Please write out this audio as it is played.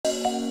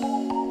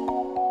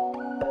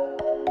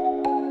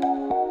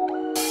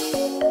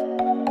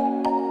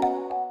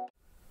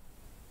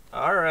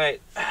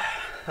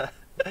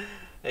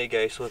Hey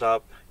guys, what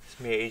up? It's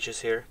me, Aegis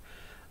here.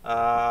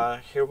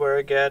 Here we're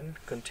again,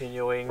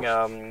 continuing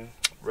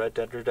Red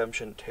Dead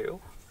Redemption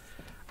 2.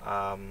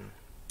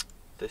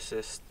 This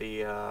is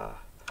the, I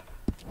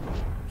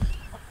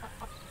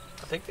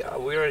think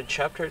we're in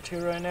chapter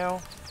 2 right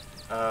now.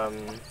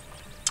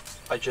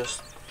 I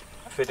just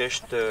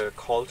finished the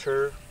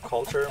Coulter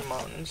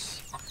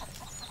Mountains.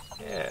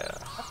 Yeah.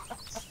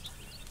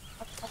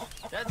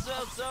 That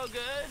sounds so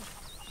good.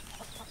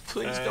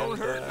 Please don't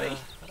hurt me.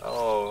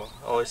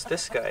 Oh, it's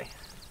this guy.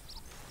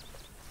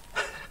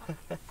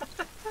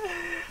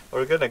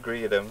 We're gonna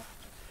greet him.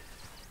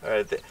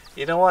 Alright,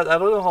 you know what? I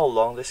don't know how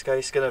long this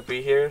guy's gonna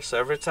be here, so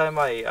every time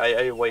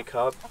I wake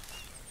up,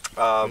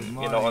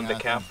 you know, on the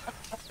camp.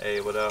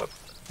 Hey, what up?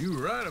 You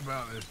were right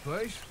about this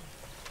place.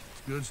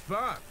 It's a good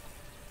spot.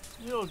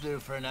 You'll do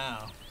for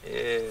now.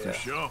 Yeah. For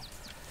sure.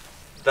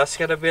 That's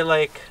gonna be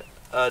like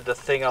the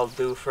thing I'll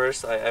do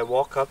first. I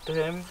walk up to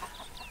him.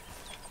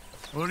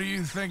 What do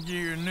you think of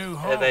your new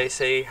home? And I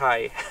say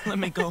hi. Let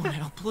me go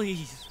now,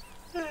 please.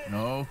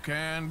 No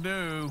can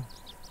do.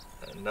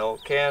 No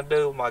can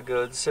do, my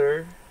good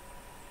sir.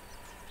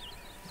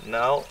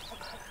 No.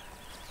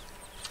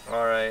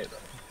 Alright.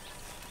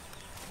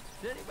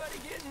 Is anybody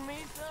getting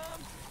me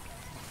some?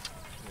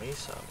 Me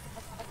some.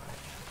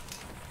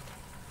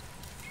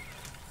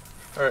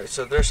 Alright,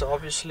 so there's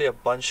obviously a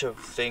bunch of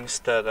things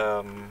that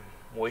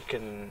we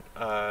can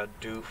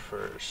do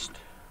first,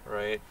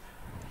 right?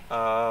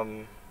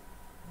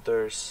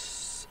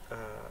 There's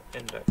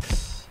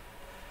index.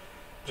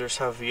 There's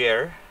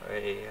Javier.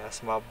 Hey,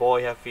 that's my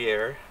boy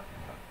Javier.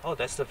 Oh,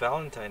 that's the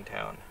Valentine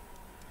town.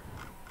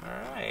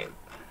 Alright.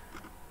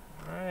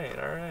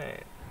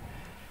 Alright.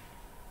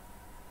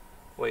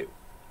 Wait.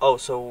 Oh,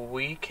 so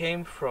we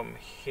came from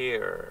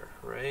here,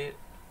 right?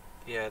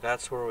 Yeah,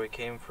 that's where we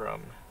came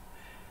from.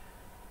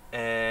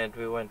 And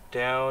we went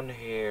down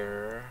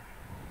here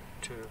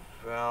to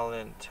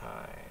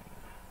Valentine.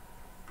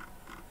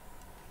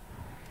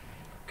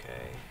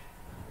 Okay.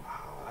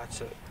 Wow,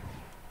 that's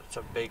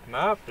a big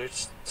map.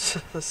 There's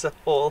a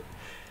whole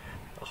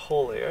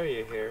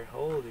area here.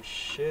 Holy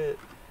shit.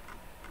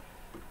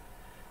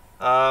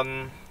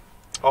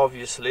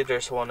 Obviously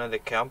there's one in the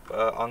camp.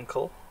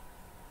 Uncle.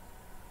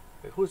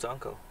 Wait, who's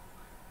Uncle?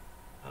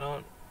 I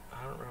don't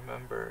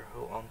remember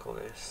who Uncle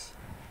is.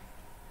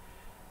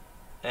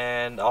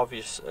 And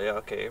obviously,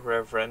 okay,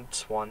 Reverend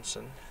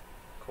Swanson.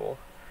 Cool.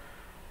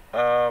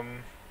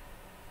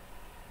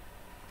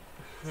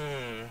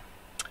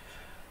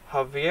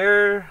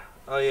 Javier.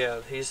 Oh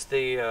yeah, he's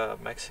the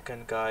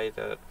Mexican guy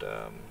that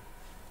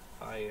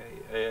I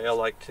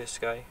liked this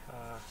guy.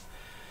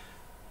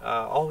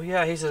 Oh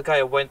yeah, he's the guy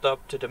who went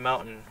up to the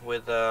mountain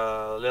with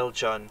Lil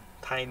John,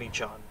 Tiny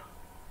John.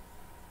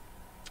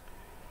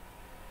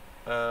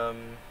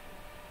 And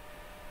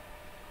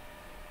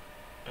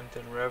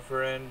then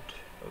Reverend.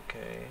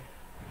 Okay.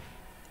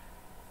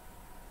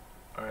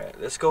 Alright,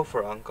 let's go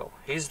for Uncle.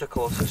 He's the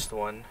closest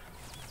one.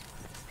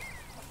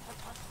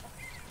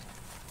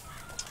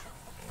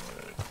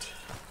 Right.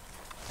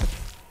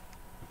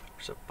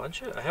 There's a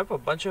bunch of... I have a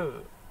bunch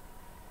of...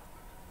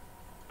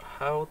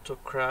 How to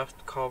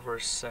craft cover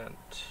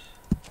scent.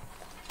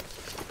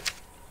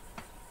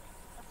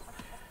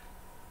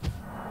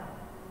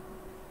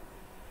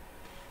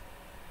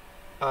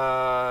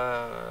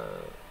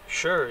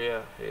 Sure,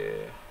 yeah.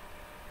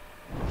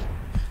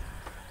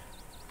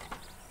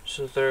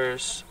 So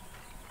there's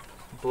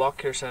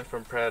block your scent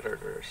from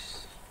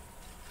predators.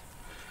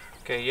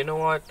 Okay, you know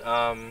what?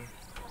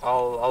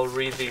 I'll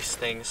read these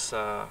things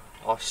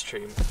off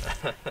stream.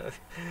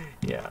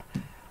 Yeah,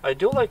 I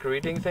do like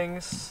reading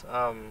things,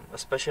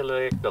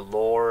 especially like the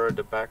lore,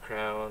 the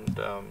background,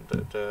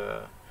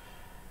 the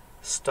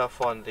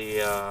stuff on the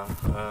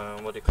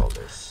what do you call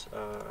this?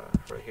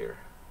 Right here.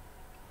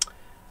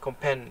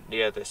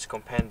 This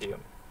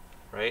compendium,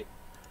 right?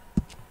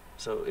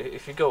 So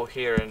if you go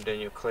here and then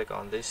you click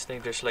on this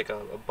thing, there's like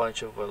a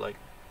bunch of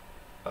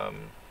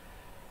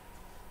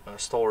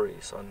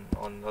stories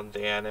on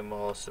the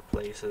animals, the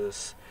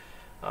places,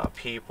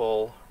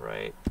 people,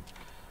 right?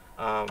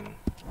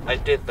 I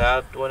did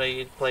that when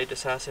I played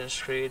Assassin's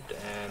Creed,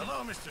 and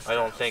Hello, Mr. I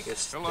don't think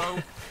it's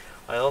Hello.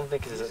 I don't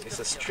think it's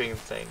a stream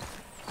thing,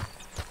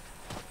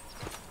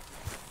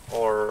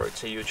 or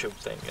it's a YouTube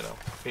thing. You know,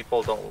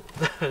 people don't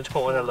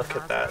want to look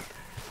at that.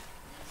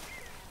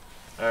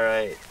 All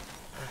right.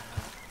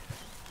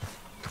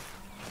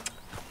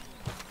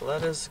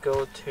 Let us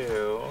go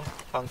to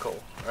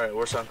Uncle. Alright,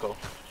 where's Uncle?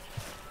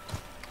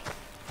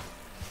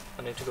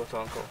 I need to go to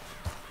Uncle.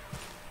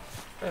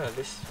 Yeah,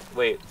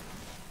 wait.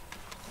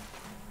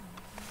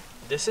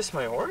 This is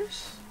my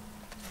horse?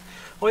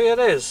 Oh yeah, it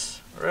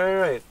is.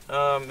 Right.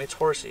 It's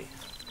horsey.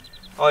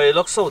 Oh, it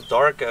looks so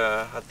dark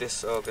at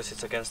this, because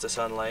it's against the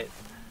sunlight.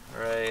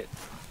 Right.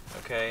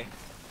 Okay.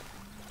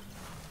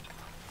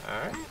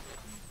 Alright.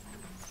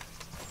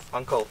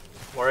 Uncle,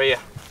 where are you?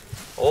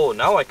 Oh,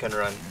 now I can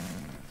run.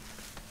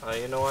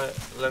 You know what?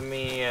 Let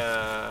me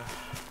R.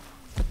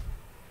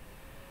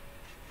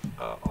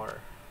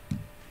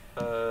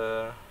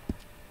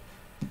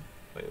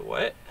 Wait,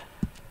 what?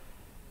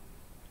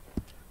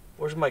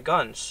 Where's my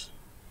guns?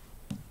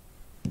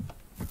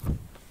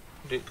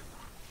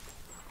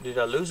 Did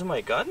I lose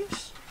my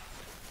guns?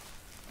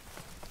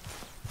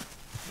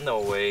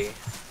 No way.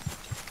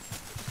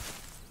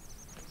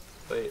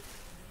 Wait.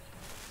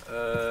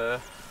 Oh,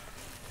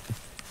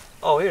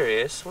 here he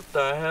is. What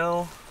the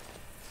hell?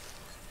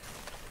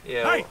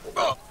 Yeah. Hey!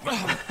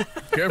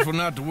 Careful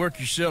not to work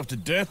yourself to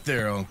death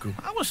there, Uncle.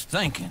 I was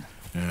thinking.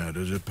 Yeah,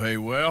 does it pay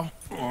well?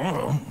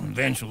 Oh,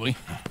 eventually.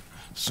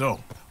 So,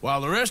 while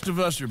the rest of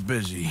us are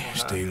busy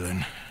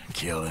stealing,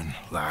 killing,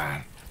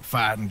 lying,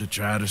 fighting to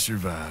try to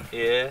survive,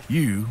 Yeah.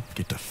 you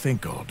get to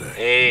think all day.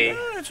 Hey.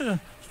 Yeah, it's a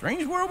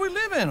strange world we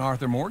live in,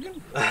 Arthur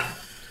Morgan.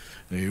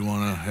 Do you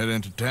want to head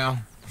into town?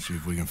 See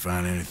if we can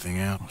find anything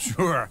out?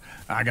 Sure.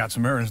 I got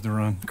some errands to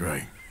run.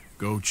 Great.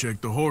 Go check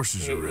the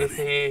horses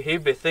already.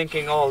 He'd be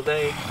thinking all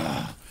day.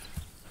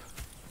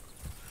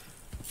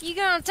 You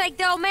gonna take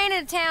the old man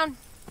into town?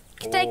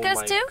 Take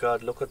us too? Oh my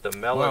God! Look at the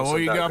melons. Well, what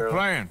of you that got girl.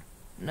 planned?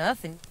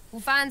 Nothing.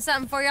 We'll find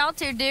something for y'all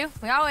to do.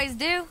 We always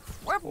do.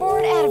 We're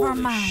bored out of our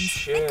Holy minds.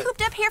 shit. Been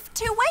cooped up here for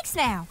 2 weeks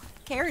now.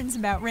 Karen's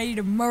about ready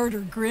to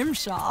murder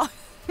Grimshaw.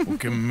 Well,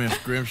 can Miss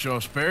Grimshaw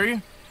spare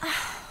you?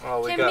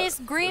 Oh, Can Miss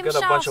we Grimshaw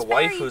got a bunch of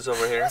spare you? waifus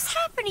over here. What's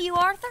happened to you,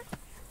 Arthur?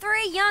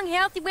 3 young,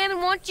 healthy women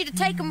want you to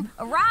take them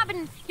a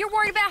robbing. You're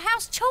worried about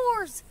house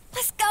chores.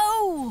 Let's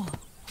go.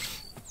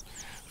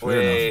 Fair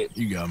Wait. enough.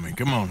 You got me.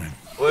 Come on then.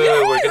 Wait,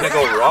 we're gonna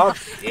go rob?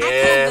 I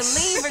Yes.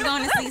 can't believe we're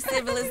going to see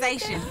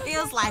civilization.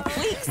 Feels like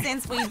weeks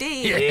since we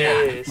did.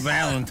 Yes.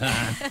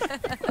 Valentine.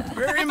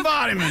 Very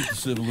embodiment of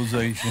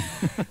civilization.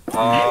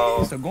 Oh.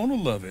 Yes, I'm gonna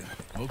love it.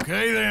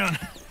 Okay then.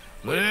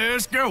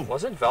 Let's go.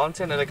 Wasn't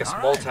Valentine in like a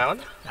small right.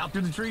 town? Out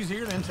through the trees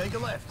here, then take a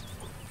left.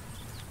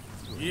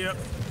 Yep.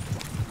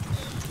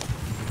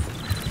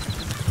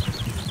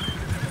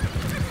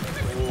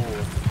 Ooh.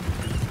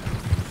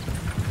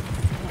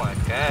 Oh my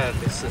God!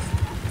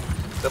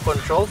 The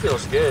control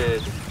feels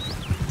good.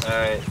 All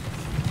right.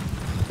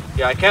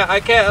 Yeah, I can't.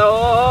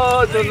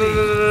 Oh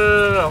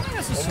no!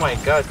 Oh my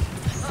God!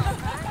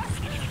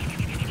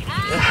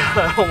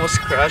 I almost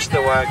crashed the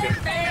wagon.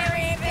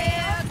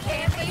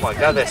 Oh my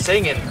God! They're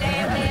singing.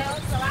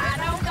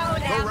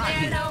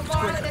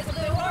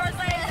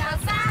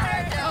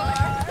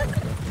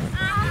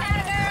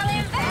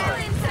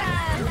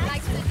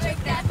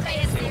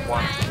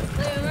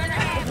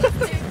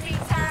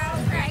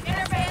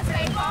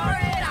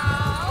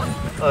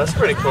 Oh, that's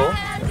pretty cool.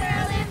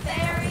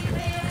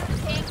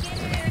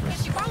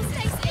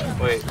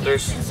 Wait,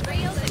 there's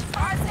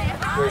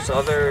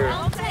other.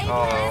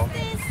 Oh.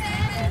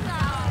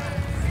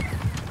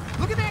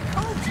 Look at that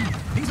coach.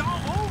 He's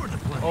all over the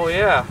place. Oh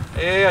yeah.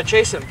 Yeah.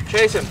 Chase him.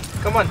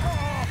 Come on.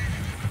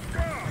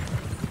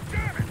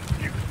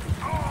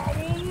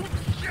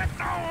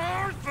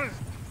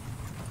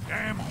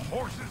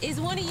 Is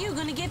one of you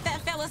going to get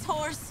that fella's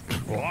horse?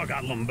 Oh, I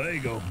got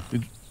lumbago.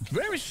 It's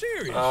very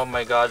serious. Oh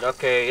my God.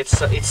 Okay, it's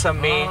a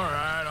me. All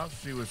right, I'll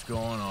see what's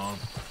going on.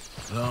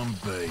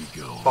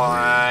 Lumbago.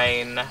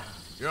 Fine.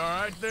 You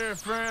all right there,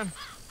 friend?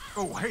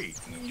 Oh, hey,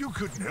 you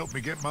couldn't help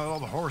me get my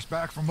other horse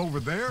back from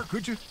over there,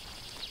 could you?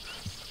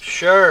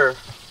 Sure.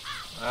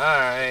 All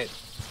right.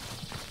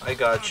 I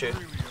got you.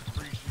 Really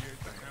appreciate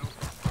the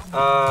help.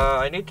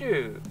 I need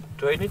to.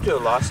 Do I need to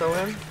lasso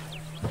him?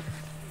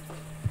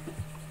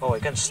 Oh, I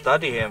can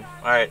study him.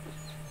 All right.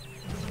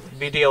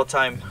 BDO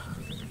time.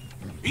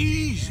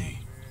 Easy.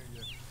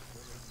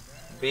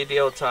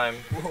 BDO time.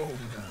 Whoa,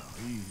 now,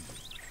 easy.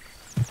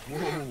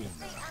 Whoa,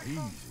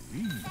 now,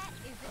 easy.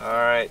 All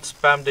right.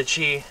 Spam the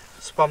G.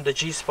 Spam the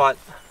G spot.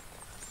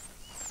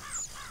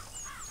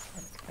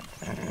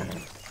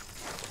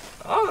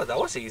 Oh, that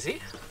was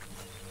easy.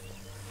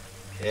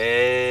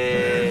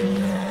 Hey.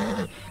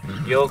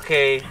 You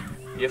okay?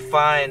 You're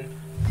fine.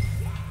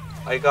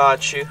 I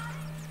got you.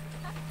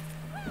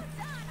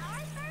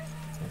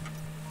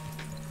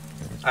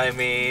 I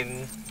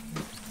mean...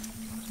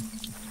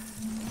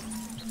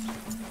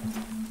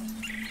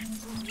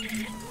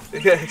 I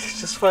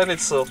just find it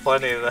so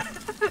funny that...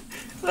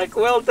 like,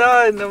 well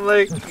done! I'm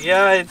like,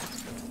 yeah,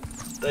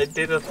 I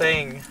did a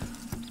thing.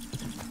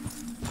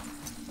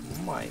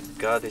 Oh my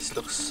God, this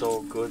looks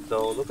so good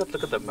though. Look at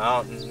the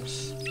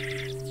mountains.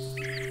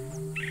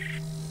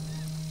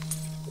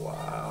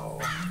 Wow.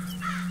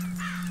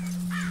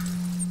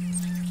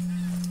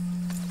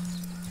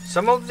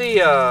 Some of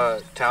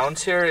the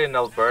towns here in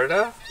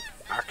Alberta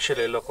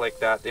actually look like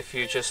that if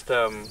you just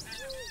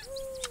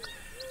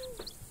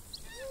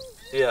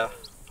yeah,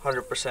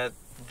 100%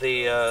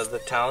 the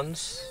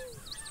towns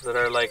that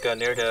are like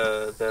near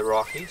the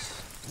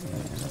Rockies.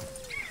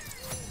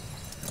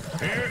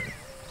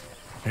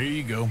 Here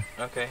you go.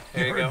 Okay,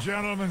 here you You're go. a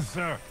gentleman,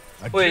 sir.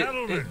 A Wait,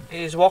 gentleman.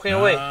 he's walking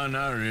away.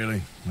 Not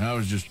really. I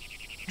was just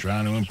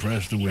trying to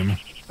impress the women.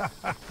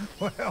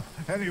 Well,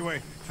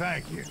 anyway,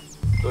 thank you.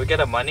 Do we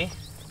get a money?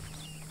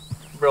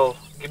 Bro,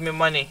 give me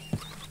money.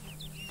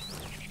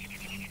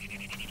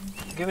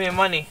 Give me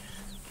money.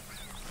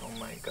 Oh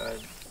my God.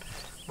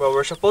 Bro,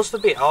 we're supposed to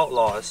be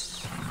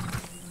outlaws.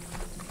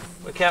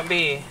 We can't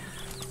be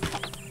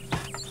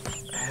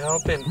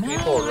helping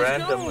people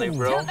randomly,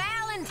 bro. To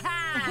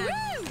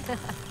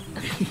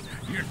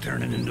You're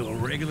turning into a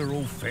regular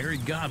old fairy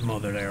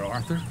godmother there,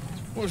 Arthur.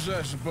 What's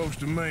that supposed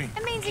to mean?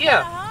 It means you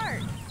Yeah. got a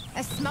heart.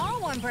 A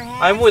small one,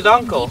 perhaps. I'm with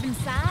Uncle. Deep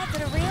inside,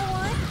 but a real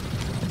one.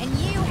 And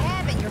you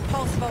haven't, your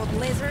pulsive old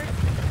lizard.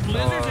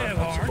 Lizards have I'm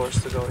hearts.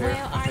 supposed to go here.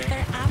 Well,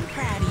 Arthur, I'm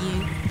proud of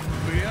you.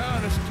 To be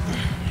honest,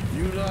 if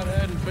you lot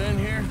hadn't been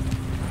here,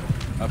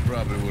 I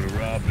probably would have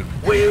robbed him.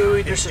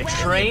 Wait, there's a Well, you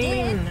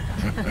train.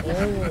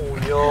 Oh,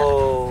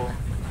 yo.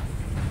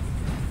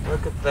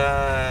 Look at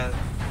that.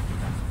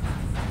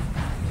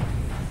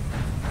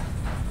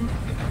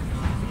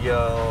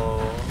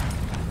 Yo.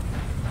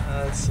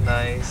 That's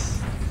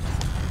nice.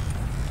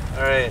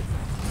 Alright.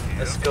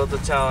 Let's go to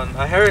town.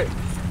 I heard.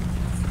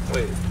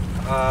 Wait.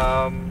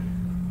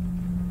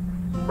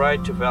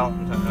 Ride to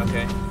Valentine.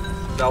 Okay.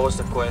 That was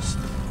the quest.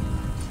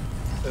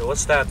 Wait,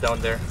 what's that down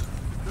there?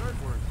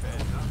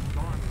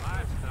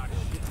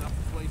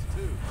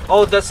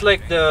 Oh, that's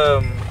like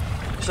the.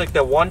 It's like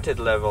the wanted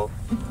level.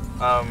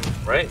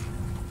 Right?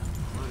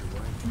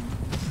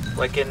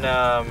 Like in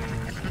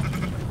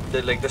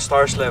the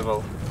stars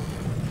level.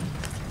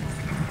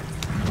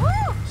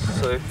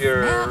 So if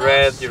you're Smell that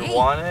red, you're sheep.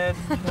 wanted,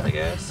 I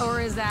guess. Or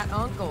is that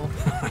Uncle?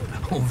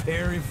 Oh,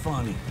 very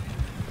funny.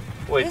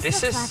 Wait,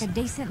 this this looks is like a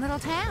decent little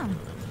town.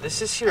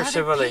 this is your Other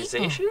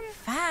civilization? people.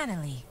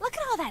 Finally. Look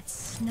at all that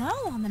snow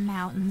on the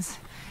mountains.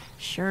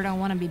 Sure don't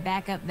want to be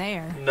back up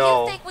there.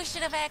 No. You think we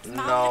should have asked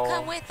Mom No. to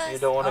come with us? You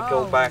don't want to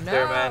go back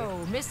there, man.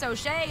 No, Miss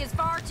O'Shea is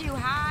far too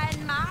high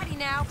and mighty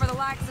now for the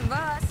likes of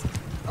us,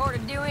 or to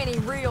do any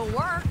real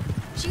work.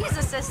 She's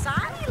a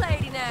society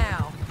lady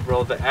now.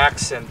 Bro, the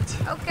accent.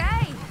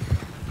 Okay,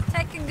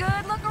 take a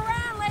good look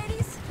around,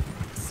 ladies.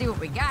 See what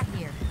we got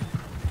here.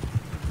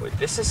 Wait,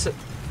 this is a...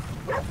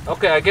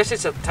 Okay, I guess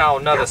it's a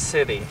town, not a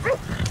city.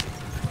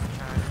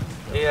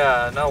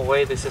 Yeah, no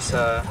way, this is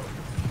a...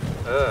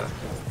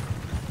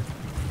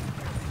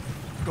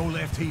 Go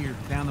left here,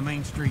 down the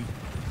main street.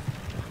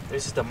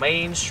 This is the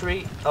main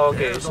street?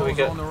 Okay, so we Those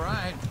got on the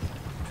right.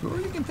 Sure,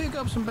 you can pick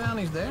up some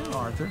bounties there,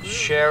 Arthur.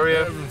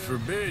 sheriff, Heaven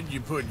forbid you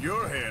put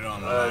your head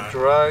on the line.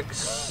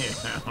 drugs.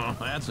 Yeah,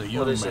 that's a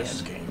young is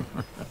man's this? game.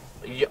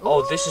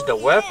 Oh, this is the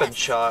weapon Yes,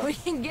 shop. We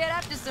can get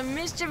up to some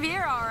mischief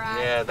here, all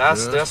right. Yeah,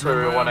 that's Just where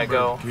we want to remember,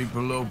 go. Keep a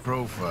low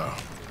profile.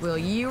 Will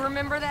you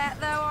remember that,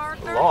 though,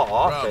 Arthur? Law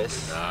Probably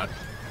office. not.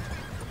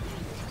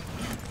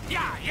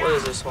 What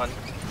is this one?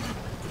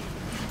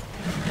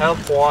 Help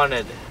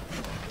wanted.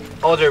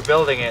 Oh, they're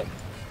building it.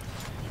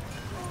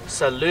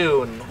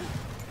 Saloon.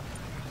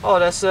 Oh,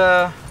 that's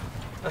their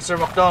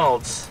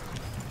McDonald's.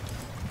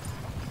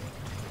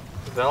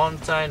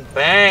 Valentine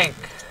Bank.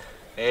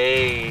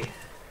 Hey.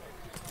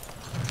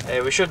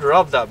 Hey, we should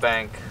rob that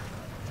bank.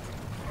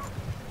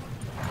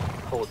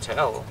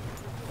 Hotel.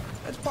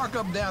 Let's park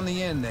up down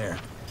the end there,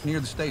 near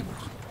the stables.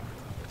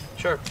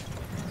 Sure.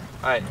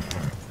 Alright.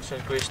 Let's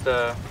increase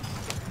the...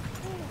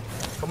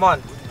 Come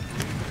on.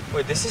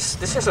 Wait, this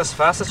is as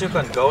fast as you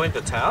can go into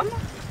town?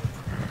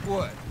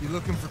 What? You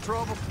looking for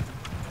trouble?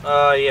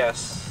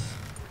 Yes.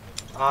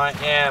 I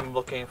am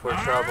looking for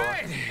trouble. All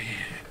right.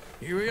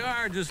 Here we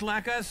are, just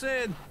like I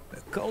said. The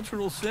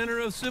cultural center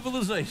of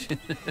civilization.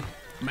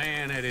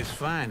 Man at his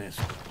finest.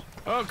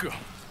 Uncle,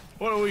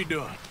 what are we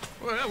doing?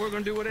 Well, we're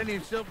gonna do what any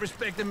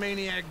self-respecting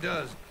maniac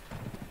does.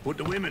 Put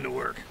the women to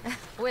work.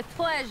 With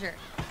pleasure.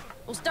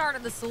 We'll start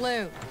at the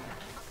saloon.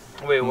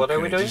 Wait, what are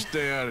we Okay, doing? Just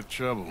stay out of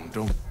trouble.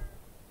 Don't.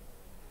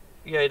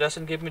 Yeah, it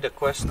doesn't give me the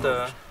quest.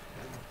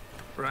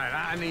 Right,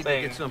 I need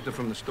Thing. to get something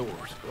from the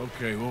stores.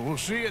 Okay, well, we'll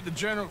see you at the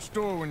general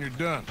store when you're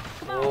done.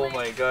 Come on, Oh Liz.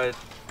 my god.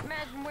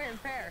 Imagine we're in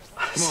Paris.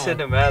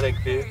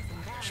 Cinematic, dude.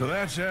 So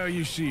that's how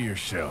you see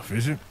yourself,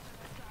 is it?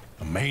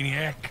 A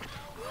maniac?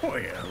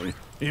 Well,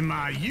 in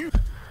my youth.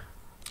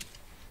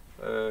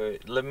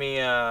 Let me,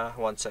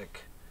 one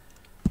sec.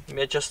 Let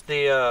me adjust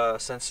the,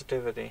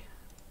 sensitivity.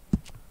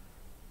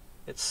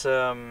 It's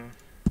too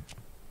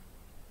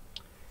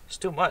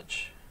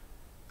much.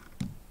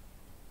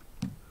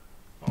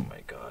 Oh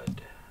my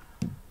god.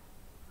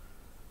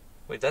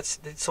 Wait,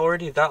 it's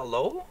already that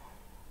low?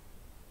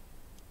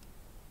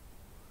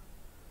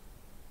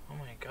 Oh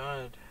my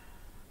god.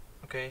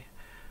 Okay.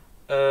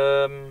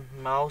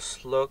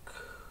 Mouse look.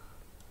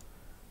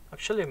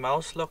 Actually,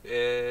 mouse look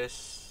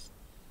is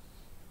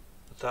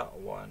that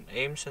one.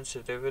 Aim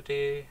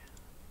sensitivity,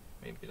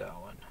 maybe that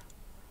one.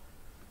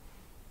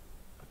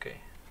 Okay.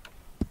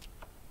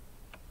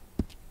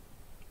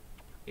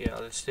 Yeah,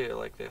 let's do it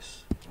like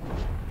this.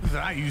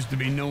 I used to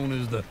be known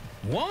as the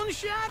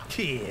one-shot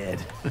kid.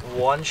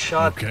 One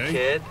shot Okay.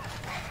 kid.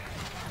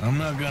 I'm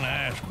not gonna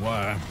ask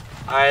why.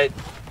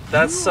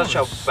 That's You such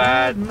are a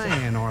sad bad.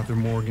 man, Arthur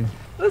Morgan.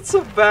 That's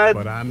a bad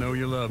But I know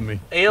you love me.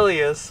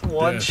 alias.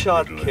 One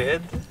shot Desperately.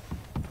 kid.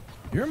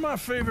 You're my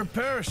favorite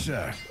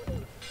parasite.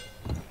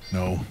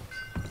 No,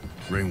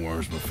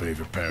 ringworm's my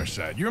favorite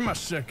parasite. You're my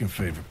second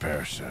favorite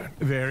parasite.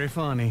 Very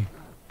funny.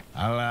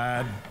 I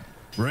lied.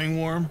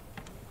 Ringworm,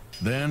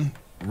 then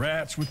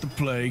rats with the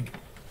plague,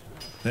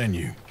 then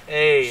you.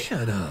 Hey.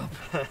 Shut up.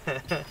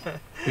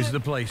 This is the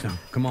place now.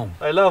 Come on.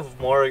 I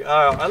love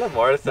I love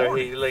Arthur.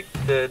 He like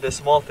the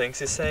small things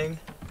he's saying.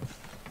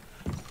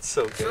 It's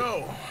so good.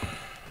 So,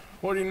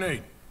 what do you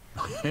need?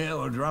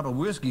 Hell, a drop of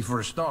whiskey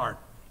for a start.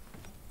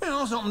 You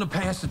know, something to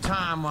pass the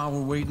time while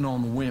we're waiting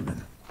on the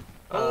women.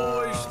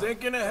 Always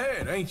thinking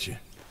ahead, ain't you?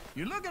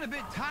 You're looking a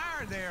bit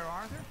tired there,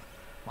 Arthur.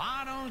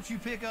 Why don't you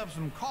pick up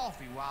some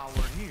coffee while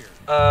we're here?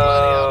 Plenty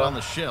out on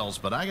the shelves,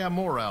 but I got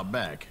more out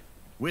back.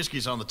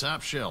 Whiskey's on the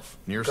top shelf,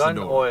 nearest the gun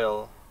door.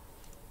 oil.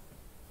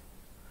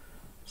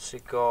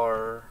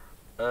 Cigar.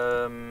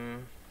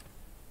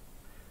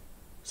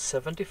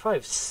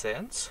 75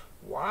 cents?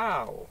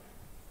 Wow.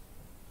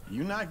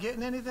 You not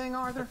getting anything,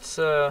 Arthur? It's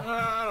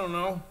I don't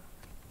know.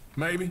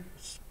 Maybe.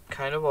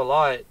 kind of a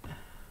lot.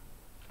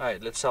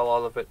 Alright, let's sell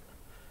all of it.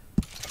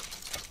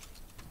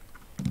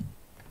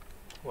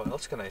 What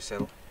else can I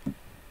sell?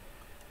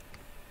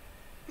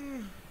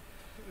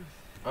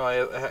 Oh,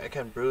 I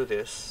can brew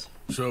this.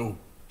 So,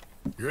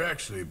 you're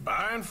actually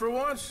buying for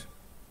once?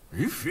 Are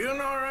you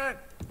feeling all right?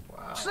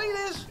 Wow. See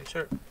this? Yes,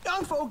 sir.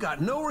 Young folk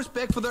got no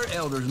respect for their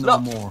elders No. no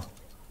more.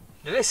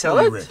 Did they sell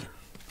What do you it? reckon?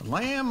 The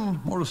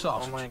lamb or the Oh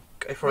sausage? my!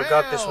 I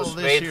forgot this was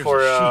Well, made here's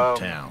for a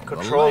sheep town.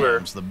 controller. The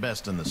lamb's the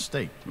best in the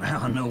state.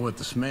 I know what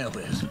the smell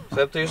is. So I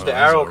have to use Oh, the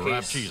that's arrow a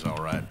wrap keys. cheese,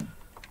 all right.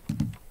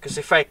 Because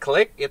if I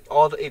click, it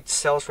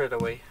sells right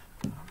away.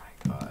 Oh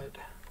my god.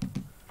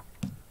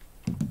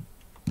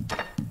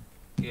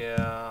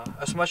 Yeah.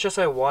 As much as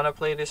I wanna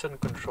play this on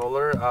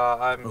controller,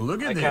 Well,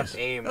 look at I this. can't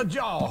aim. A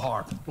jaw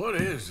harp. What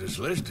is this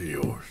list of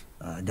yours?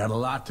 I got a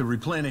lot to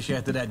replenish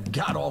after that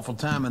god-awful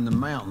time in the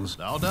mountains.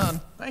 All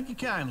done. Thank you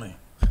kindly.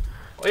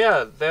 Oh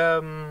yeah,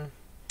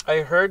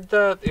 I heard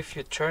that if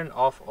you turn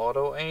off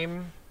auto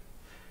aim,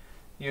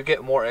 you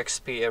get more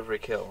XP every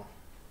kill.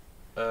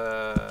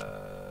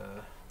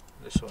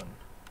 This one.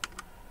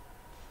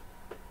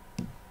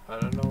 I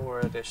don't know where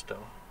it is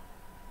though.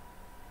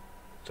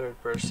 Third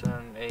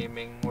person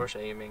aiming. Where's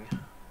aiming?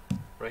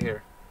 Right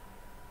here.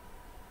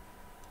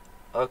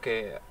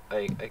 Okay,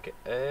 I get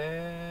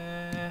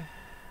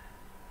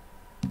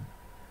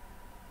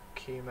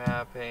key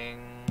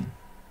mapping,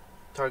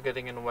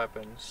 targeting and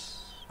weapons.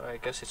 So I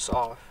guess it's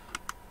off.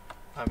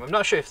 I'm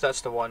not sure if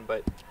that's the one,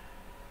 but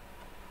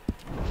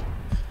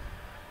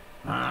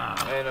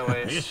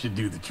anyways, This should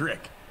do the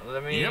trick.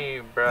 let me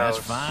Yep, browse.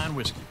 that's fine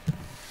whiskey.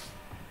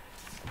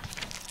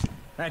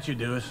 That should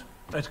do us.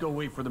 Let's go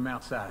wait for them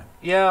outside.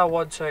 Yeah,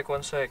 one sec. Oh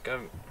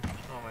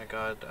my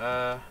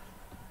god.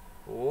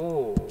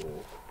 Ooh.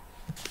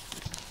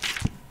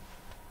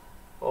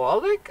 Oh,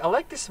 I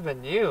like this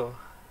menu.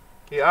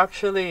 You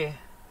actually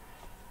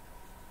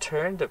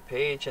turn the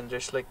page and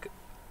there's like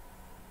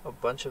a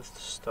bunch of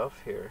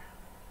stuff here.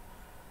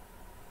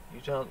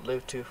 You don't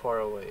live too far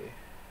away.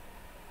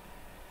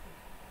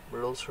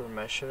 Rules for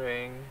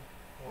measuring.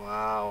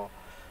 Wow.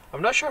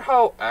 I'm not sure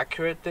how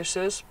accurate this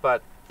is,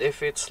 but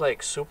if it's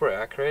like super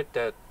accurate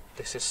that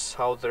this is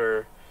how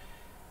their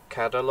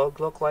catalog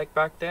looked like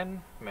back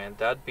then, man,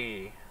 that'd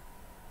be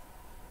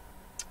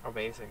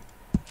amazing.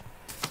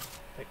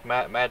 Like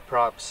mad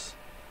props.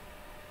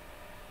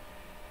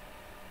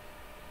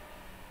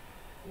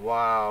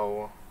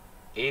 Wow.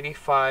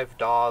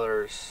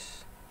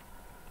 $85.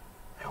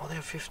 I only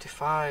have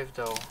 55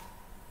 though.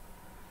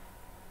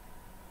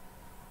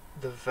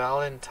 The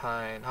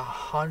Valentine,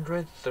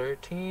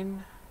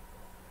 113.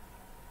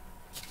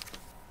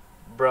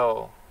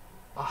 Bro,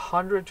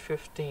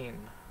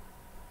 115.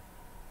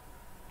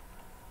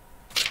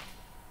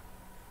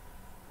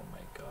 Oh my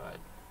god.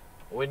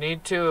 We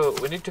need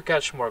to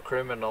catch more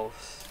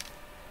criminals.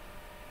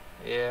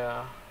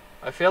 Yeah.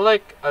 I feel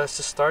like as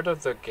the start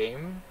of the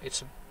game,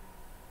 it's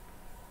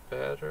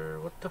better.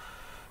 What the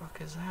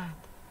fuck is that?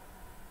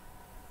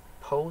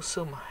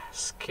 Possum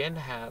skin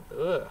hat.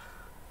 Ugh.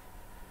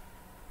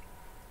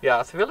 Yeah,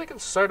 I feel like at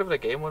the start of the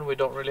game when we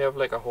don't really have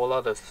like a whole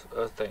lot of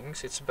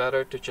things, it's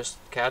better to just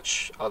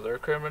catch other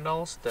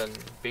criminals than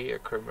be a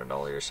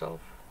criminal yourself.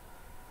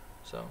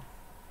 So,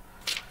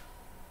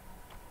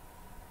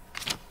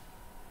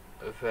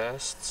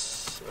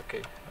 vests.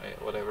 Okay,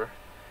 whatever.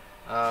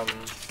 I'm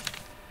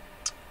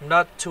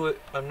not too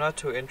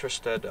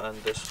interested on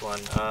this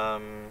one.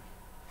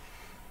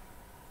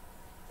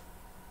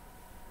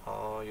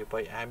 Oh, you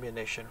buy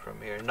ammunition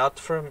from here.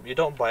 You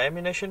don't buy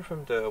ammunition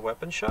from the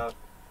weapon shop?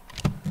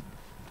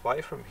 Buy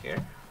it from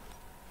here?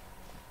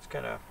 It's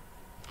kind of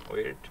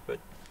weird, but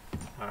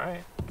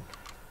alright.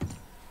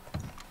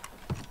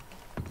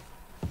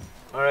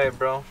 Alright,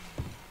 bro.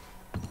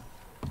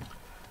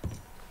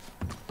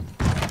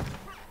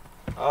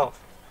 Oh,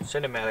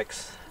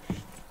 cinematics.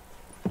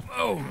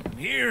 Oh,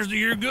 here's to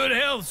your good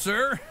health,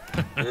 sir.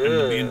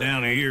 Being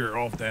down here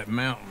off that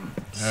mountain.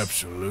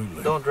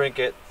 Absolutely. Don't drink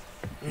it.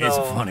 No. It's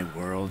a funny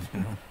world,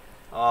 you know.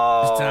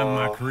 Oh. This time in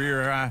my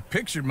career, I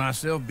pictured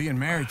myself being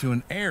married to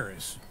an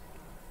heiress.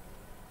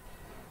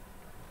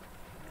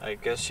 I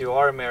guess you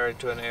are married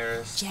to an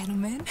heiress.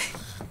 Gentlemen,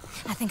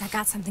 I think I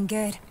got something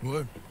good.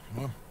 What?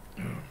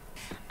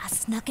 I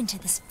snuck into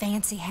this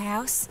fancy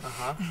house.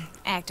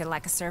 Acted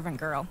like a servant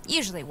girl.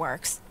 Usually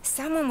works.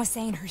 Someone was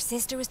saying her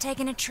sister was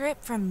taking a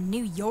trip from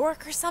New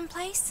York or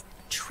someplace.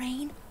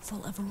 Train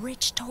full of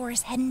rich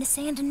tourists heading to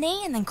Saint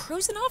Denis and then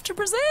cruising off to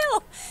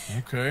Brazil.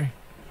 Okay.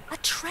 A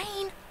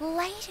train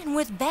laden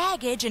with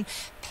baggage and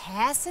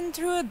passing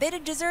through a bit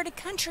of deserted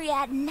country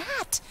at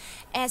night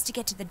as to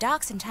get to the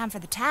docks in time for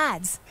the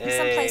tides. Some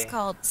place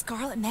called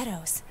Scarlet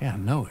Meadows. Yeah, I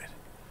know it.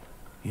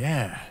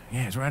 Yeah,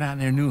 it's right out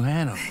near New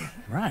Hanover.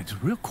 Right,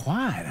 it's real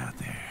quiet out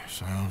there.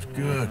 Sounds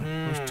good.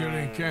 Who's still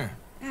in care?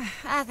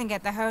 I think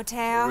at the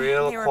hotel.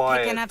 Real they were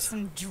quiet. picking up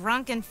some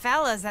drunken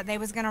fellas that they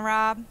was gonna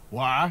rob.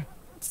 Why?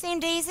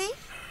 Seemed easy.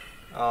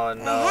 Oh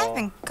They have no.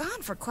 been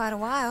gone for quite a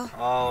while.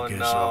 Oh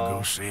Guess I'll no.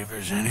 go see if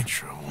there's any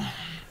trouble.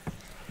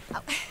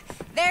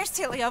 There's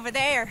Tilly over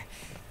there.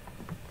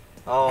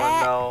 Oh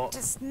That no.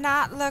 does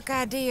not look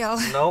ideal.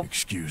 Nope.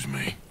 Excuse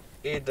me.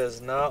 It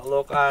does not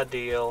look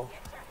ideal.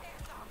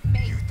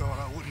 You thought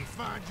I wouldn't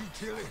find you,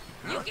 Tilly?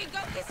 You can go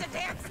kiss a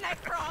damn snake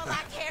for all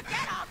I care.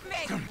 Get off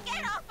me!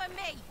 Get off of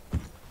me!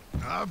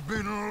 I've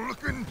been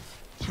looking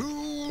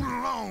too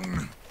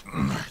long.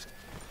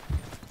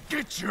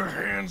 Get your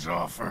hands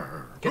off of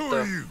her. Get Who the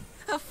are you?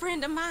 A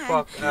friend of mine.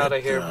 fuck out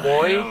of here, Get the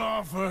boy. hell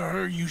off of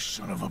her, you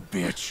son of a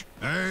bitch.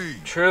 Hey,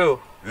 True.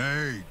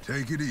 hey,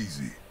 take it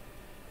easy.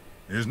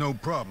 There's no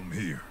problem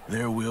here.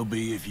 There will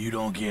be if you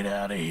don't get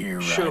out of here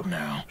Sure. right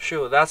now.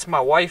 Sure, that's my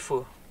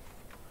waifu.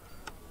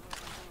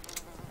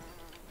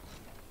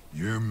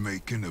 You're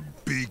making a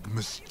big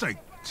mistake,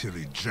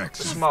 Tilly That's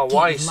Jackson. my Get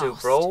waifu,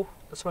 lost. bro.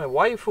 That's my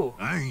waifu.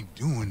 I ain't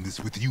doing this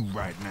with you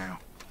right now.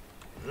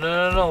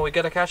 No, we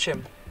gotta catch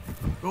him.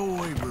 Go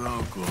wait with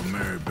Uncle and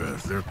Mary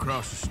Beth. They're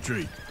across the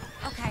street.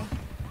 Okay.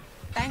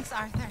 Thanks,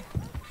 Arthur.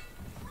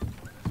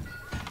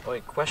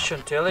 Wait,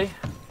 question Tilly?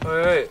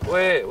 Wait.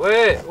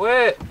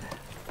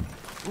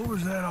 What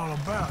was that all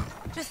about?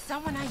 Just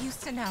someone I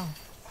used to know.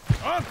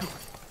 Uncle!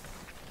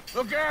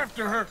 Look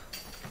after her.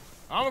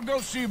 I'm gonna go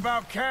see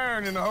about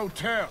Karen in the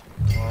hotel.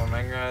 Oh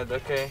my god,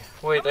 okay.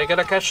 Wait, I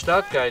gotta catch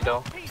that guy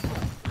though.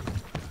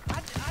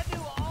 I do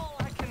all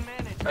I can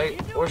manage. Hey, You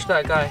do where's it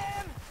that all guy? you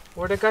can.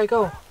 Where'd the guy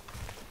go?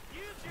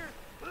 Use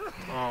your,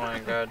 Oh my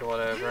god,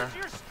 whatever. use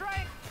your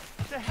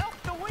strength to help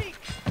the weak.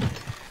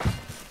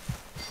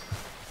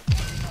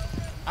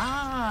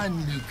 Ah,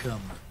 newcomer.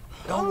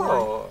 Don't Oh,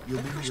 worry.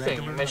 You'll be interesting.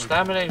 regular My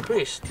stamina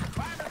increased.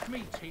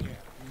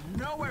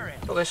 Nowhere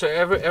else. Okay, so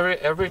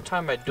every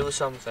time I do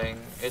something,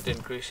 it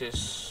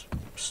increases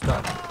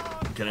stuff.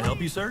 Can I help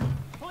you, sir?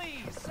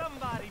 Please,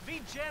 somebody, be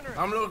generous.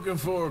 I'm looking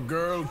for a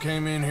girl who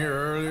came in here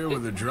earlier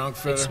with a drunk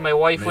fella. It's my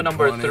waifu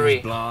number 20s, 3.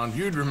 blonde.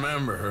 You'd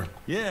remember her.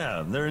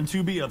 Yeah, they're in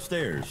 2B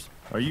upstairs.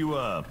 Are you,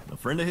 a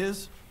friend of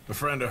his? A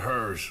friend of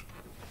hers.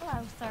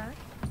 Hello, sir.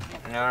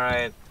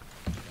 Alright.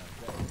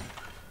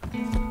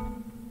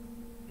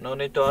 No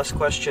need to ask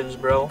questions,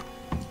 bro.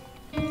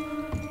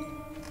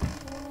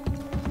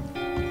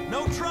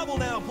 No trouble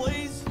now,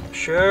 please.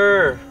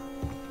 Sure.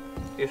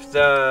 If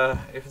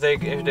they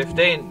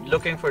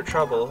looking for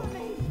trouble.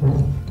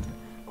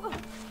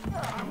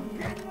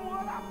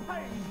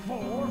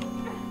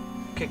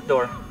 Kick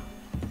door.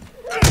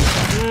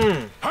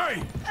 Hey!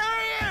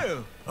 Hey,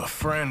 you! A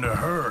friend of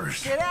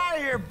hers. Get out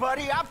of here,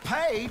 buddy. I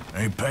paid.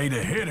 Ain't paid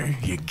to hit her,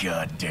 you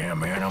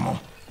goddamn animal.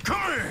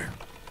 Come here!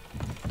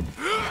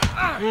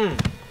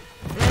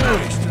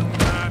 Wasting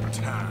my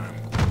time.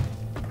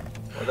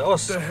 Well, that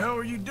was What the hell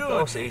are you doing?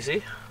 that was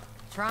easy.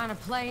 Trying to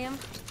play him?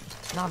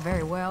 Not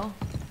very well.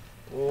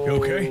 You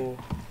okay? Ooh,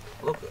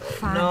 Look,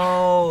 Fine.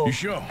 no. You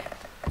sure?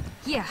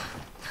 Yeah.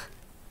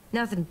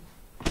 Nothing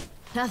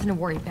to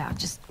worry about.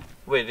 Just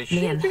Wait, did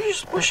Man. you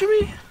just push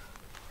me?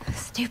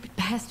 stupid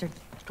bastard.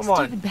 Come on.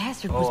 Stupid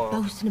bastard Oh. was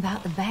boasting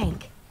about the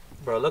bank.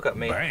 Bro, look at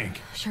me.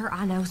 Bank. Sure,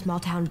 I know small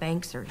town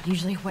banks are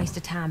usually a waste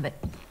of time, but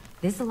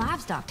this is a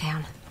livestock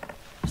town.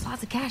 There's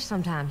lots of cash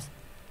sometimes.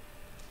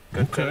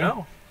 Good to Okay.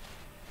 know.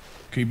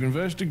 Keep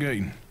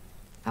investigating.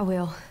 I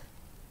will.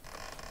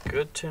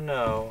 Good to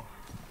know.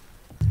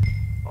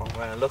 Oh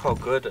man, look how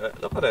good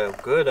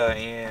I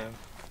am.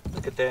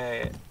 Look at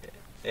that.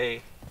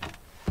 Hey.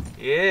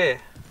 Yeah.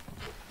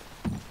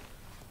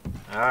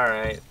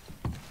 Alright.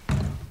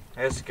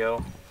 Let's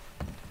go.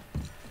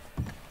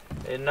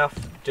 Enough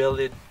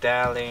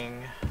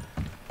dilly-dallying.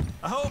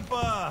 I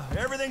hope,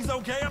 everything's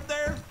okay up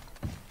there?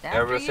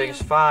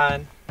 Everything's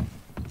fine.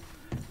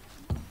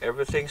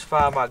 Everything's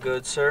fine, my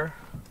good sir.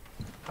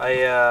 I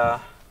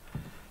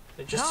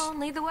Go on,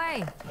 lead the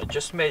way.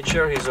 just made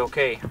sure he's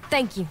okay.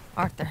 Thank you,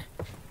 Arthur.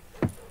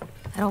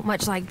 I don't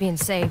much like being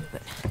saved,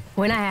 but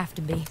when I have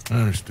to be. I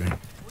understand.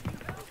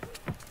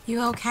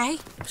 You okay?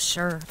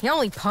 Sure. He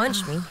only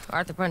punched me.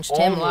 Arthur punched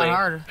him a lot Only.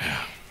 harder.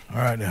 All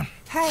right, then.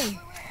 Hey,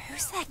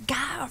 who's that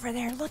guy over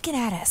there looking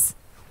at us?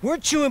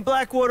 Weren't you in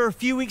Blackwater a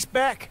few weeks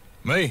back?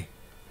 Me?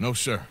 No,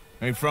 sir.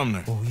 Ain't from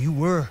there. Oh, you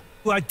were.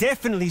 Well, I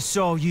definitely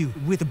saw you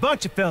with a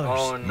bunch of fellas.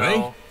 Oh Me?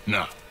 no.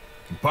 No.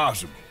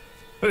 Impossible.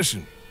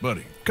 Listen,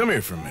 buddy, come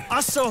here for a minute.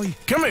 I saw you.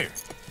 Come here.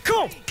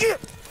 Come on, get.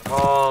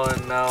 Oh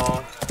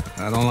no.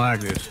 I don't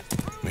like this.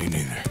 Me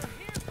neither.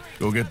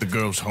 Go get the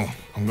girls home.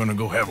 I'm gonna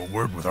go have a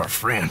word with our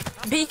friend.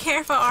 Be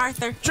careful,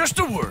 Arthur. Just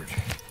a word.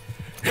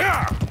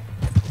 Yeah.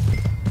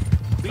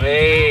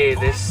 Hey,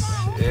 this.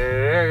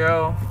 There you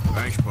go.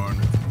 Thanks,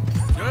 partner.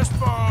 Just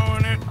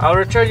borrowing it. I'll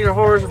return your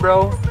horse,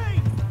 bro.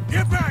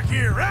 Get back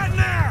here right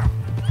now.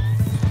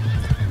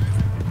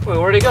 Wait,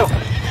 where'd he go?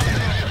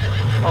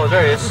 Oh,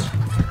 there he is.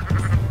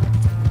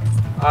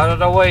 Out of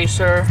the way,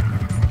 sir.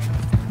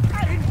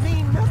 I didn't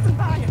mean nothing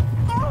by it.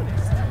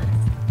 Honest.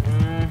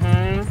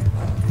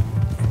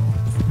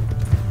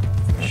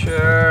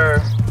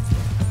 Sure.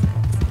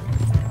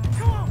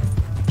 Come on.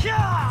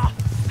 Yeah.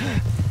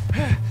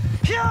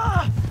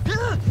 Yeah.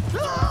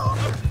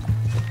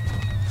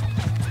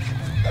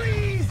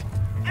 Please.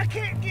 I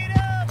can't get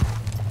up.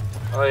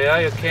 Oh yeah,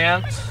 you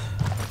can't?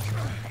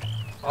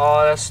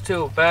 Oh, that's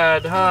too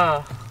bad,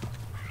 huh?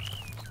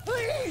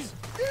 Please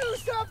do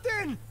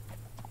something.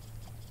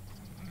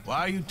 Why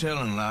are you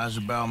telling lies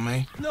about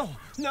me? No.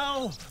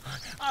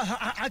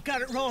 I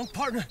got it wrong,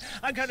 partner.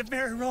 I got it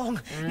very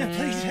wrong. Now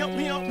please help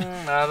me up.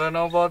 I don't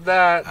know about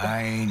that.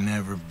 I ain't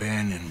never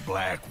been in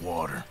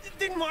Blackwater.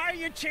 Then why are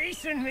you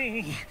chasing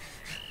me?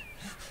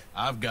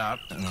 I've got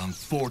an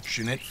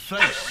unfortunate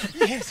face.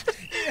 Yes,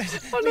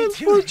 An me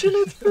too.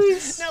 unfortunate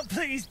face. Now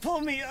please pull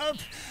me up,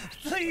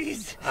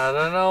 please. I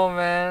don't know,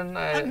 man.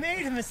 I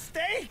made a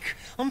mistake.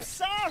 I'm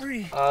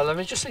sorry. Let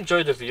me just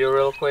enjoy the view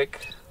real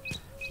quick.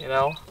 You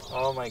know?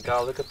 Oh my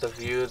god, look at the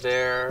view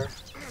there.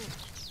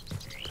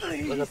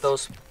 Please. Look at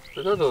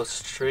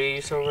those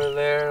trees over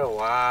there.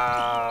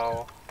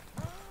 Wow.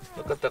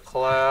 Look at the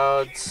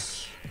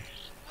clouds.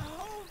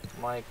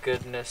 My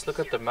goodness, look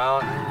at the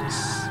mountains.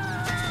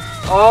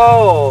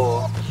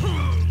 Oh!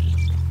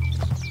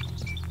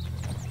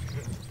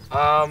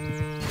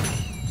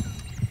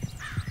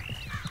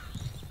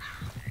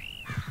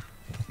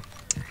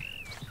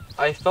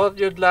 I thought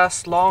you'd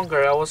last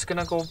longer. I was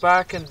gonna go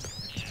back and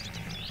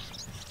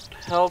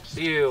help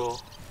you,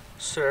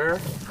 sir.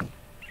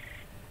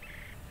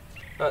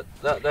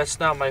 That's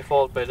not my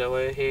fault, by the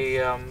way.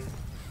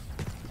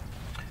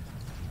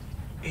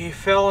 He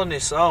fell on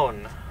his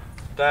own.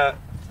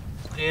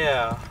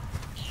 Yeah.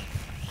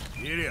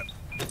 Get up.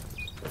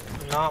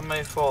 Not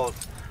my fault.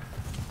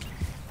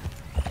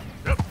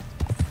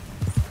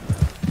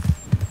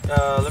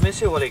 Let me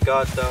see what he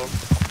got though.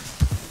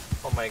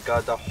 Oh my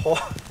god, the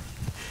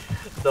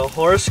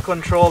horse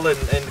control on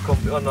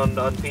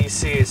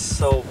PC is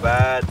so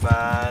bad,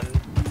 man.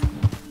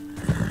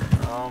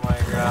 Oh my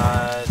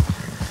god.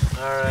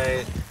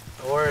 Alright,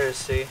 where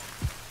is he?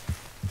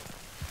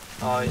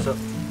 Oh, he's up.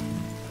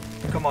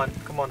 Come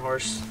on,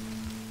 horse.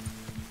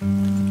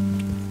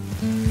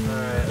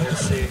 Alright,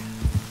 let's see.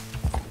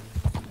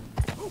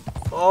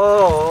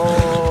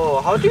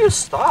 Oh, how do you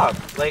stop?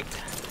 Like,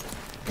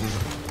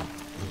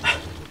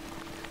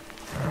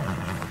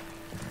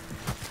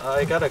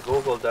 I gotta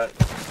Google that.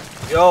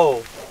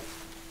 Yo,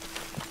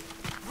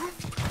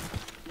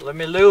 let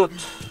me loot.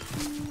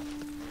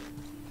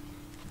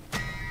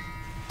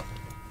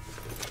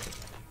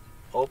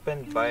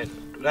 Open by.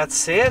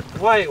 That's it?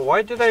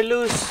 Why did I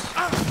lose?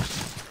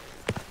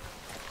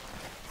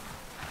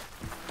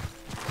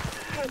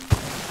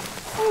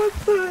 What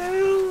the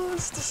hell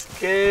is this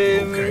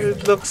game? Okay.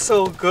 It looks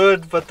so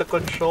good, but the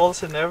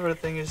controls and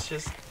everything is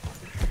just.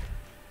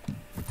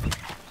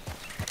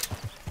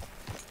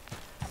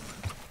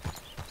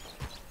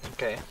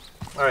 Okay.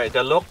 Alright,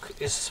 the look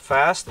is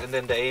fast and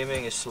then the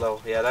aiming is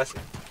slow. Yeah, that's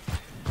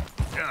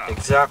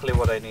exactly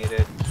what I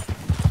needed.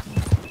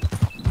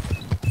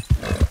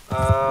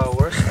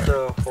 Where's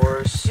the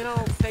horse? You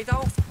know,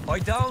 I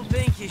don't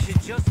think you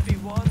should just be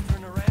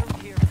wandering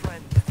around here,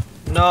 friend.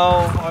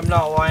 No, I'm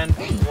not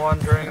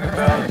wandering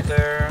about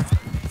there.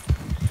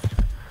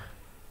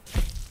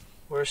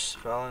 Where's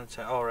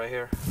Valentine? Oh, right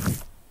here.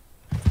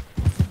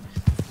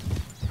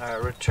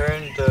 Alright,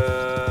 return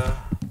the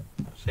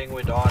thing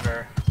with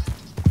honor.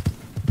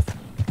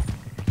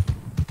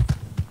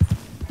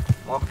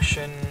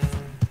 Auction.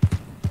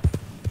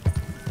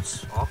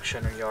 It's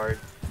auction yard.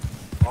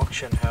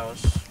 Auction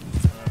house.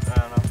 I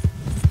don't know.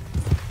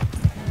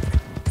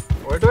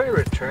 Where do I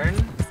return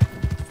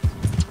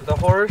the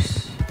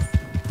horse?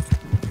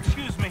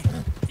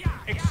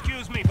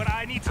 Excuse me, but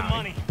I need some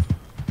money.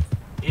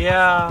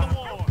 Yeah.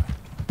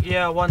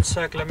 Yeah, one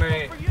sec. Let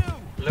me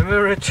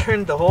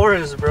return the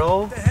horse,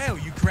 bro. What the hell?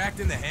 You cracked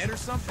in the head or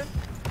something?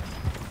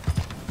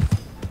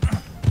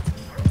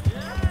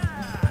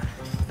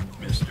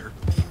 Mister.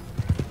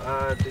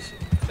 I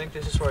think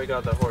this is where I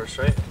got the horse,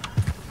 right?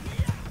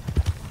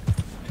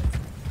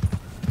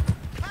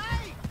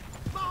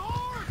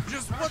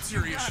 Just what's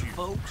your issue,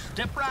 folks?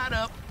 Step right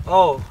up.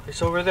 Oh,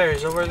 he's over there.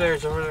 He's over there.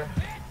 He's over there.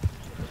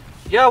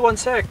 Yeah, one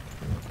sec.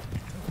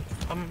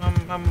 I'm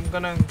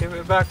gonna give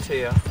it back to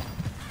you. Am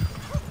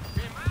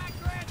I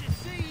glad to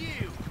see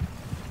you?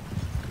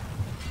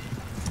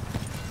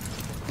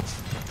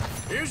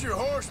 Here's your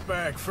horse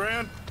back,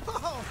 friend.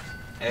 Oh,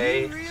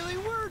 Hey. you really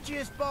were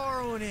just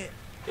borrowing it.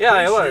 Yeah,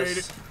 I Appreciate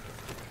was.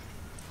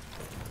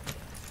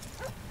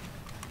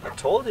 I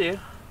told you.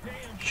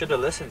 Should have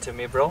listened to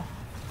me, bro.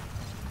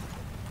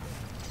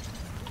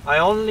 I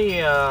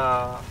only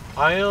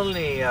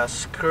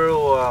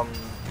screw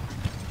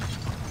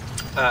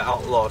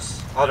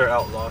outlaws, other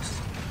outlaws.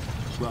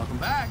 Welcome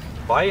back.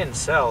 Buy and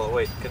sell.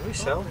 Wait, can we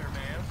sell?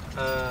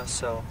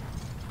 Sell.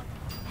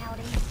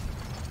 Howdy.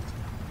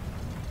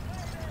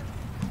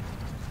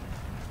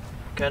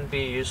 Can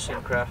be used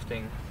in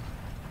crafting.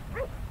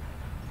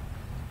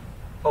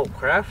 Oh,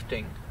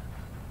 crafting.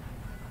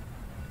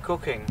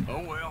 Cooking.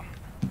 Oh well.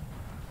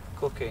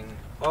 Cooking.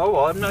 Oh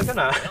well, I'm not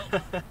gonna.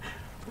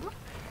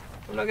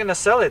 I'm not gonna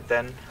sell it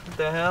then. What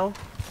the hell?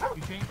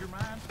 You change your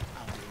mind?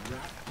 I'll be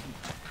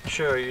right.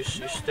 Sure, you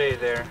stay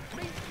there.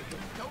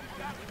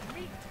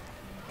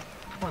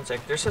 One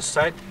sec. There's a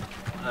side.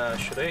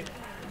 Should I?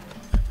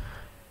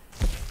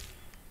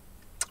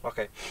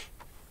 Okay.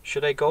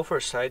 Should I go for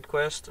a side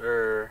quest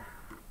or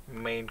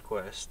main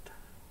quest?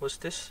 What's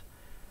this?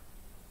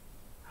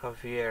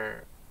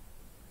 Javier.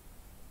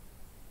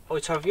 Oh,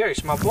 it's Javier.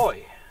 It's my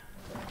boy.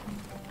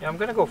 Yeah, I'm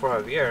gonna go for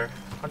Javier.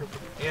 100%.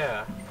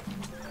 Yeah.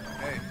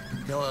 Hey.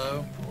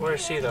 Hello. Where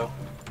is he though?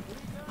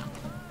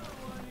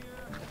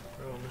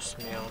 Rooms,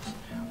 meals.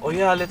 Oh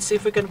yeah, let's see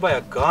if we can buy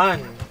a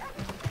gun.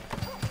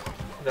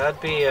 That'd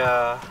be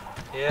yeah.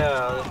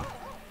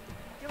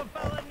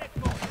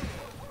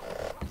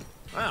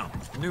 Wow,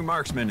 new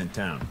marksman in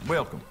town.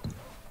 Welcome.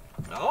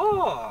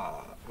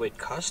 Oh, wait,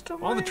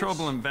 custom? All the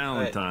trouble in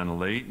Valentine of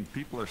late, and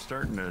people are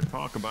starting to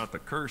talk about the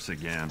curse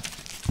again.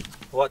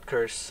 What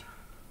curse?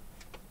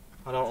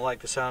 I don't like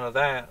the sound of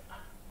that.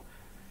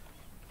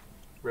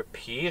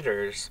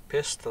 Repeaters,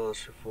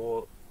 pistols,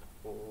 revol.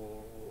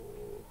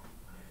 Ooh.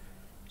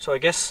 So I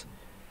guess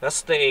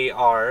that's the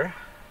AR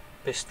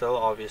pistol,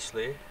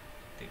 obviously.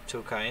 The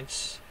two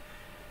kinds.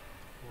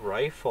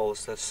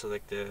 Rifles, that's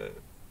like the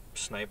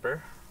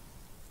sniper.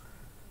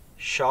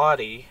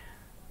 Shoddy.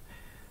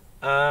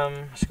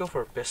 Let's go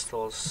for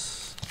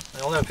pistols.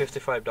 I only have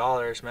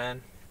 $55,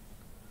 man.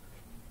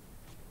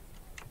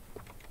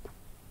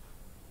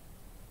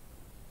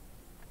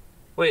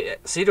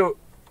 Wait, $0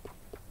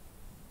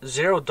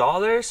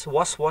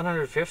 was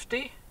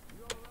 150?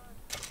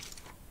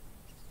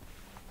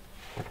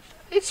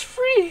 It's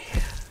free.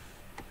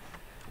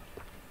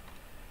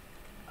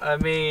 I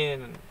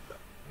mean,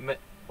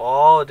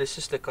 oh, this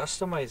is the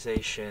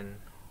customization.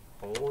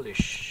 Holy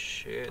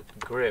shit,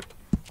 grip.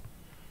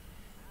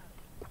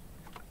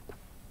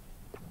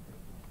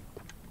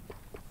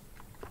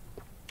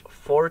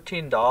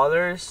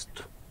 $14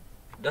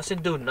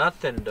 doesn't do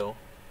nothing though.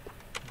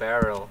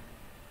 Barrel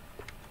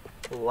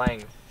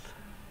length.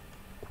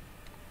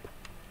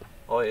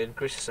 Oh, it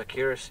increases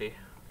accuracy.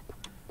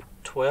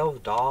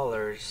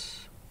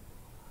 $12.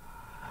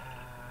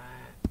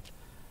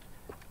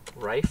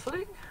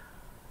 Rifling?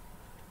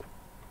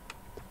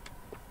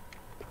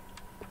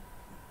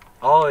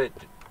 Oh, it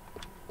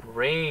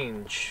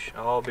range.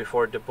 Oh,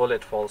 before the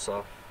bullet falls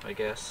off, I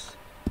guess.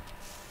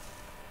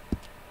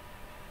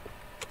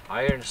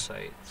 Iron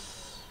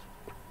sights.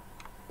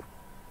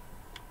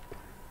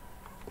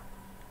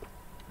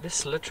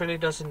 This literally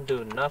doesn't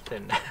do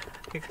nothing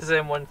because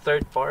I'm on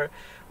third person.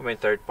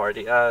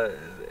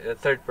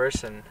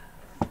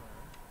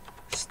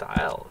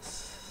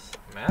 Styles,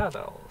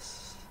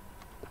 medals.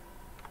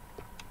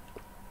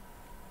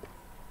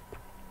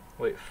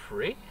 Wait,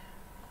 free?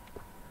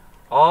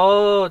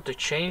 Oh, to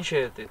change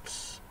it,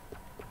 it's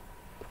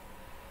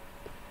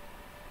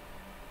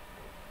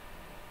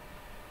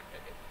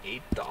 $8.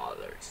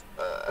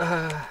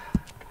 I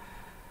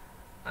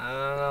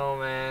don't know,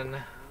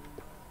 man.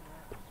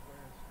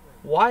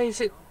 Why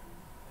is it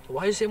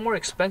more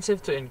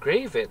expensive to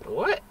engrave it?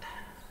 What?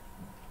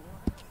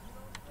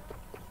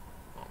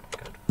 Oh my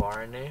god,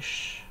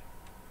 varnish.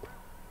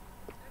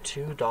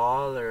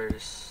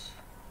 $2.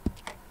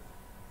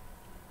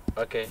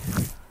 Okay.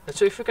 Let's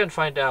see if we can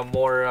find out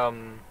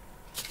more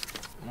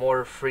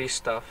free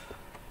stuff.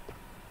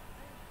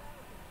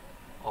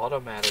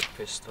 Automatic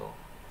pistol.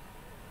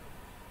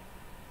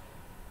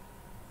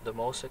 The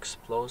most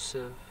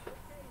explosive.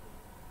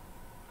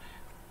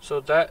 So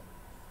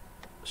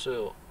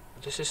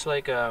this is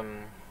like a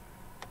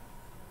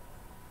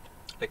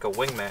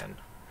wingman.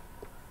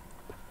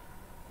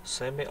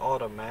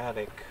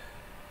 Semi-automatic.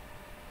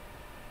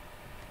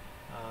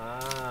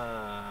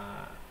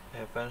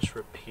 Evans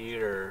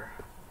repeater.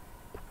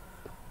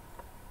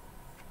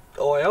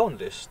 Oh, I own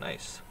this.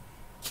 Nice.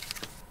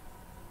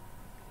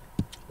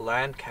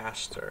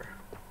 Lancaster.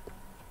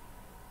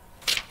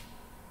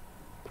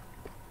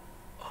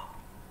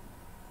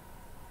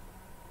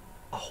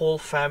 A whole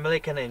family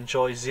can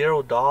enjoy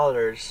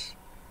 $0.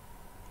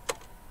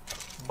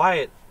 Buy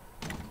it.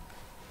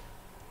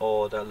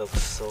 Oh, that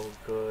looks so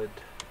good.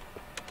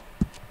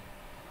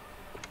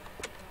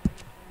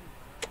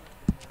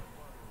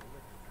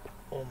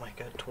 Oh my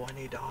god,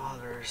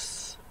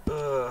 $20.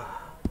 Ugh.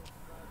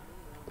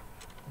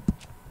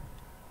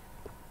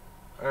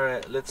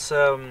 Alright, let's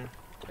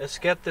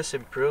get this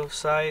improved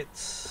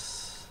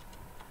sights.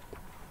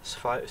 It's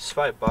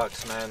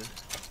 $5, man.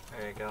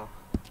 There you go.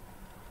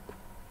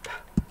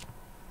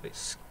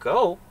 Let's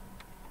go.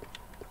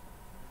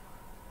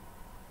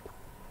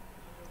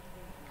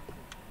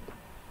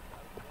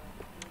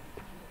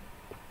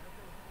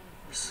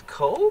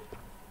 cope?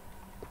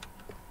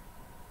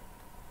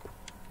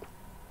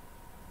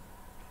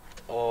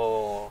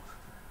 Oh.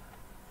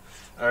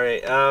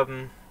 Alright,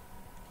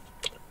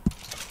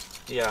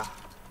 yeah,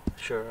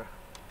 sure.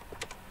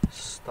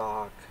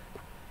 Stock.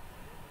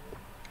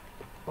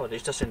 Oh,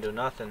 this doesn't do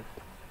nothing.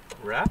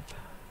 Wrap?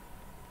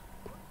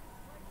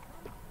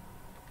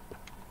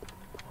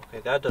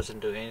 Okay, that doesn't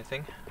do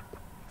anything.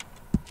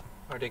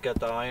 Already got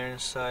the iron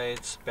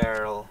sights,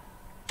 barrel,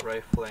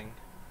 rifling.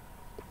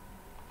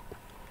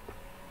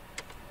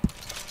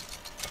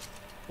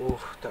 Ooh,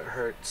 that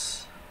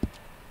hurts.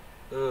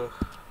 Ugh.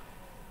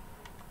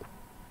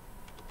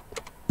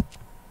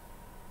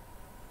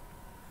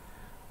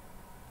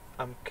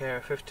 I'm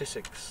care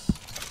 56.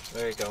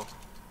 There you go.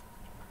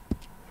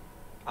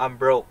 I'm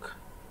broke.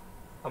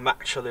 I'm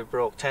actually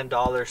broke.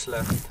 $10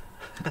 left.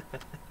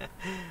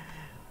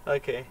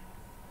 Okay.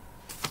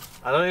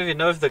 I don't even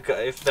know if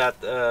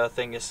that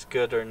thing is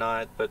good or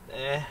not, but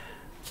eh.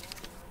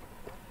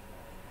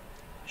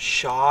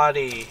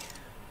 Shoddy.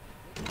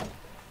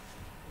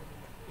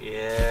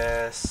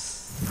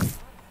 Yes.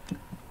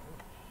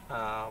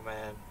 Oh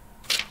man.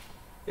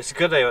 It's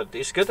good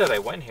that I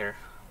went here.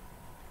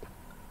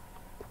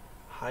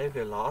 High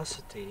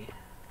velocity.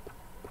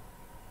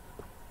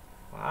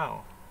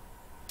 Wow.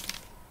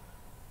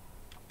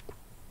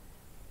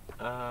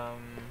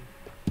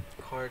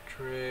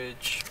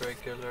 Cartridge,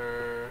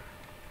 regular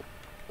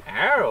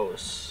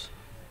arrows.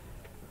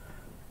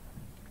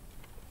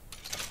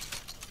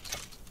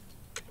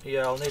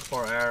 Yeah, I'll need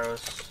more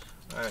arrows.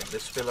 Alright,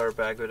 let's fill our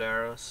bag with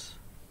arrows.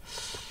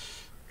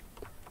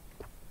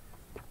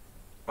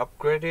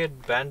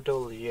 Upgraded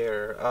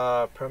bandolier.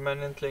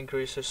 Permanently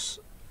increases.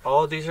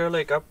 Oh, these are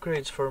like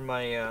upgrades for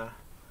my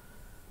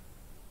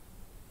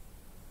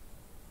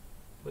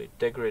wait,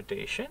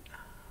 degradation?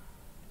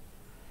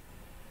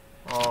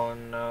 Oh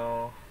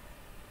no.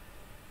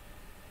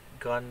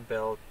 Gun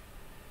belt.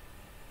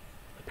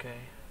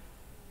 Okay.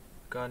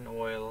 Gun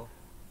oil.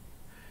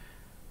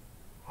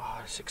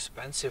 Oh, it's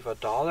expensive.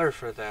 $1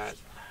 for that.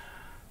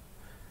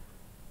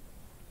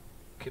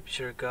 Keeps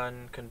your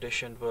gun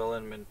conditioned well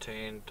and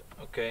maintained.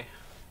 Okay.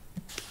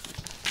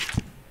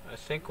 I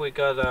think we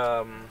got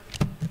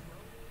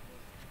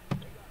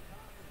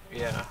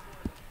yeah.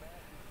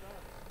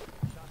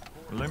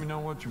 Well, let me know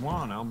what you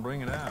want. I'll bring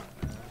it out.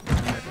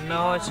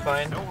 No, it's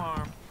fine. No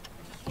harm.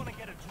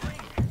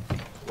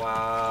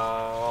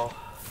 Wow.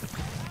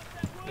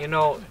 You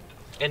know,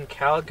 in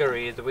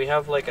Calgary, we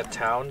have like a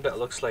town that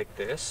looks like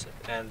this,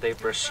 and they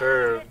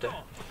preserved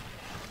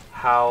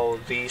how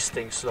these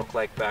things look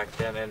like back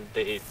then, and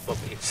they look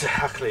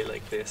exactly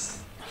like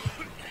this.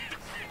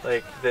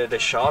 Like the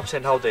shops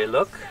and how they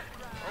look.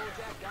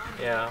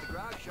 Yeah.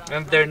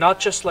 And they're not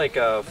just like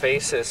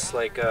faces,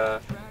 like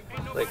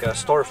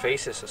store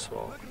faces as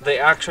well. They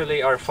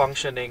actually are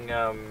functioning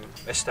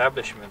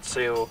establishments.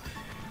 So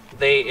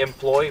they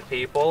employ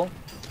people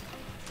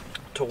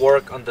to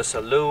work on the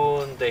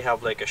saloon. They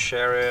have like a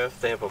sheriff.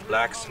 They have a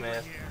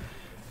blacksmith.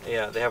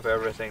 Yeah, they have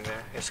everything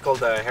there. It's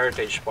called a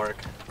Heritage Park.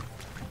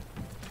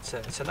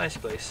 It's a nice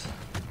place.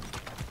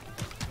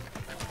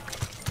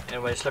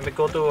 Anyways, let me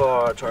go to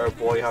our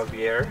boy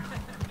Javier.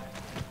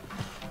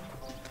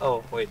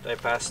 Oh wait, I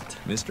passed.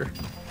 Mister.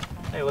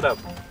 Hey, what up?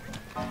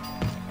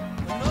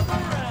 Another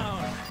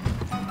round.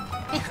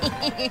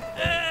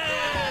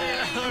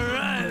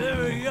 Alright,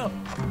 there we go.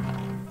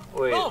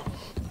 Wait. Oh,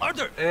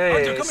 Arthur! Hey,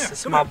 Arthur, come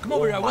here. Come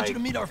over here. I want you to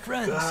my meet our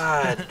friends.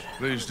 God.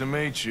 Pleased to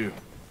meet you.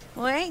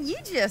 Well, ain't you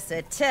just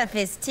the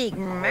toughest teak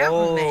mountain man?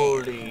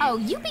 Holy. Oh,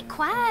 you be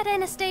quiet,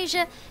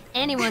 Anastasia.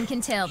 Anyone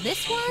can tell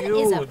this one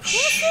is a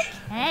pussy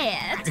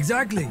cat.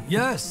 Exactly.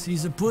 Yes,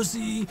 he's a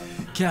pussy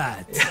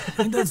cat.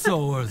 And that's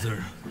all,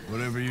 Arthur.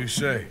 Whatever you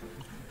say.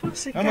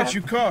 Pussy How cat. much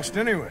you cost,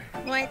 anyway?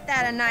 Well, ain't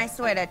that a nice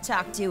way to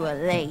talk to a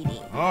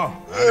lady? Oh,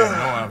 I didn't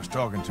know I was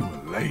talking to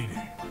a lady.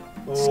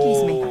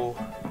 Excuse me.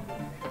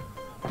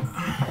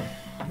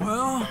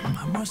 Well,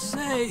 I must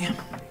say,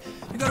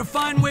 you got a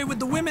fine way with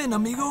the women,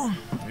 amigo.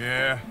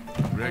 Yeah,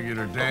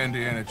 regular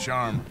dandy and a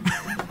charm.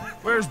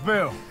 Where's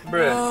Bill?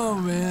 Bruh. Oh,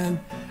 man.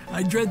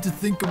 I dread to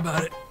think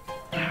about it.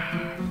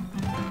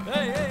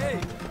 Hey.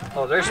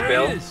 Oh, there's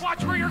Bill.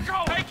 Watch where you're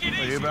going. Take it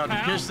Are easy, you about to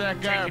pal. kiss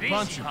that guy or Take it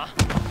punch easy, him? huh?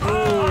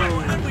 Oh,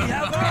 we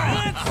have our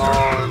answer.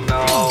 Oh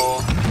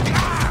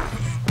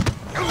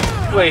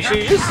no. Wait, so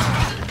you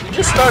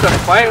just start a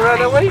fight right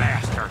away?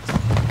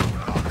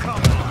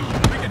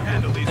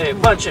 Hey,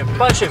 punch him,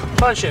 punch him,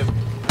 punch him.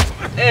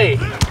 Hey,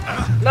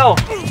 no,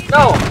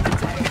 no,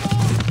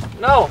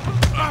 no.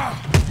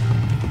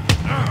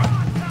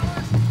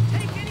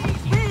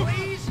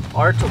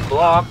 R to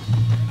block.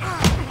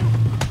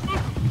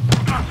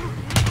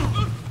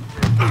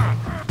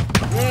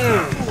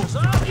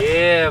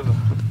 Yeah.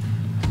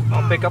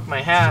 I'll pick up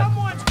my hat.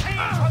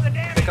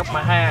 Pick up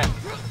my hat.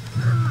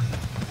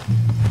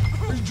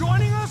 Are you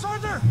joining us,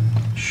 Arthur?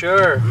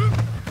 Sure.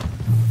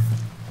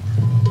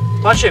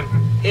 Punch him.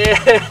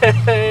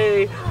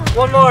 Yay!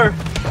 One more.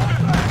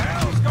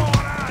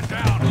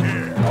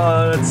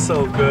 Oh, that's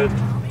so good.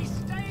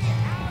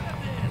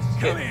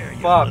 Get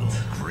fucked.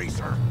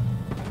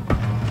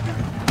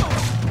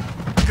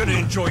 gonna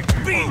enjoy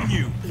beating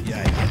you.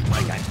 Yeah,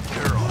 like a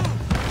girl.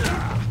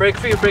 Break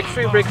free, break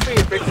free, break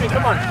free, break free.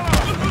 Come on.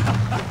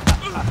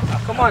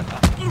 Come on.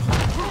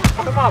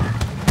 Come on.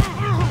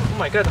 Oh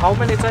my god, how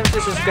many times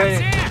this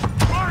guy...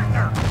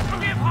 Partner,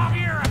 give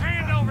Javier a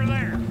hand over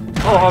there.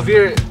 Oh,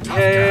 Javier.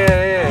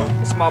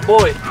 Yeah. It's my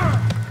boy.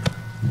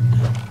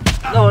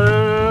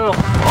 No.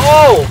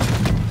 Oh!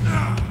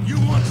 You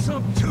want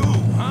some too,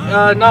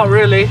 huh? Not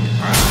really.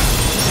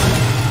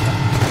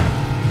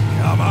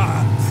 Come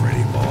on,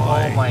 pretty boy.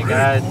 Oh my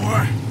god.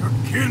 Boy, you're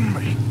kidding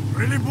me.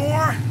 Pretty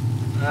boy?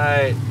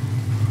 Alright.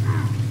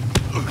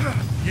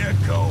 You're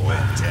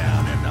going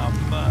down in the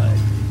mud.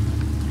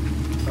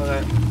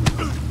 Okay.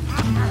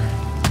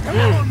 Come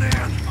on,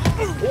 then.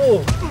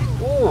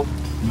 Ooh.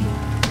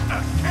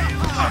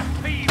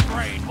 Pea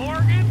brain,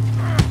 Morgan.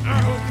 You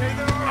okay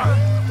there?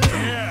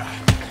 Yeah.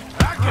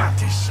 I got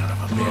this son of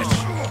a bitch.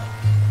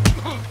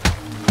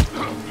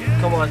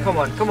 Come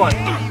on.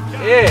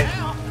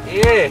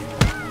 Yeah.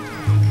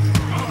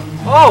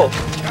 Oh!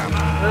 Come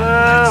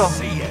on, let's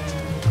see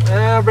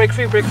it. Break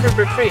free.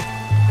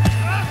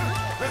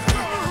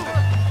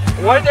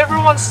 Why'd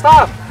everyone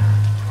stop?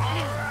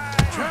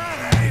 Try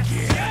that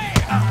again.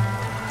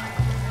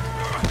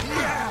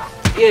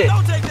 Yeah.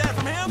 Don't take that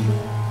from him.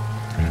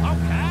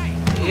 Okay.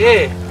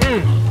 Yeah.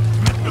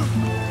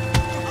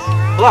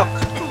 Block.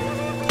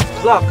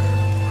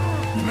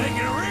 You're making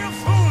a real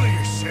fool of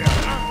yourself.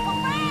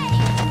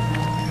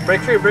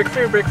 Break free.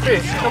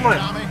 Come on.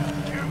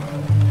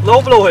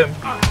 Low blow him.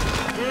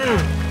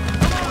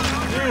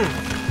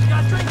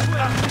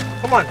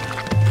 Come on.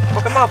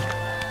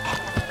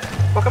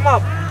 Fuck him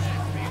up.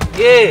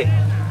 Yeah.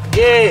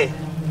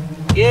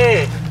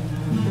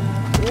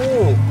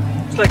 Ooh.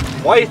 It's like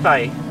Muay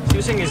Thai. He's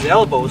using his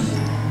elbows.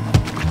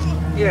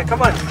 Yeah,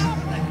 come on.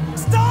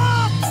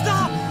 Stop!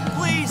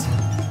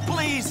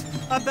 Please,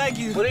 I beg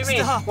you. What do you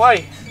mean? Stop.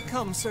 Why?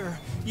 Come, sir.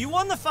 You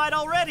won the fight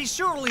already.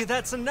 Surely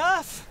that's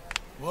enough.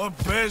 What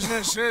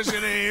business is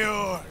it of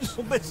yours?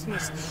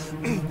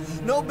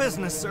 No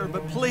business, sir,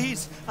 but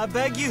please, I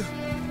beg you.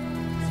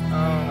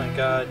 Oh my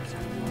god.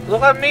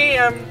 Look at me,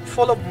 I'm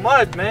full of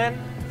mud, man.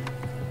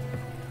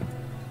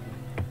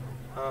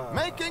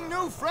 Making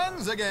new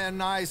friends again,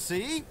 I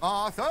see,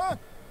 Arthur.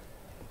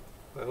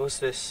 Wait, who's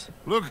this?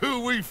 Look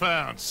who we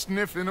found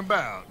sniffing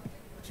about.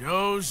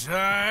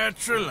 Josiah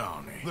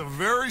Trelawney. The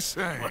very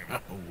same.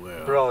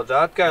 Well, Bro,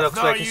 that guy looks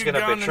like he's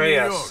gonna betray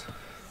us.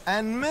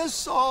 And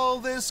miss all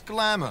this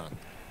glamour.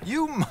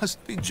 You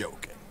must be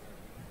joking.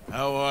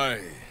 how are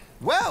you?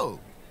 Well,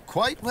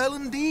 quite well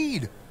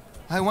indeed.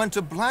 I went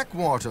to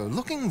Blackwater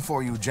looking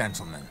for you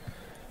gentlemen.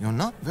 You're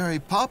not very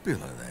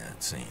popular there,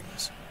 it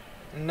seems.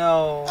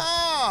 No.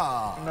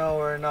 Ah! No,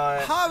 we're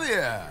not.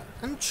 Javier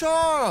and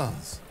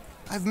Charles.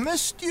 I've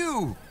missed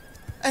you.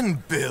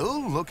 And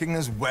Bill looking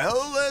as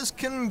well as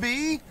can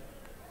be.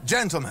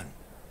 Gentlemen,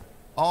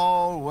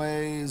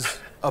 always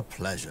a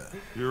pleasure.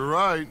 You're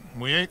right.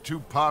 We ain't too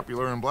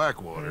popular in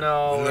Blackwater.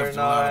 No, We we're left a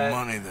lot of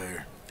not. money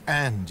there.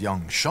 And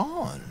young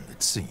Sean,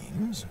 it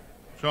seems.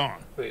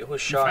 Sean. Wait,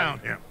 who's You Sean?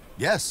 found him.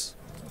 Yes,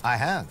 I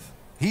have.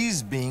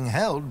 He's being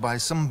held by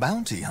some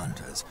bounty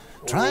hunters,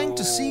 trying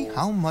to see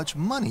how much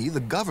money the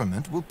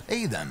government will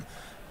pay them.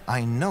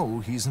 I know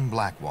he's in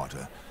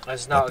Blackwater,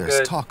 That's but not there's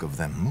good. talk of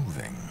them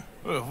moving.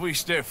 Well, if we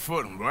step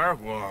foot in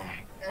Blackwater,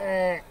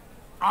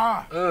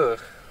 Ugh.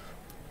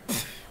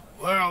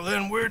 well,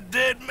 then we're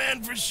dead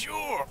men for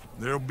sure.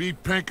 There'll be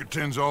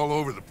Pinkertons all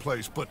over the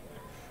place, but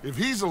if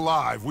he's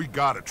alive, we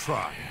gotta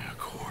try. Yeah, of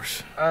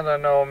course. I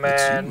don't know, It's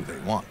man. you they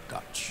want,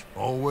 Dutch.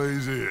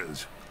 Always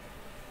is.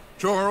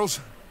 Charles,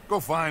 go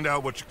find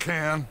out what you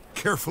can,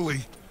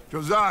 carefully.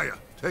 Josiah,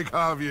 take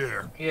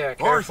Javier. Yeah,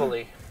 Arthur,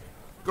 carefully.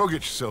 go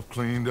get yourself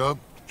cleaned up.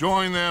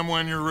 Join them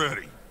when you're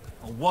ready.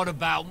 Well, what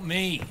about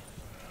me?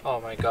 Oh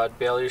my god,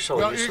 Bill, you're so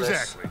Well, useless.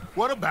 exactly.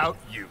 What about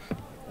you?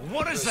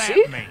 What does that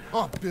See? mean?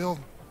 Oh, Bill,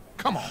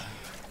 come on.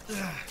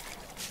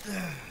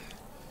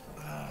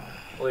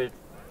 Wait.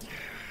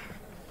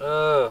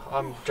 Ugh,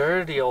 I'm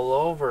dirty all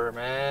over,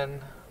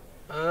 man.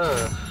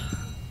 Ugh.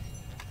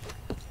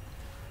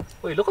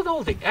 Wait, look at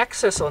all the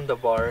X's on the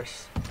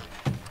bars.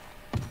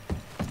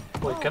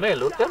 Wait, can I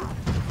loot them?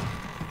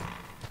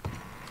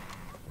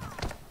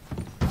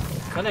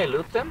 Can I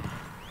loot them?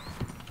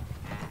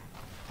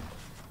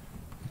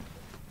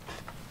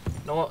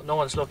 No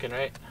one's looking,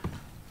 right?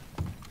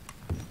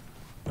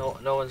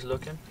 No one's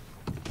looking.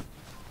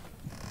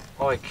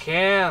 Oh, I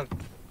can't.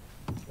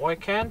 Why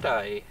can't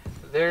I?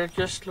 They're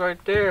just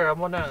right there. I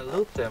wanna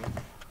loot them.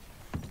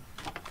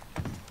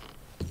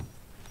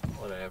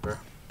 Whatever.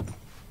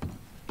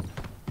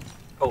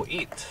 Oh,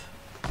 eat.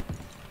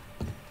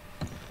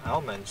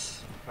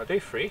 Almonds. Are they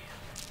free?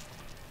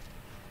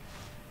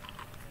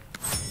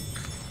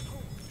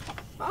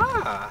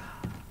 Ah!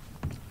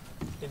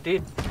 It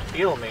did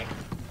heal me.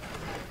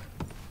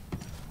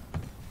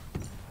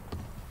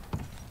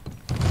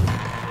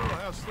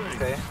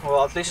 Okay,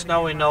 well at least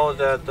now we know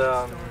that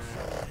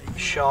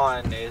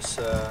Sean is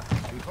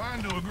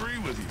Inclined to agree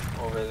with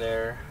you. over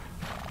there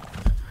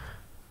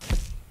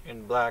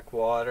in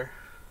Blackwater.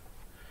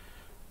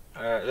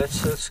 Alright,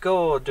 let's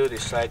go do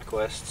these side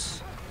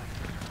quests.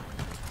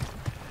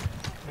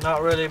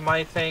 Not really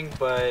my thing,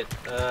 but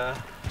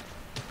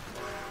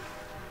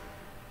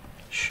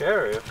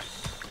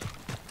sheriffs.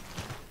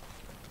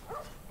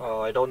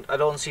 Oh, I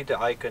don't see the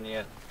icon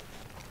yet.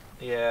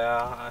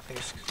 Yeah,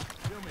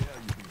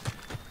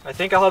 I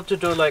think I'll have to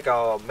do like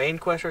a main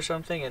quest or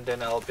something, and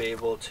then I'll be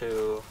able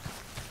to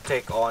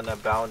take on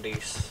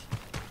bounties.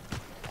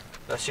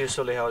 That's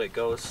usually how it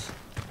goes.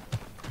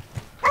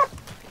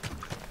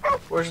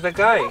 Where's the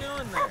guy?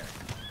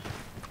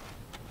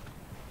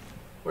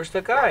 Where's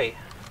the guy?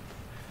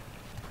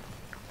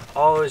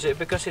 Oh, is it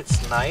because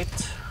it's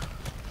night?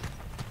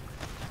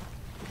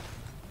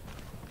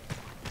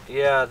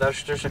 Yeah,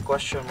 there's a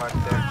question mark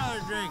there. Another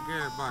drink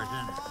here,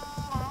 bartender.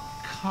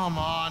 Come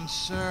on,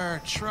 sir.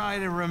 Try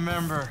to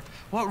remember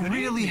what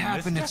really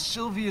happened at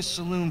Sylvia's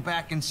Saloon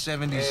back in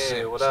 '76.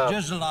 Hey, what up?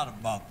 Just a lot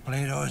of bunk,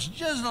 Plato. It's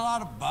just a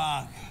lot of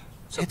bunk.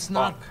 It's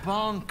not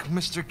bunk,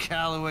 Mr.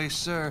 Calloway,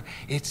 sir.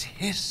 It's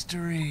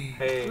history.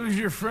 Hey. Who's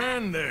your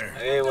friend there?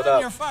 Hey, what Turn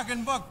up? your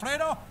fucking book,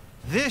 Plato.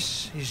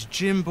 This is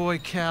Jim Boy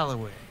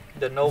Calloway.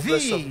 The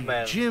noblest of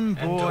men. Jim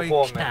and Boy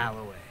women.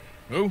 Calloway.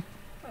 Who?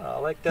 I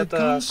like that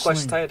quest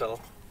Gunslinger.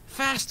 title.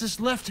 Fastest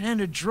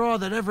left-handed draw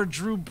that ever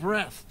drew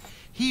breath.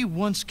 He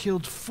once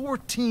killed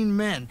 14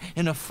 men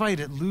in a fight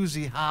at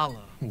Lucy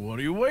Hollow. What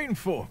are you waiting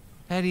for?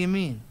 How do you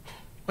mean?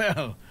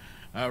 Well,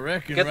 I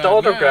reckon Get right the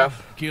autograph.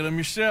 now, kill him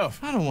yourself.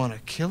 I don't want to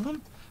kill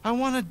him. I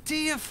want to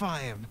deify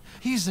him.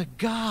 He's a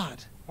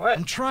god. What?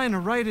 I'm trying to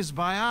write his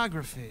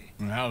biography.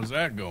 And how's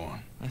that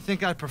going? I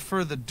think I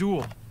prefer the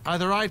duel.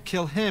 Either I'd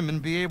kill him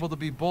and be able to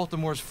be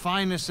Baltimore's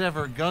finest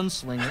ever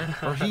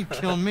gunslinger, or he'd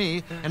kill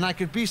me and I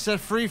could be set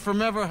free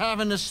from ever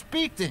having to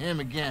speak to him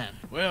again.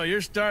 Well,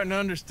 you're starting to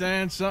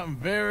understand something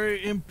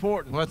very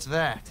important. What's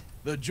that?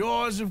 The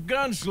joys of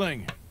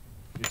gunslinging.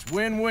 It's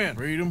win-win,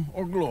 freedom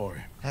or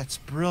glory. That's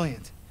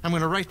brilliant. I'm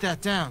gonna write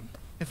that down,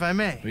 if I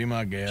may. Be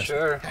my guest.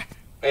 Sure.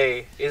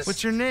 Hey,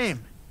 What's your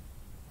name?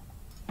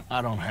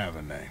 I don't have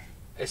a name.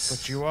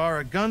 But you are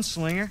a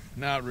gunslinger.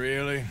 Not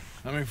really.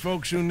 I mean,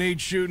 folks who need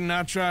shooting,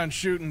 I try and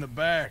shoot in the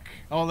back.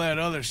 All that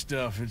other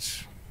stuff,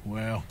 it's,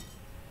 well,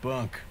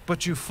 bunk.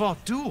 But you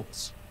fought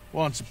duels.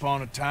 Once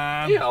upon a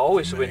time. Yeah,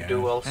 always win man.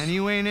 duels. And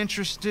you ain't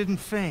interested in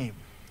fame.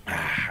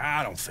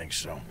 I don't think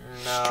so.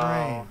 No.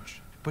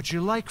 Strange. But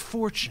you like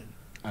fortune.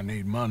 I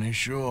need money,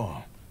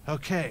 sure.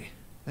 Okay.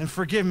 Then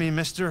forgive me,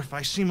 mister, if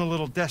I seem a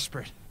little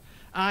desperate.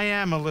 I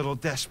am a little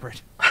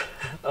desperate.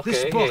 Okay,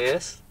 This book,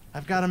 yes.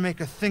 I've got to make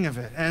a thing of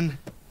it, and,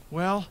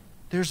 well,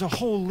 there's a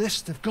whole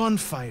list of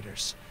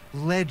gunfighters.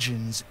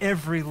 Legends,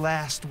 every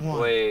last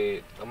one.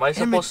 Wait, am I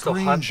supposed to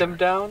hunt them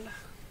down?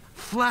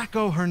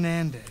 Flaco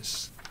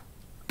Hernandez.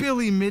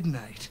 Billy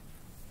Midnight.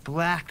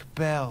 Black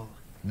Bell.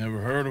 Never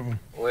heard of him.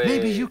 Wait.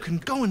 Maybe you can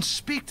go and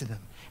speak to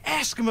them.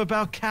 Ask them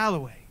about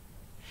Calloway.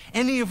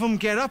 Any of them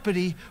get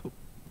uppity,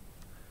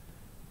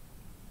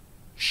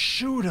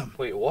 shoot them.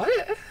 Wait, what?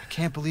 I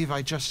can't believe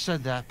I just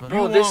said that, but... You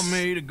want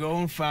me to go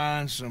and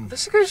find some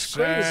This guy's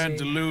sad, crazy.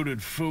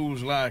 deluded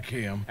fools like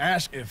him,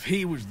 ask if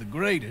he was the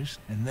greatest,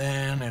 and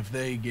then if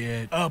they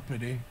get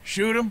uppity,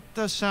 shoot him?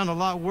 Does sound a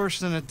lot worse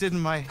than it did in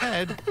my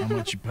head. How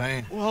much you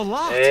paying? Well, a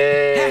lot.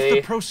 Hey. Half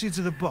the proceeds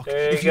of the book,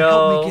 There if you you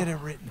help go. me get it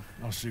written.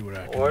 I'll see what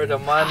I can Where do. the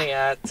money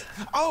at?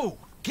 Oh,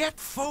 get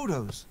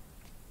photos.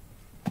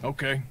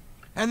 Okay.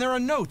 And there are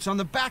notes on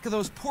the back of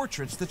those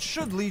portraits that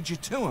should lead you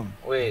to him.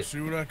 I'll Wait.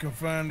 see what I can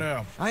find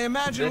out. I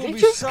imagine Did we'll he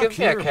be just stuck give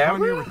me a here upon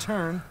camera? your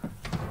return.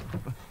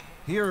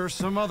 Here are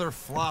some other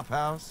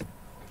flophouse.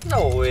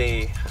 No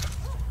way.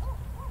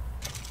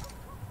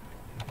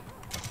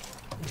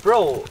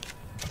 Bro,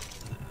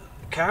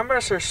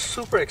 cameras are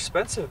super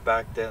expensive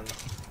back then.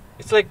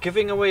 It's like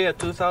giving away a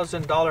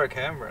 $2,000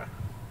 camera.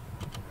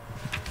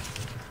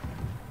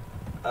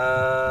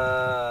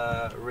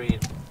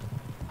 Read.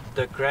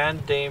 The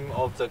Grand Dame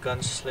of the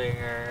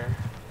Gunslinger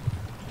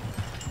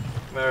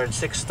married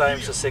 6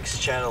 times to 6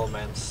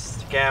 gentlemen,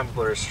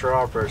 gamblers,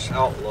 robbers,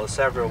 outlaws,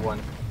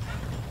 everyone.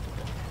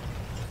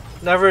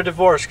 Never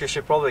divorced because she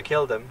probably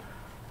killed him.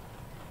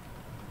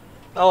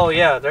 Oh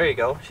yeah, there you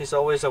go. She's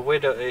always a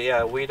widow.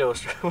 Yeah,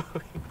 widows.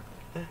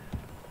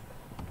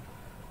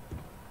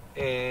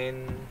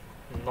 In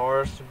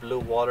North Blue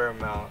Water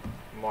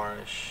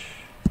Marsh.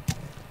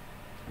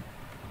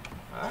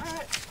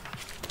 Alright.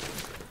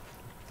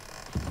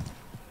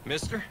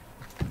 Mister?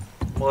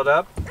 What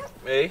up?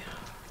 Hey.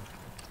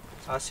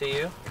 I see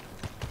you.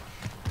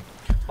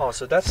 Oh,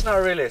 so that's not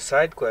really a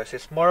side quest.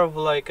 It's more of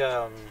like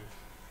I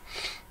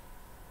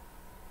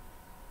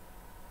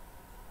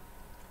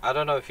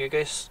don't know if you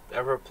guys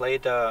ever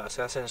played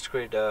Assassin's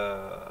Creed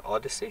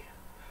Odyssey.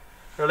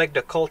 They're like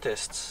the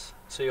cultists.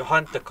 So you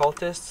hunt the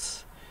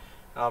cultists.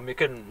 You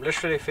can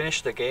literally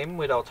finish the game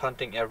without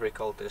hunting every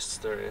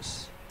cultist there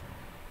is.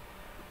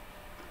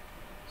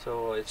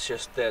 So it's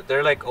just that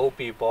they're like OP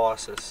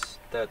bosses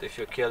that if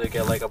you kill you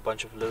get like a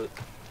bunch of loot.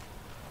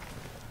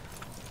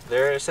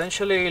 They're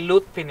essentially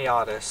loot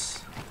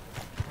pinatas.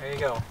 There you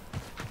go.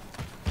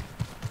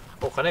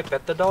 Oh, can I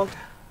pet the dog?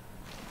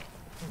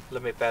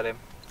 Let me pet him.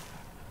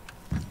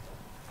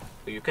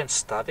 You can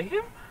study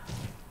him?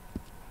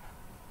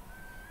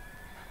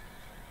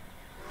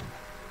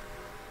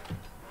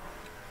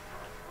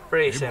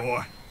 Praise him.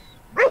 Boy.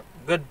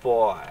 Good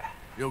boy.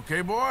 You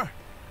okay, boy?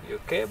 You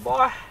okay,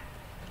 boy?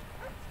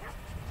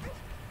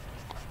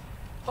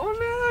 Oh no,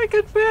 I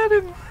can pet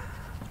him.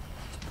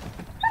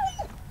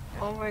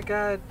 Oh my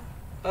god.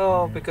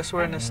 Oh, because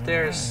we're in the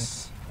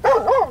stairs.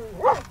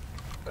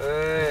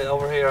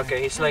 Over here,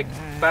 okay. He's like,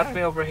 pat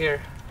me over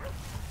here.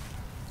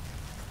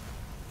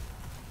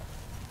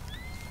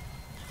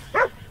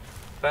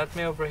 Pat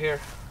me over here.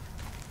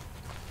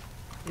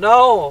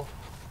 No!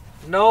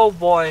 No,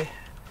 boy.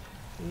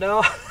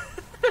 No.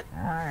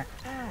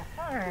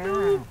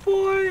 No,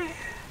 boy.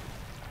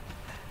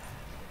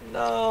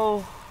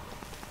 No.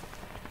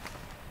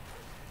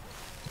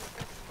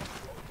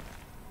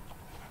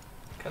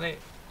 Can I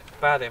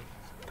pat him?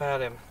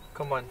 Pat him.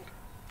 Come on.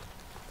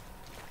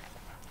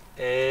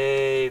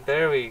 Hey,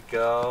 there we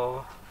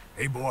go.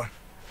 Hey, boy.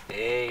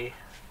 Hey.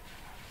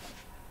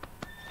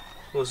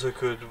 Who's a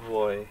good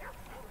boy?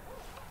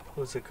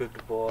 Who's a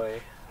good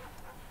boy?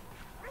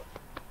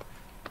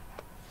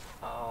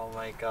 Oh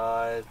my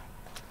god.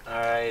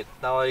 Alright,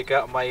 now I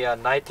got my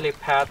nightly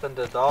pat on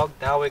the dog.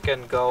 Now we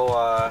can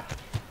go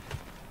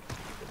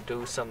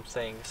do some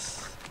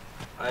things.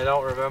 I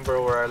don't remember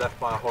where I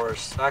left my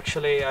horse.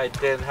 Actually, I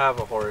didn't have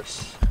a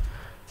horse.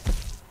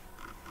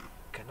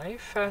 Can I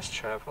fast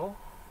travel?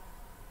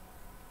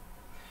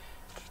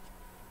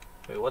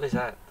 Wait, what is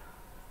that?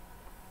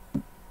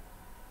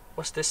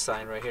 What's this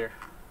sign right here?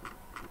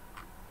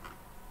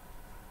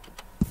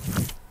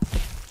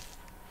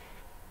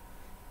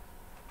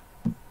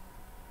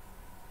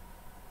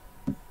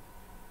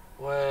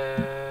 What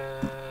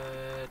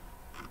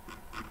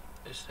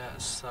is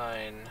that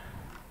sign?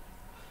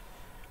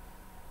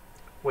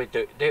 Wait,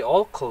 they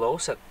all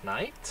close at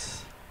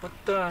night? What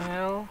the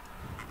hell?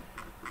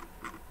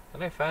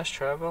 Can I fast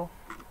travel?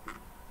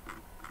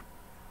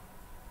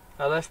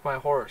 I left my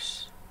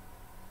horse.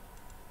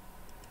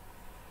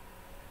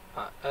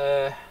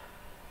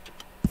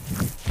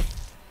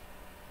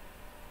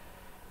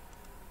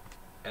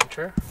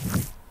 Enter?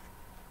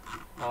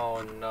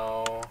 Oh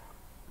no.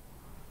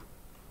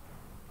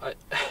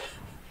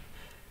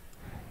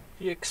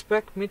 You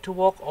expect me to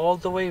walk all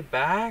the way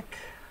back?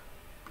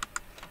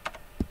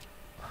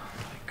 Oh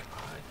my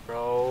god,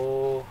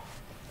 bro.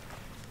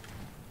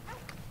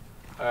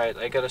 Alright,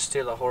 I gotta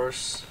steal a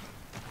horse.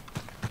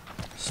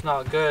 It's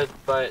not good,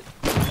 but...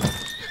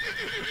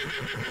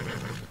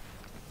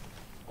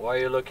 Why are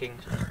you looking?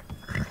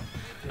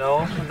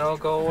 No, no,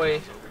 go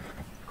away.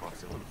 Caught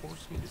selling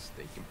horse meat,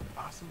 steak, and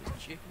possum and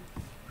chicken.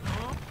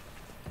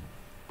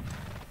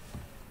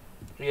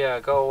 Yeah,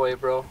 go away,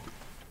 bro.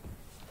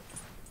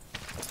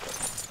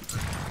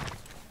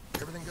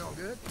 Everything going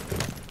good?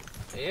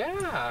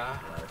 Yeah.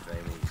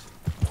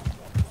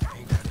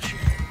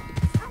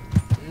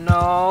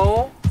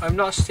 No, I'm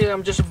not stealing.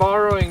 I'm just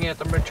borrowing it.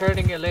 I'm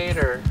returning it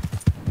later.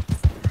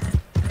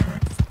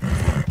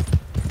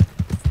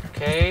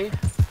 Okay.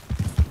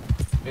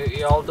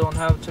 Y'all don't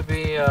have to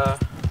be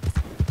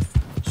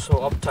so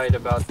uptight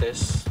about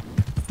this.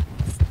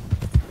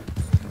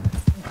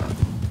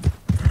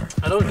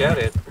 I don't get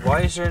it.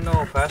 Why is there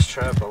no fast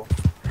travel?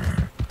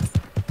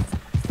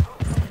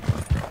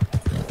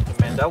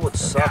 Man, that would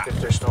suck if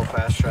there's no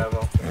fast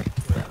travel.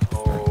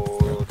 Oh,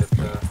 look at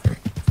the...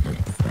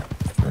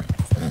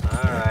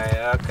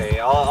 Alright, okay.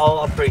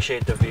 I'll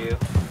appreciate the view.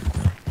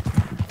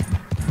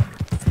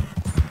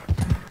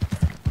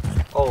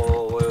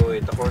 Oh,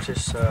 wait. The horse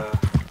is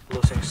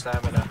losing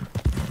stamina.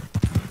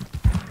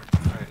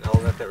 Alright,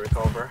 I'll let it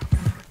recover.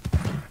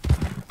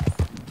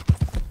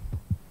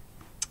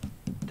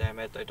 Damn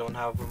it, I don't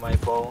have my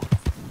bow.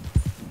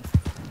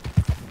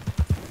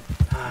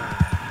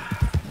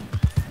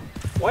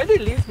 Why they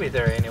leave me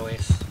there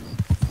anyways?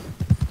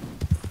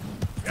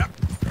 Yep.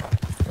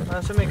 That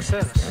doesn't make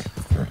sense.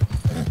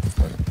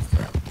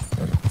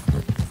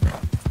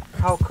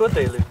 How could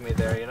they leave me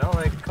there, you know?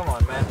 Like, come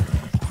on, man.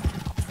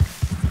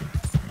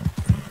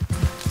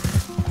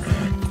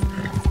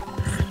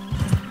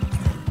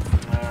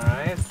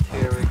 Alright,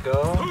 here we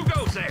go. Who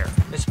goes there?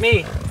 It's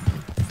me!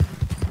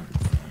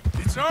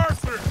 It's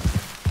Arthur!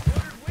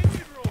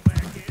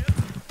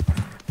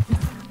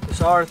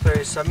 It's Arthur,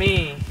 it's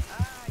me!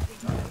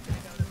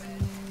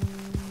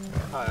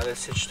 Alright,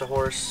 let's hitch the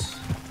horse.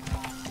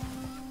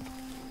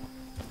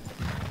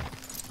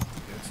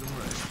 Get some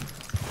rest.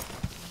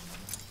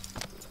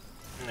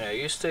 Yeah,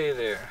 you stay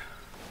there.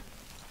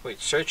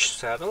 Wait, search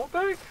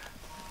saddlebag?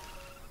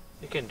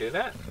 You can do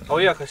that? Oh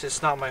yeah, because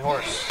it's not my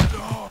horse.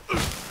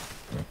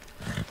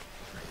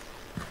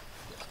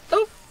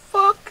 The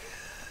fuck?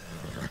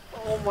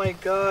 Oh my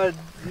god,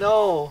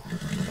 no.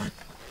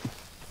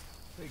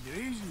 Take it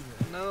easy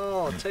then.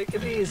 No, take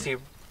it easy.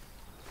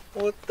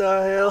 What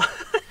the hell?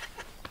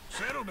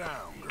 Settle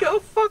down, girl.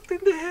 Got fucked in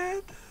the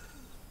head.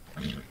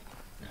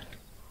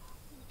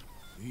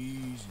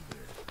 Easy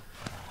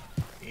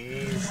there.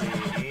 Easy,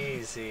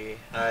 easy.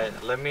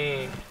 Alright, let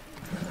me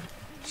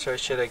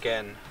search it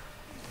again.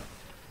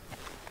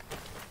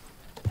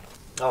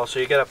 Oh,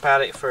 so you gotta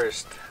pat it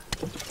first.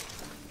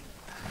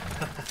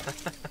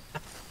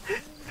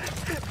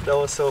 That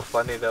was so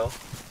funny though.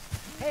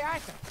 Hey,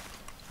 Arthur.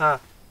 Huh.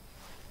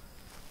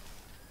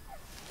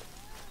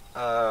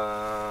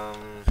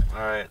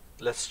 Alright,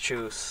 let's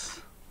choose.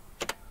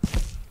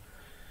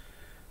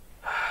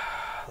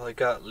 We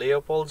got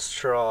Leopold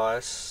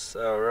Strauss,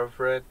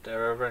 Reverend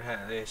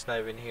is not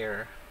even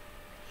here.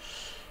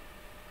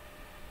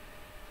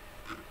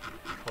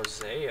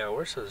 Hosea,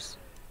 where's his?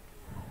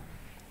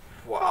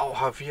 Wow,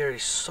 Javier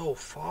is so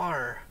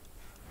far.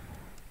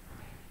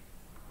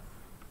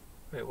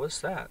 Wait,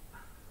 what's that?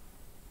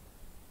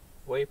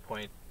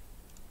 Waypoint.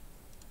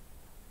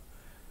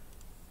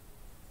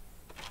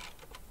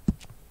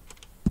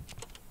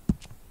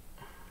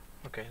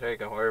 Okay, there you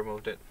go. I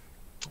removed it.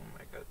 Oh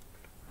my god.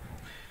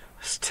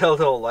 Still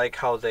don't like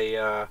how they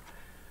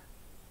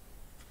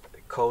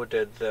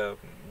coded the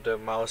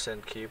mouse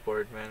and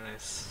keyboard, man.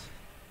 It's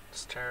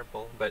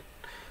terrible. But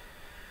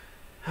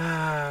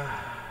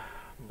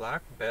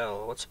Black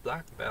Bell. What's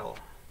Black Bell?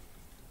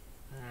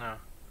 No.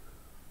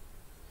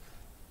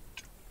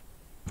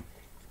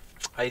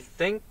 I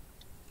think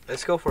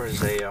let's go for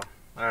Hosea.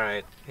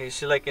 Alright.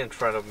 He's like in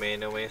front of me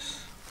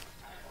anyways.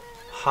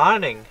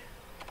 Hunting.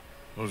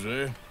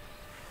 Hosea?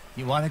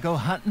 You want to go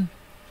hunting?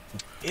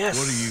 Yes.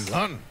 What are you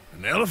hunting?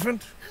 An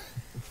elephant?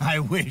 I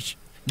wish.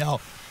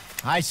 No.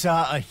 I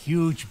saw a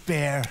huge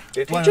bear.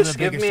 Did he One just of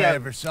the give biggest me I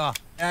ever saw.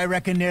 I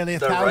reckon nearly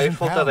the 1,000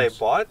 rifle pounds. that I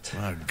bought?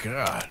 My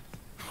God.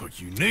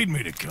 Look, you need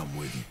me to come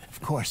with you.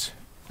 Of course.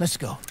 Let's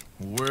go.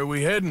 Where are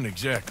we heading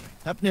exactly?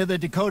 Up near the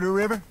Dakota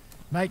River.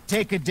 Might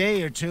take a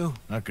day or two.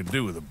 I could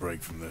do with a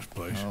break from this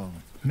place. Oh,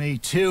 me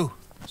too.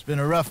 It's been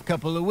a rough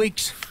couple of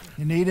weeks.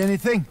 You need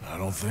anything? I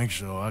don't think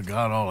so. I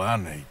got all I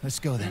need. Let's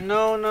go then.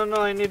 No,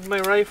 I need my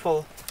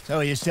rifle.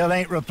 So you still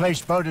ain't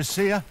replaced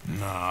Boadicea?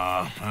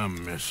 Nah, I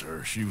miss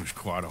her. She was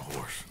quite a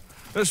horse.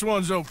 This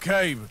one's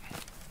okay, but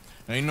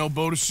ain't no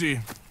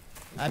Boadicea.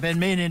 I've been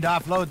meaning to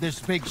offload this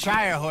big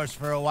Shire horse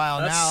for a while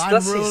now.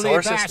 That's his Unruly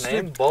horse's bastard.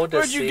 name, Boadicea.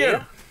 Where'd you get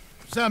him?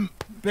 Some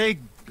big,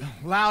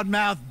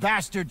 loudmouth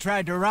bastard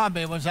tried to rob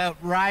me. Was out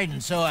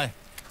riding, so I...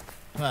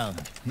 Well,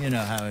 you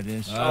know how it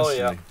is. Oh,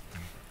 yeah.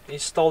 He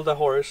stole the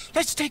horse.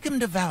 Let's take him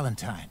to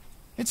Valentine.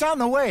 It's on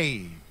the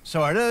way,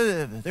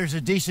 sorta. There's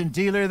a decent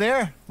dealer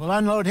there. We'll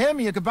unload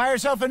him, you could buy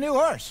yourself a new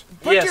horse.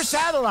 Put your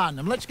saddle on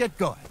them. Let's get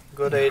going.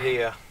 Good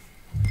idea.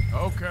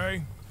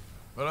 Okay.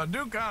 But I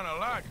do kind of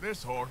like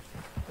this horse.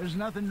 There's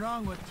nothing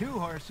wrong with two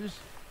horses.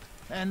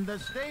 And the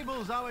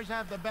stables always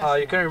have the best. Oh,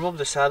 you can remove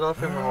the saddle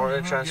from your horse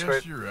and transfer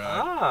it. You're right.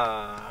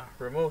 Ah,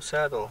 remove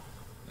saddle.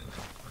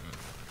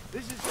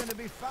 This is gonna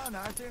be fun,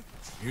 Arthur.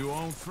 You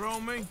won't throw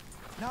me?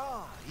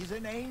 No, he's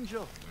an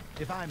angel.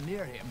 If I'm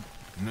near him.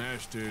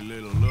 Nasty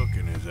little look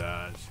in his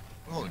eyes.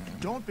 Oh,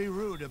 don't be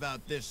rude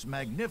about this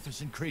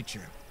magnificent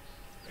creature.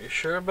 You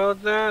sure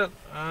about that?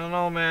 I don't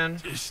know, man.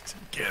 Just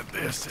get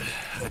this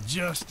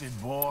adjusted,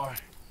 boy.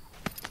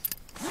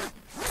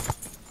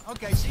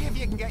 Okay, see if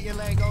you can get your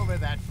leg over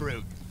that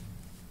brute.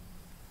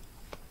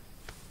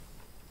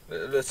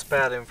 Let's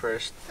pat him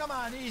first. Come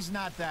on, he's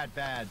not that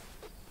bad.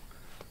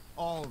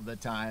 All the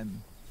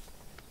time.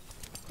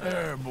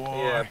 There, boy.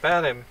 Yeah,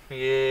 pat him.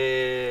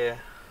 Yeah.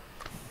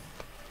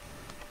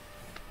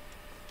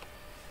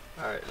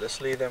 Alright,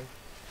 let's lead him.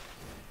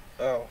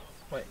 Oh,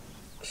 wait.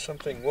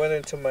 Something went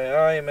into my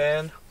eye,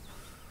 man.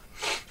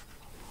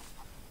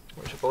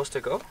 We're supposed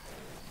to go?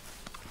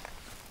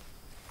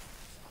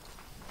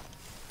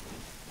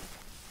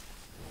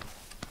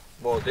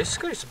 Whoa, this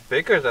guy's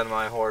bigger than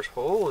my horse.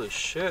 Holy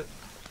shit.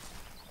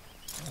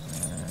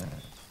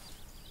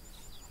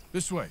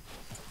 This way.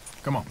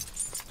 Come on.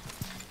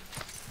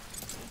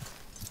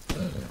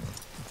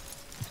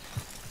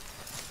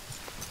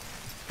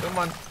 Come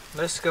on,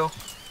 let's go.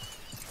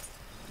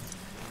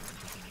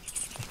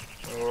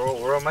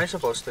 Where am I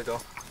supposed to go?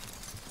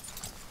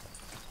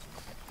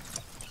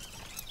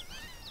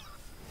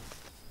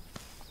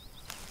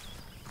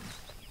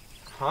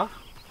 Huh?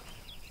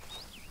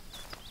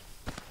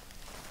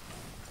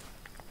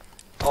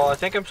 Oh, I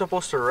think I'm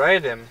supposed to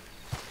ride him.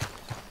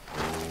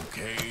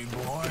 Okay,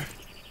 boy.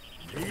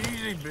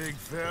 Easy, big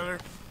feller.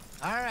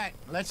 All right,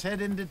 let's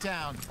head into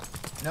town.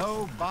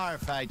 No bar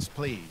fights,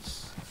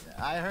 please.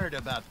 I heard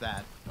about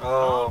that.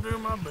 Oh, I'll do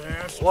my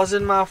best.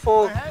 Wasn't my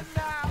fault. We're heading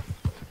out.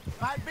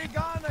 Might be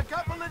gone a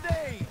couple of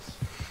days.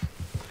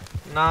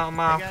 Not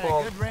my They got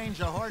fault. a good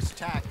range of horse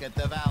tack at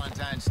the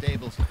Valentine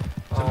stables.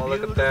 Oh, Some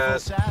look at beautiful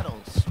that.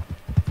 saddles.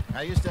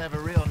 I used to have a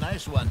real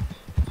nice one.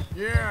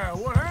 Yeah,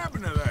 what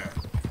happened to that?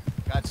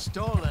 Got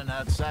stolen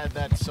outside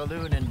that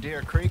saloon in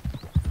Deer Creek.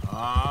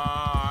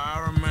 Ah,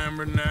 I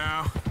remember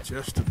now.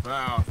 Just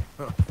about.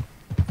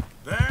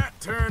 That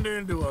turned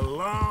into a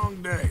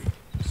long day.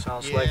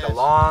 Sounds like a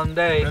long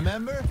day.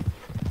 Remember?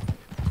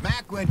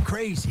 Mac went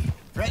crazy,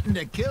 threatened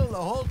to kill the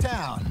whole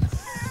town.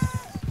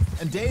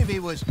 And Davy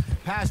was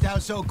passed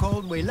out so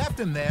cold we left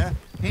him there,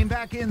 came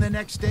back in the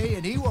next day,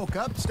 and he woke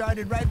up,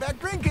 started right back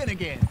drinking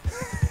again.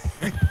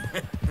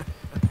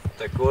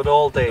 The good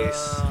old days.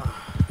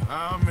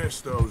 I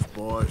miss those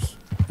boys.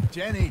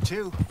 Jenny,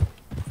 too.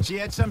 She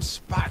had some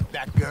spark,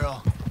 that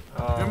girl.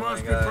 It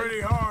must be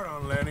pretty hard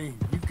on Lenny.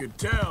 You could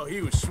tell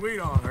he was sweet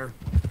on her.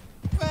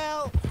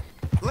 Well,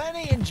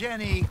 Lenny and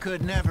Jenny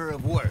could never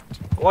have worked.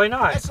 Why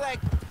not? It's like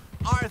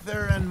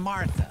Arthur and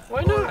Martha.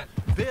 Why not?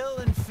 Bill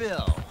and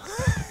Phil.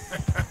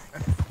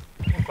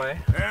 Okay.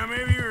 Yeah,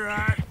 maybe you're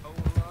right.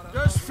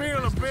 Just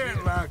feel a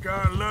bit like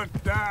our luck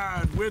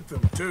died with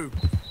them, too.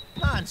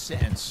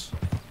 Nonsense.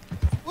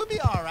 We'll be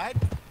all right.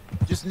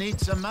 Just need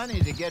some money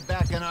to get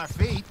back on our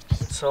feet.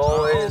 It's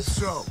always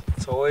so.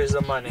 It's always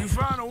the money. You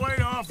found a way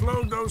to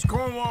offload those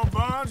Cornwall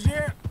bonds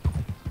yet?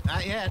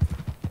 Not yet.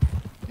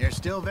 They're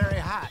still very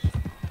hot.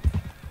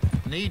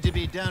 Need to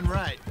be done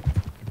right.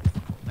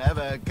 I have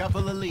a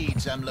couple of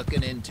leads I'm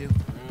looking into.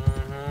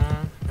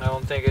 I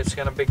don't think it's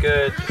gonna be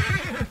good.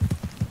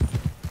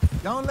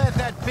 Don't let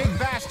that big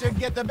bastard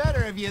get the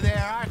better of you there,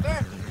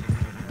 Arthur.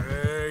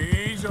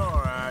 He's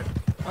all right.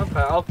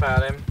 I'll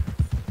pat him.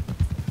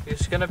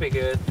 He's gonna be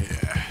good.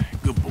 Yeah,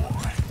 good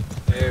boy.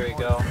 There we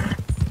go.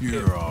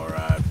 You're all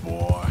right,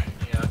 boy.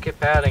 Yeah, I'll keep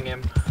patting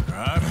him. All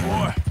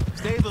right, boy.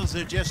 Stables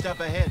are just up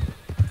ahead.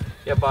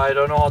 Yeah, but I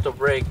don't know how to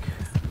brake.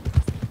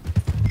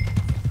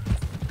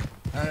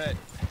 All right.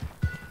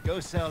 Go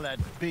sell that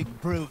big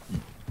brute.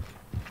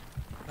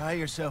 Buy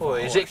yourself a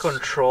horse. Is it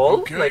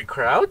control? Okay. Like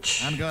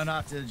crouch? I'm going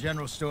off to the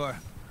general store.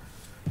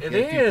 It Get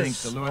a few is.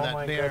 things to lure Oh that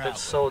my bear god, that's out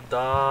so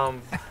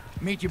dumb.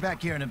 Meet you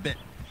back here in a bit.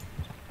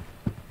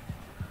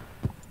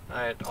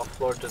 Alright,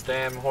 offload the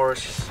damn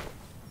horse.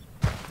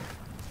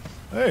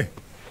 Hey,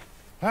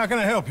 how can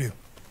I help you?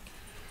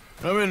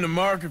 I'm in the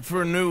market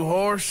for a new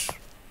horse.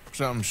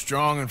 Something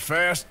strong and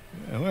fast.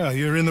 Yeah, well,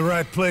 you're in the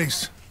right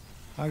place.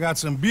 I got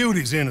some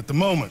beauties in at the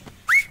moment.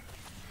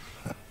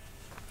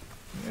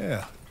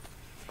 Yeah.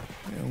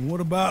 And what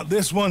about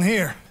this one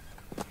here?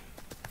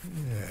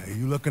 Yeah,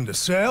 you looking to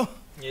sell?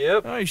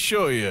 Yep. I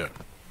show you.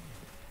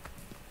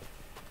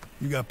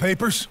 You got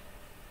papers?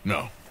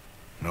 No.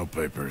 No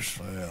papers.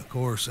 Well, of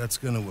course, that's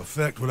going to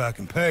affect what I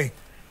can pay.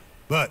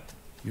 But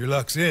your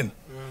luck's in.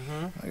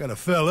 I got a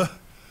fella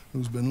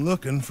who's been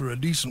looking for a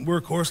decent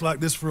workhorse like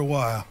this for a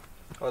while.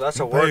 Oh, that's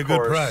a He'll pay a good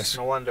workhorse. price.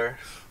 No wonder.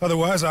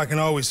 Otherwise, I can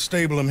always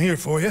stable him here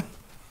for you.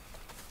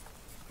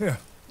 Here,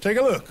 take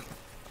a look.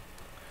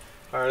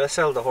 Alright, let's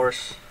sell the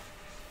horse.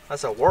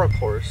 That's a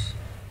workhorse.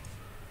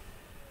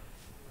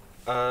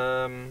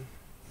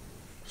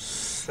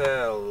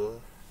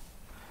 Sell.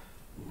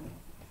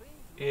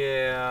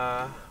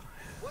 Yeah.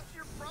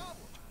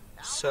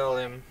 Sell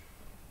him.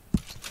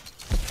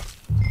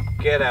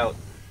 Get out.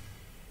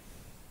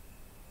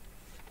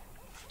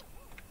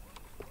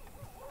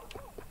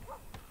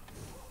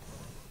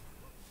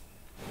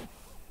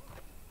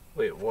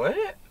 Wait,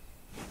 what?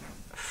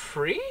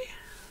 Free?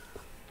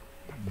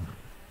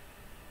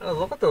 Oh,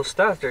 look at those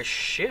stats, they're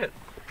shit.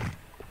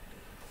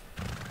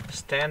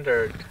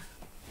 Standard.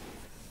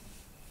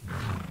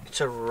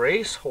 It's a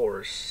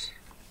racehorse.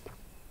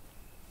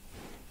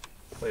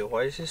 Wait,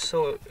 why is this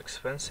so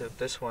expensive,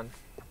 this one?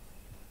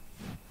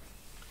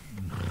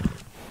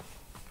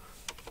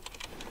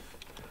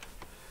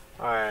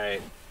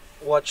 Alright,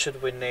 what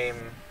should we name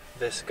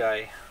this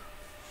guy?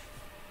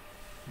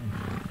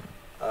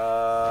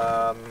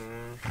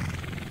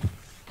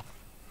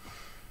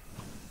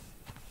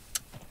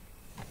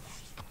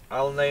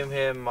 I'll name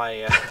him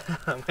my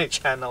my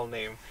channel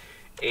name,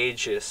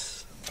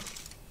 Aegis.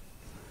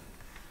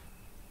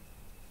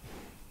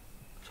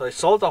 So I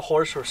sold a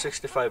horse for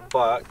 65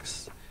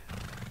 bucks,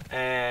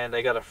 and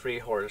I got a free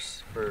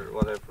horse for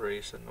whatever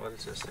reason. What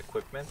is this?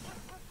 Equipment?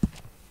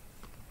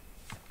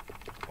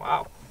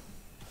 Wow.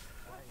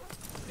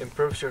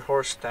 Improves your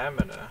horse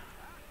stamina.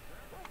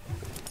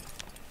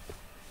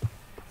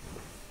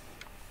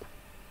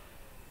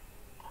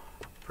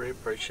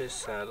 Pre-purchase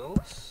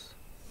saddles.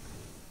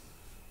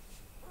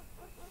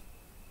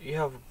 You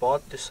have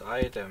bought this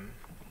item.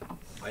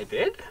 I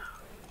did?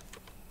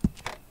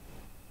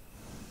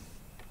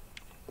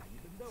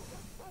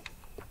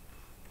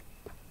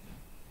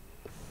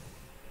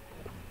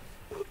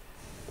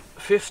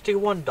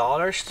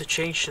 $51 to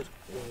change it.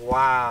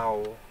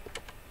 Wow.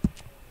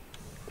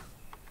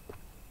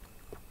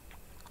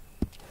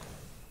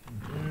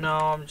 No,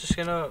 I'm just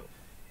gonna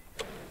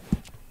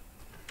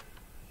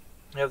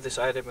have this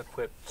item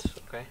equipped.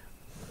 Okay.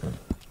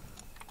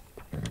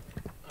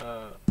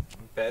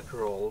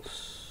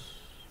 Bedrolls.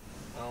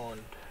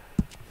 Owned.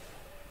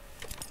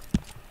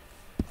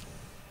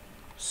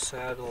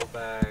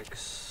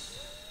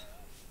 Saddlebags.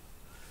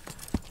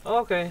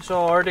 Okay,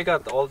 so I already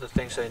got all the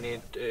things I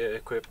need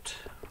equipped.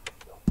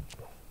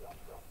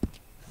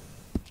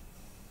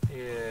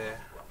 Yeah.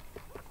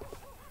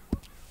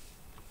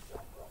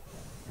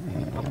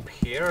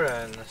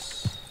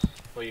 Appearance.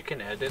 Well, you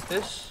can edit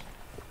this.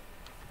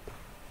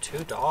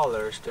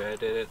 $2 to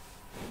edit it.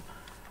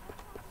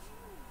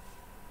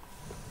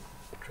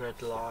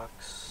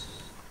 Dreadlocks.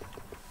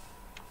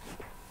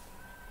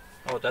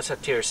 Oh, that's a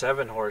tier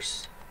 7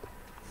 horse.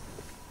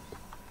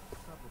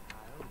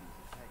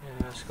 Yeah,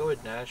 let's go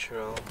with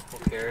natural. Who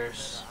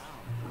cares?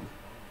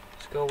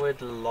 Let's go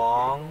with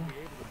long.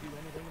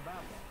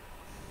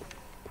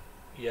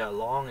 Yeah,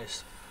 long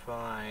is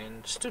fine.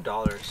 It's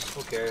 $2.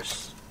 Who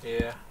cares?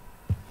 Yeah.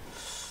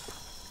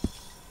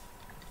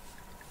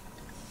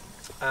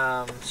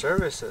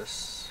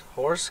 Services.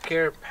 Horse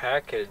care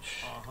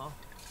package.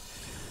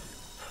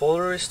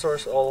 Fully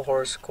restores all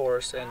horse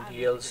cores and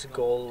yields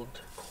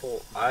gold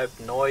coal. I have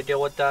no idea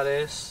what that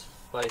is,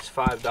 but it's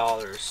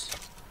 $5.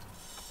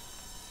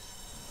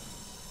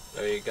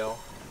 There you go.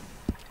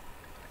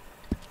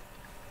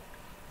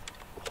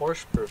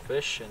 Horse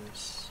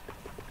provisions.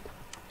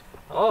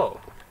 Oh.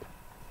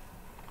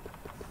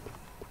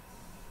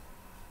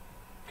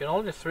 You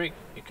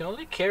can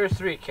only carry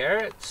 3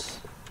 carrots.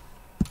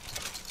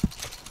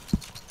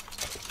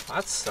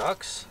 That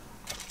sucks.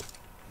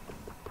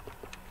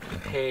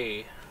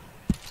 Hay.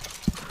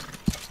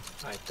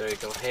 Alright, there you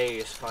go. Hay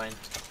is fine.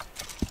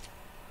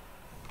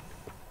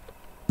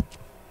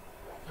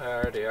 I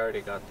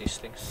already got these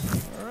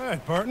things.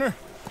 Alright, partner.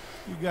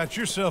 You got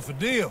yourself a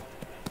deal.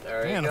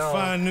 There you and go. a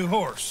fine new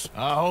horse.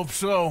 I hope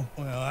so.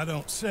 Well, I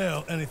don't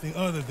sell anything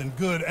other than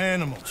good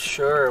animals.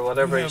 Sure,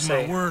 whatever you have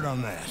say. My word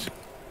on that.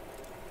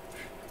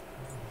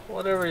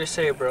 Whatever you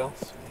say, bro.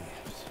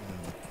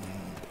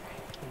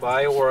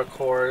 Buy a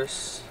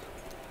workhorse.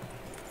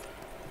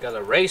 Got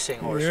a racing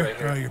horse right here.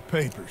 Here are your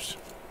papers.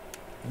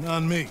 And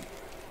on me,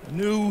 a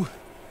new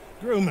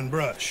grooming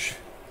brush.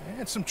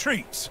 And some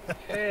treats.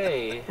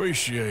 Hey.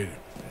 Appreciate it.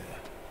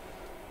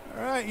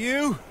 All right,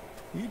 you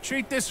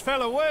treat this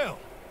fella well.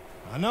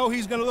 I know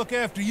he's gonna look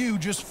after you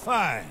just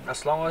fine.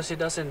 As long as he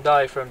doesn't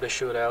die from the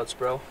shootouts,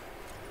 bro.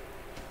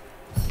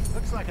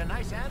 Looks like a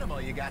nice animal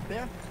you got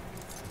there.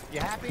 You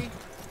happy?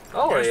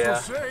 Oh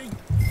yeah. We'll see.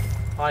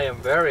 I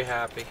am very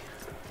happy.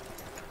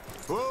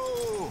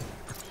 Whoa!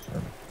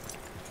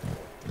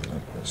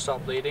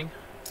 Stop bleeding.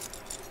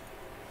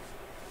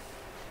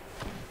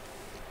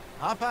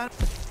 Hop on.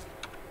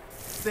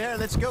 There,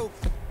 let's go.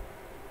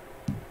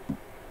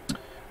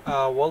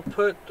 We'll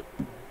put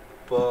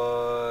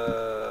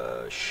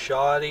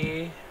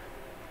shoddy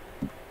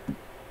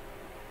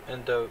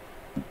and the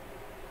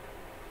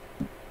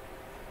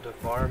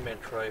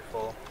varmint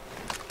rifle.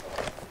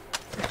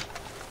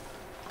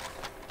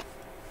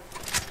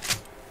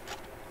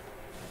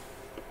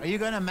 Are you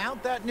gonna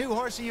mount that new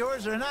horse of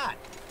yours or not?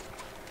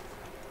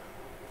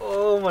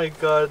 Oh my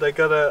god, I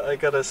got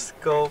a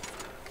scope.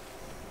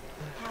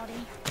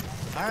 Howdy.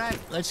 All right,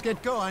 let's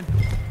get going.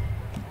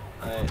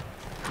 Alright.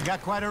 We got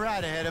quite a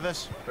ride ahead of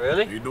us.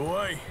 Really? Lead the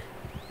way.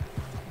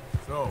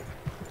 So,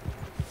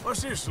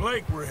 what's this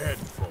lake we're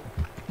heading for?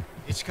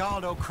 It's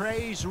called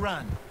O'Creagh's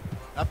Run,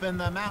 up in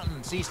the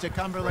mountains east of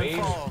Cumberland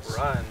O'Creagh's Falls.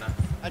 Run.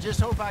 I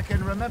just hope I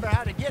can remember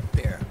how to get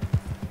there.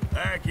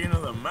 Back into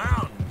the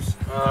mountains.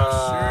 I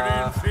sure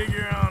didn't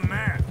figure on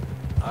that.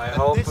 I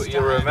hope you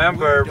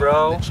remember,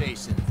 bro. I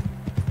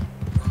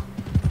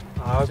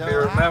hope you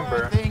remember. How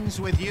are things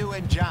with you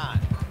and John?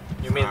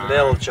 You mean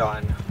Lil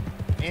John?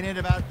 Ain't it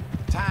about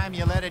time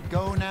you let it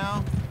go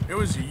now? It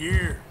was a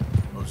year,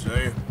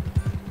 Hosea.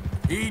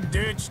 He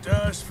ditched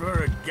us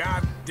for a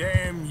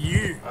goddamn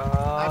year.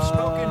 I've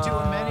spoken to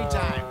him many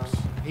times.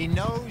 He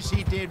knows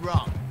he did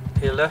wrong.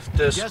 He left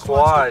the He just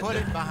squad. wants to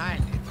put it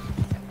behind him.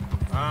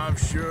 I'm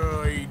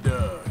sure he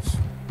does.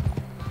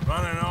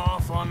 Running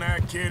off on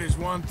that kid is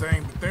one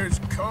thing, but there's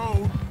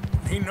code.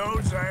 He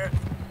knows that.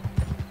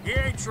 He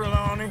ain't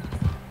Trelawney.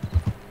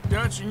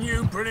 Dutch and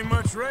you pretty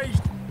much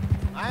raised him.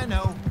 I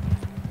know.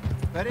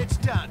 But it's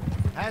done.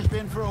 Has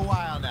been for a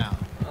while now.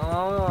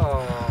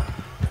 Oh.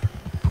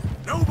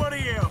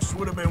 Nobody else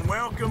would have been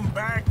welcomed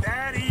back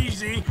that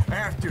easy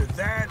after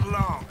that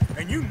long.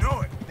 And you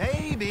know it.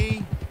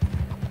 Maybe.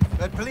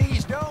 But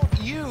please don't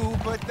you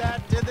put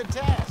that to the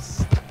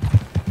test.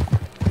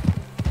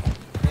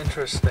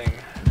 Interesting.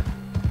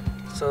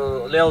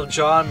 So Lil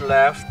John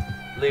left,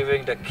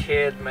 leaving the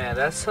kid. Man,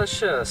 that's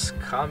such a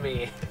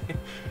scummy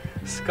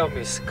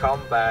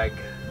scumbag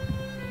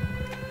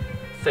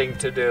thing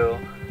to do.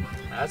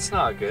 That's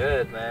not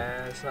good,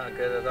 man. It's not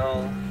good at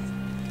all.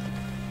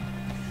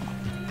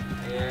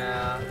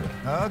 Yeah.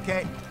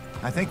 Okay.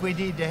 I think we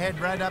need to head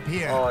right up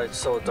here. Oh, it's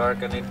so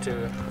dark. I need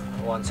to...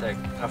 One sec.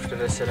 After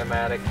the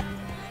cinematic,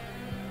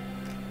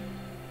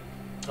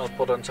 I'll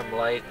put on some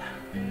light.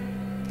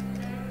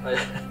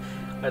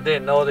 I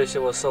didn't notice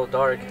it was so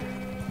dark.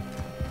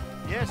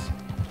 Yes,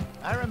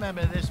 I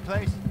remember this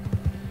place.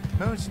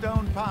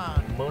 Moonstone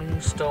Pond.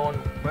 Moonstone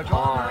We're going the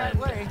Pond. right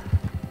way.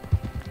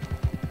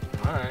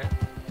 Alright.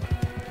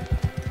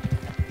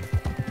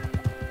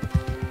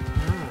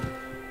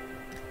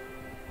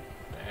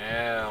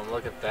 Damn,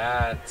 look at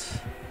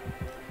that.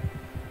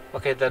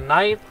 Okay, the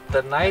night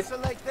That's the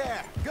lake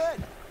there.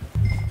 Good.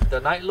 the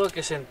night look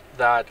isn't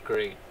that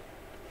great.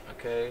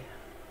 Okay.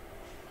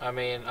 I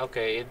mean,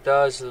 okay, it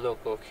does look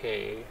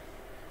okay.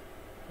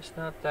 It's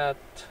not that,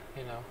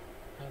 you know,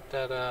 not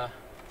that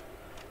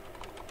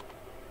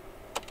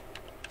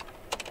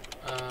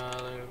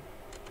let me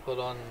put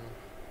on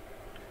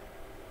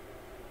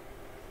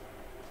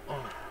let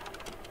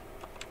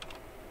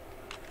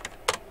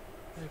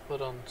me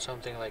put on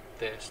something like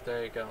this.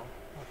 There you go.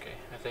 Okay,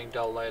 I think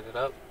that'll light it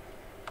up.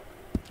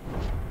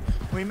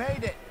 We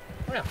made it.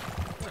 Yeah.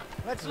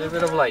 Let's a little loop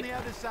bit of around light. the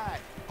other side.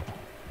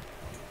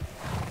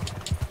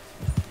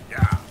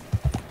 Yeah.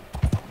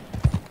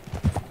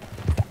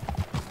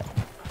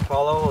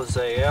 Follow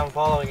Jose. Yeah, I'm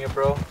following you,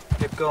 bro.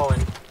 Keep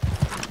going.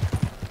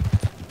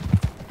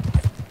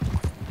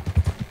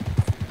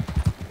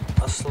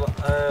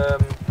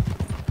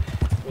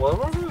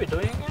 What were we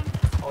doing again?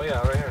 Oh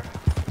yeah, right here.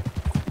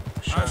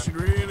 I should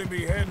really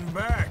be heading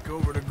back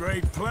over the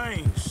Great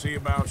Plains, see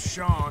about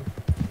Sean.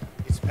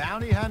 It's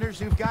bounty hunters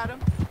who've got him?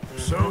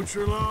 So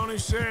Trelawney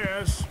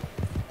says.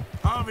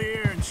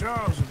 Javier and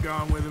Charles have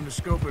gone with him to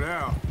scope it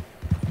out.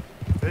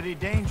 Pretty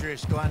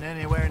dangerous going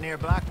anywhere near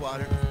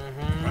Blackwater.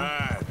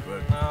 Right,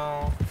 but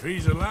if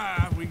he's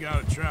alive, we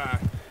gotta try.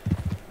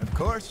 Of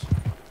course.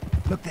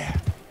 Look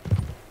there.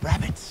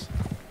 Rabbits.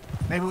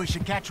 Maybe we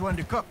should catch one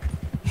to cook.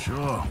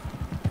 Sure.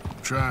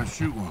 Try and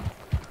shoot one.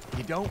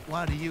 You don't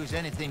want to use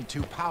anything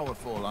too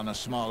powerful on a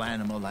small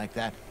animal like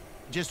that.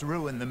 Just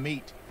ruin the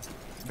meat.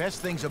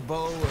 Best thing's a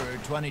bow or a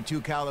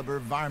 .22 caliber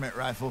varmint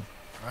rifle.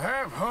 I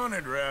have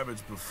hunted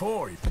rabbits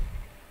before.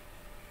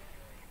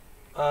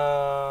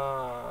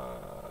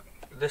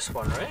 This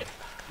one, right?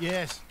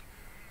 Yes.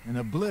 And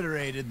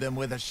obliterated them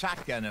with a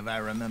shotgun, if I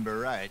remember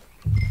right.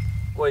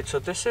 Wait, so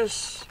this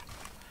is...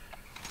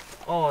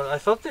 Oh, I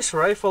thought this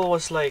rifle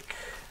was like...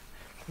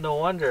 No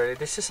wonder,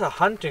 this is a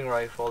hunting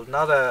rifle,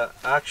 not a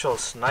actual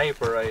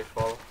sniper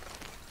rifle.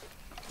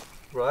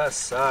 Bro, that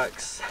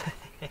sucks.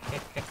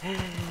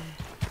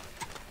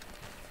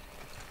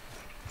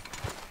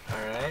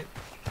 Alright.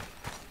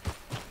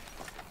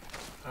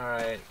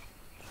 Alright.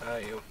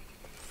 You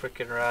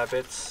freaking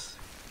rabbits.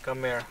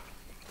 Come here.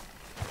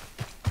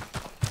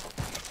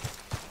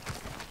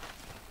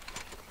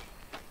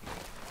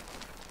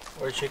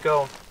 Where'd you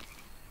go?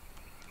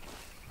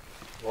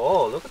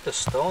 Whoa, look at the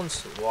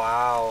stones.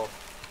 Wow.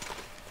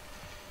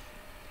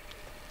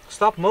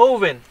 Stop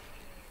moving.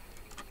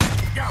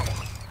 Go.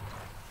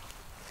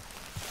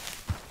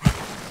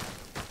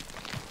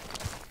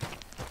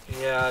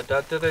 Yeah,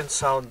 that didn't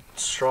sound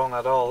strong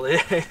at all.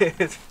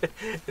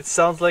 It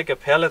sounds like a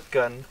pellet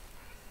gun.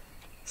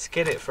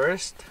 Skin it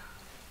first.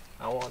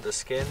 I want the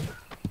skin.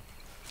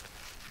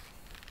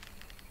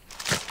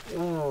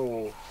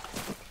 Ooh.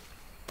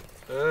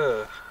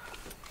 Ugh.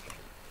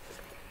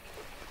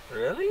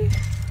 Really?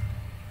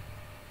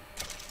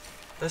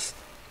 That's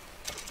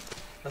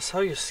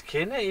how you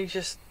skin it? You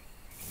just...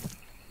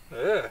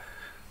 Ugh.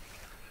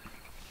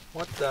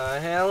 What the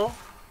hell?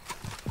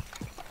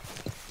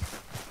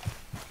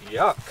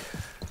 Yuck.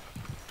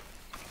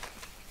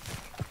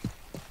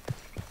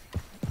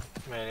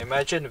 Man,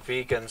 imagine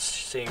vegans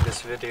seeing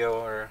this video,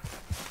 or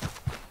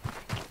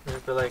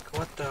they'd be like,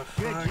 what the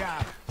fuck? Good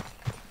job.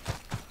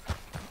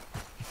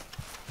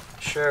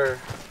 Sure.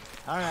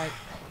 Alright.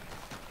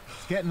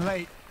 It's getting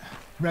late.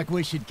 Reckon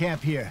we should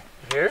camp here.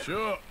 Here?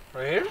 Sure.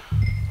 Right here?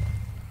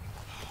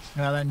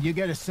 Well then, you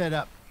get us set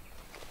up.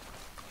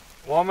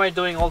 Why am I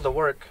doing all the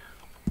work?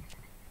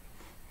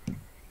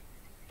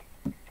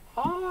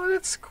 Oh,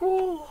 that's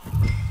cool.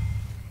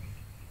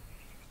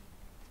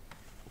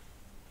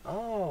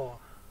 Oh.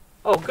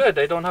 Oh, good.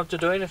 I don't have to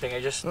do anything.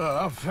 I just...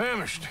 I'm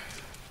famished.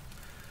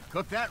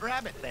 Cook that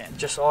rabbit then.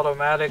 Just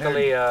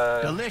automatically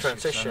delicious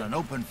transition. on an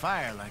open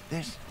fire like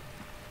this.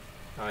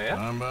 Oh yeah?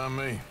 Fine by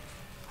me.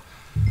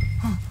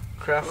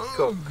 Craft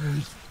cook.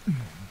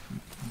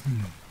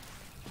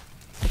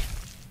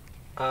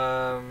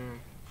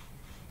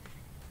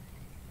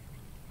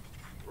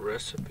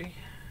 Recipe.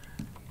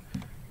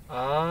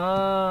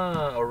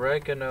 Ah,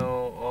 oregano.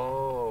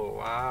 Oh,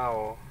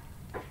 wow.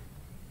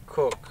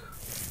 Cook.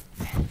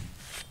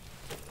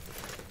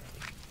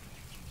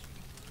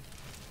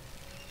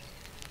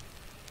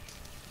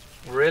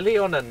 Really,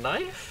 on a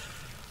knife?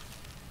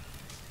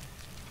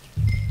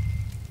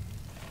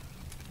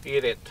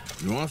 Eat it.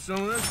 You want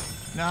some of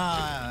this? No,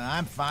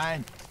 I'm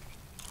fine.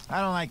 I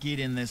don't like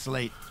eating this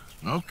late.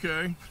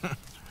 Okay.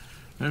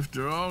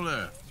 After all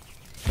that.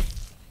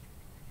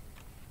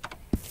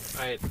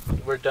 Alright,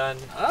 we're done.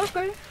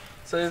 Okay.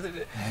 So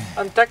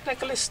I'm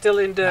technically still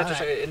in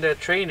the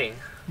training.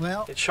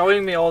 Well, it's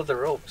showing me all the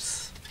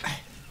ropes.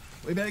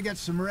 We better get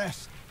some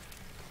rest.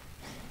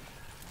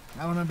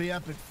 I want to be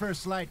up at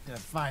first light to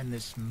find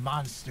this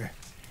monster.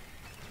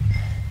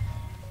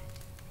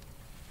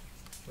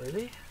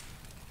 Really?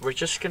 We're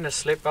just gonna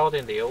slip out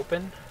in the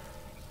open?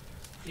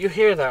 You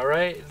hear that,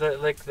 right?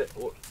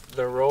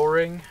 The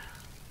roaring?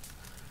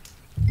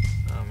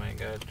 Oh my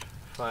god.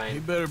 Fine.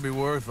 You better be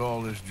worth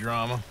all this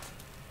drama.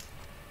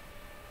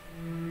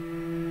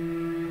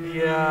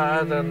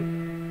 Yeah,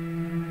 then...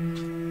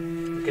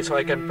 Okay, so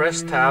I can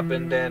press tab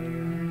and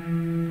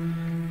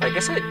then... I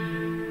guess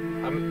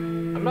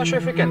I'm not sure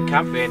if we can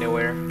camp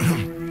anywhere.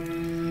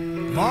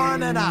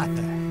 Morning,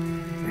 Arthur.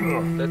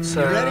 That's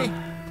you ready?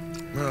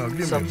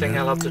 Something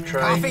I'll have to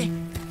try. Coffee?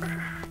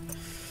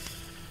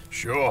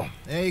 Sure.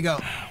 There you go.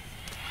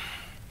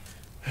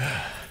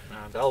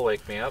 That'll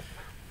wake me up.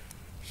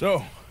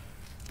 So,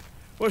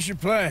 what's your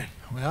plan?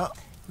 Well,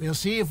 we'll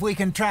see if we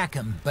can track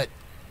him, but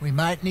we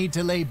might need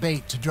to lay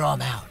bait to draw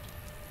him out.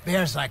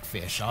 Bears like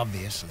fish,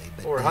 obviously,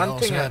 but We're they also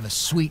hunting have a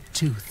sweet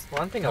tooth.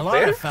 Hunting a a lot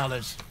bear? of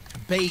fellas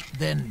bait,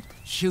 then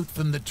shoot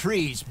from the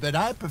trees, but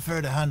I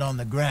prefer to hunt on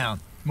the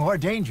ground. More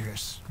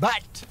dangerous,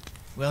 but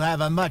we'll have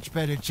a much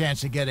better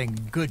chance of getting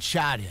a good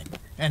shot in.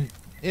 And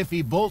if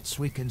he bolts,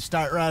 we can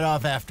start right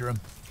off after him.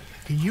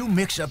 Can you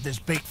mix up this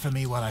bait for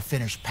me while I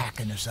finish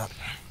packing this up?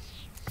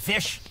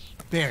 Fish,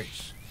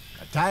 berries.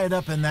 Tie it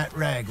up in that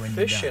rag when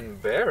you're done. Fish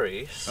and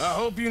berries? I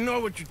hope you know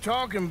what you're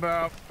talking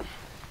about.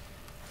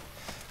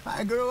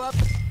 I grew up...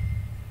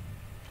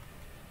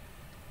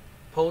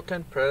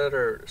 Potent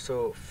predator.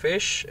 So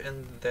fish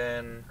and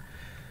then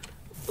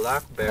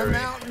blackberry. The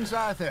mountains,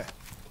 Arthur.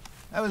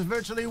 I was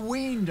virtually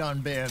weaned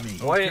on bear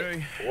meat.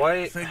 Okay.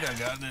 Why? I think I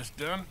got this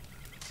done.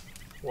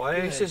 Why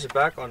is his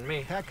back on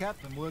me? Pack up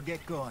and we'll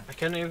get going. I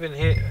can't even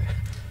hit.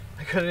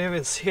 I couldn't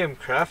even see him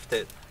craft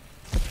it.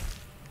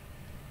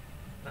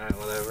 Alright,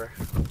 whatever.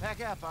 Pack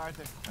up,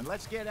 Arthur, and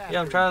let's get out.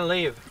 Yeah, I'm trying to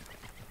leave.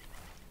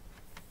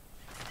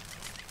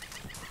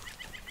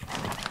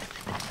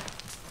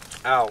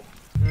 Ow.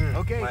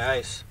 Okay. My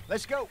eyes.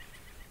 Let's go.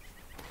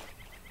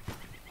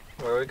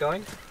 Where are we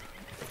going?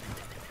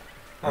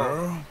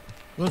 Oh.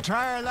 We'll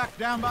try our luck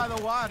down by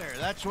the water.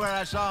 That's where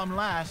I saw him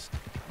last.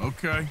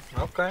 Okay.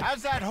 Okay.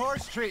 How's that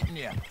horse treating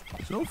you?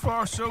 So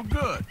far, so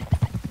good.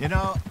 You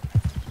know,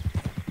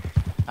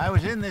 I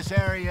was in this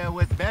area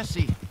with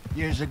Bessie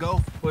years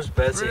ago. Who's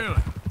Bessie? Really?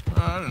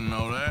 I didn't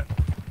know that.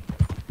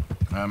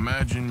 I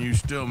imagine you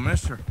still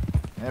miss her.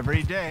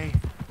 Every day.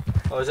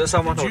 Oh, is that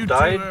someone Did who you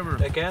died two ever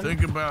again?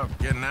 think about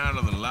getting out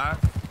of the life?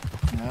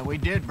 We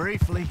did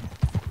briefly.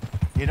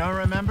 You don't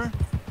remember?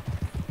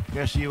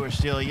 Guess you were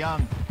still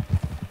young.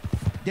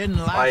 Didn't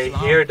last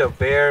long. I hear the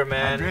bear, I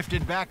man.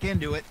 drifted back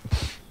into it.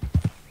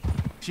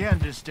 She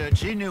understood.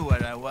 She knew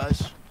what I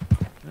was.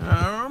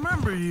 I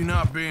remember you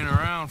not being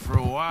around for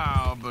a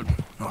while, but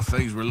well,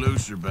 things were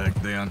looser back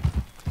then.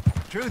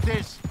 Truth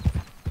is,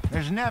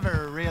 there's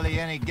never really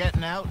any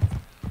getting out.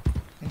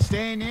 And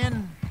staying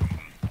in,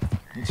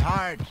 it's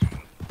hard.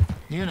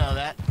 You know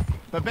that.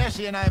 But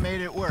Bessie and I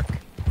made it work.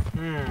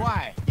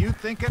 Why? You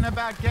thinking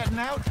about getting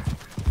out?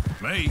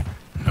 Me?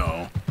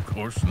 No, of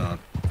course not.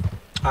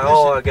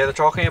 Oh, I get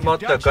talking about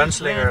the Dutch's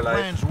gunslinger grand life.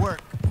 plans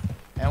work,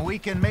 and we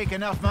can make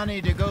enough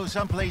money to go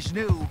someplace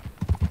new,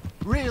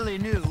 really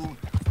new.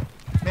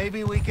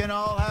 Maybe we can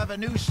all have a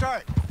new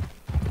start.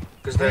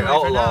 Because they're Anyway,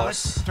 for now, outlaws.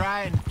 let's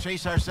try and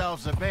chase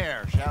ourselves a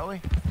bear, shall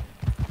we?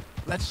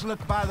 Let's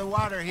look by the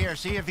water here,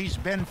 see if he's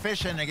been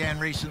fishing again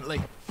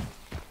recently.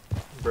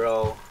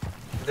 Bro,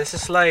 this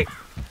is like...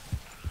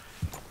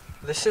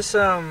 This is,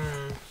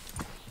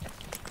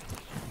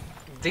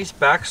 these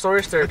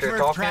backstories they're Look for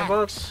talking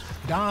tracks,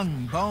 about?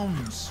 dung,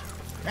 bones,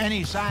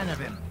 any sign of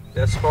him.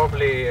 That's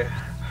probably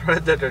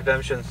Red Dead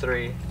Redemption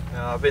 3.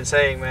 I've been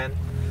saying, man.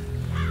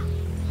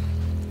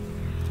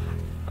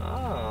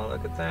 Oh,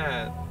 look at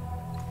that.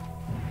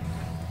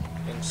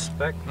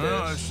 Inspect this.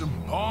 Oh, there's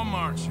some paw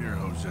marks here,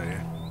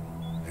 Hosea.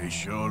 They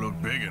sure look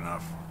big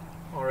enough.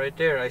 Oh, right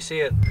there, I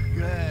see it.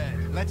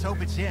 Good. Let's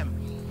hope it's him.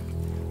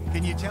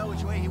 Can you tell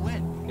which way he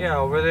went? Yeah,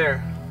 over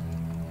there.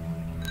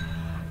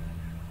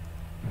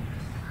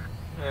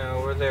 Yeah,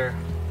 over there.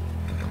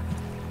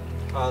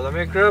 Let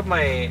me grab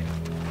my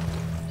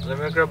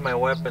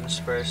weapons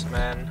first,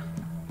 man.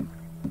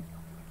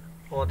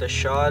 I want the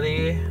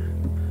shoddy.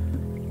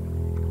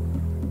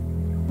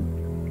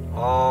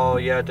 Oh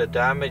yeah, the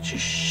damage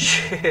is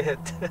shit.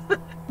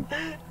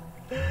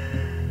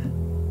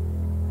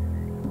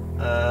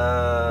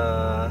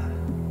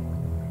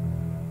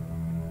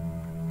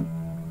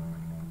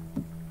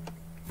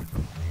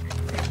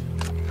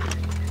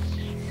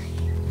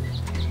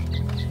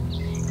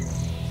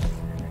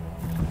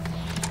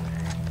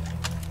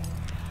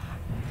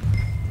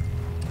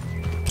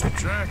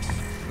 Tracks.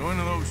 Go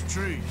into those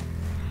trees.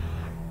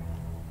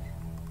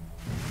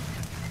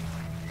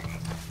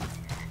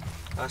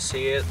 I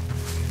see it.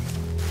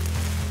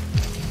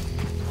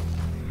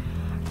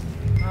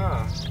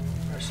 Ah,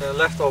 there's a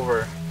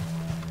leftover.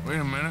 Wait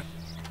a minute.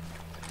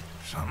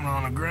 Something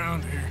on the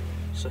ground here.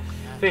 It's a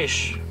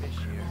fish.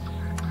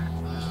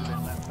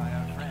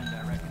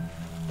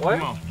 What?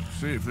 Come on,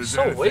 see if there's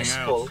So anything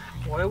wasteful. else.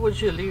 Why would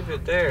you leave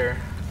it there?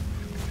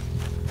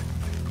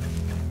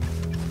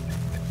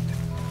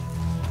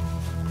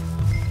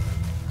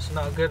 It's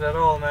not good at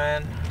all,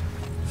 man.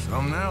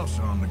 Something else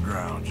on the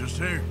ground, just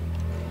here.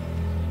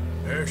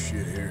 There's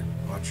shit here.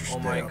 Watch your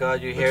Oh step. my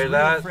god, you Looks hear real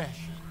that? fresh.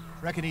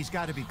 Reckon he's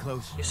got to be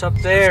close. He's up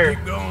there. Let's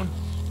keep going.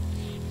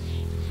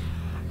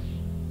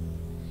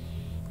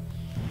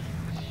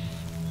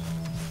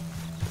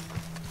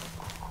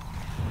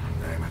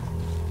 Damn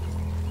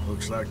it.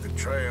 Looks like the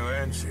trail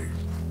ends here.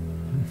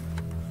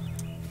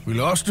 We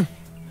lost him?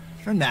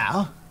 For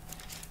now.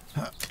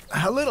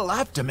 A little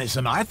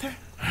optimism, Arthur.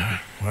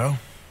 Well,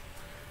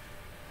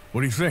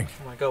 what do you think?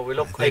 Oh my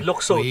god, it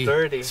looks so we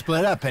dirty.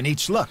 Split up and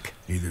each look.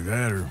 Either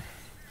that or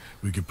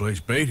we could place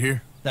bait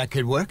here. That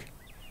could work.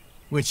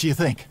 Which do you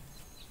think?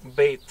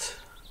 Bait.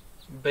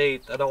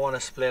 Bait. I don't want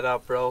to split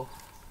up, bro.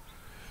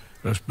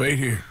 Let's bait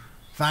here.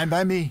 Fine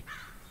by me.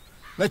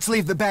 Let's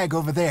leave the bag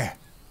over there.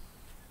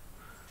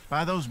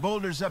 By those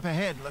boulders up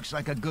ahead, looks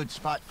like a good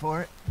spot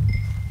for it.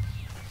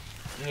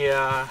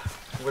 Yeah,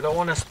 we don't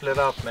want to split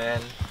up, man.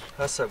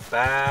 That's a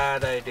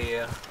bad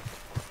idea.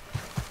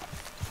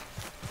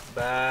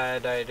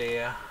 Bad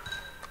idea.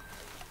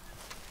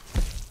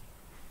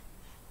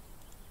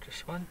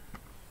 This one?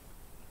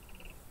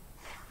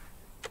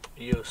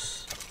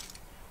 Use.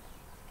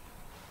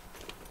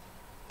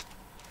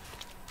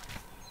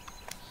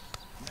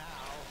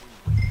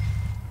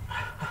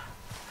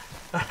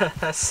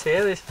 See,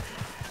 it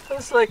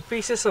was like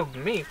pieces of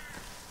meat.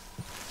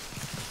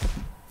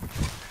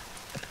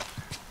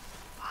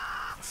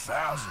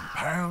 1,000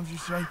 pounds, you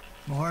say?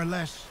 More or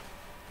less.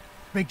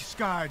 Big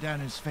scar down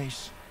his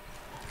face.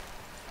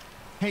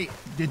 Hey,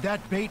 did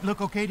that bait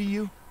look okay to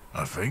you?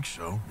 I think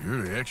so.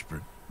 You're the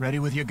expert. Ready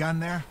with your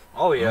gun there?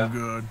 Oh, yeah. I'm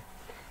good.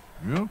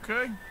 You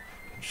okay?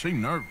 You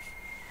seem nervous.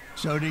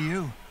 So do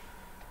you.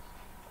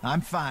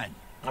 I'm fine.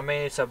 I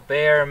mean, it's a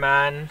bear,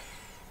 man.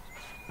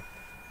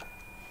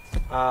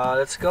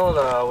 Let's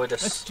go with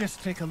this. Let's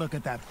just take a look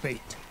at that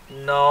bait.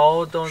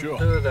 No, don't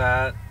do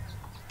that.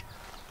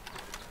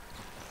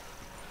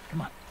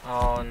 Come on.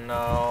 Oh,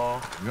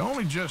 no. You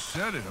only just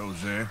said it,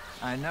 Jose.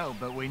 I know,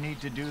 but we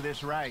need to do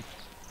this right.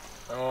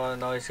 Oh,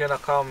 no, he's gonna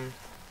come.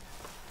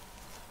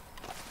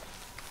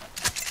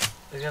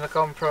 He's gonna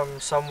come from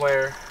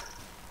somewhere.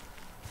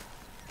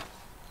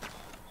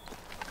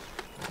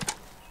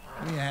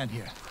 Give me a hand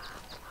here.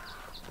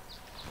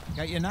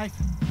 Got your knife?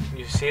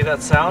 You see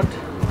that sound?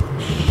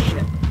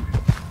 Shit.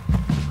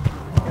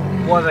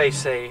 What they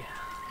say?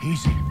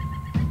 Easy.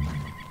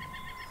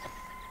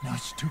 No,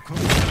 it's too close.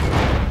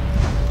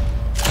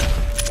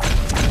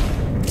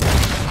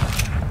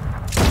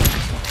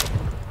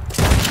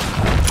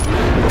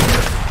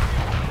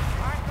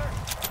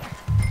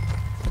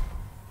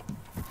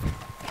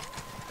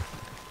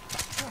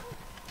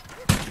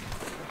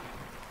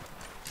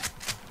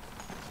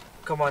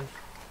 Come on.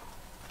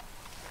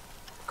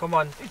 Come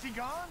on. Is he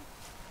gone?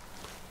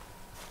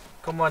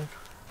 Come on.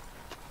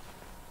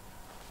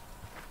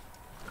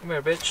 Come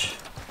here, bitch.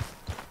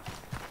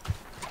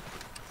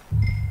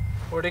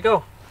 Where'd he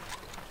go?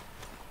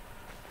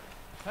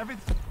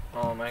 Everything.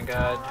 Oh my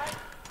god.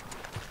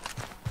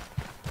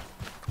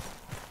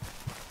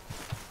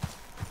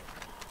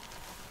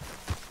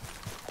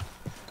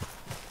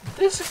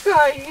 This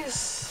guy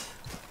is...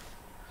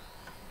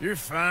 You're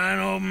fine,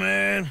 old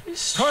man.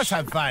 Of course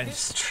I'm fine.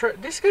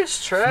 This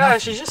guy's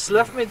trash. He just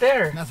left me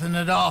there. Nothing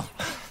at all.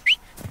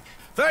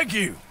 Thank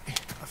you.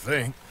 I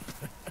think.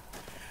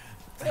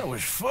 That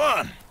was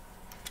fun.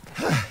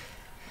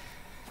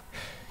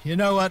 You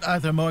know what,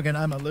 Arthur Morgan?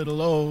 I'm a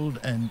little old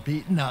and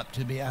beaten up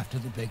to be after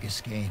the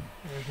biggest game.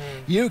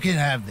 You can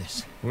have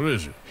this. What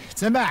is it?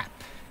 It's a map.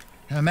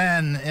 A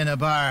man in a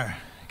bar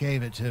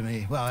gave it to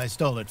me. Well, I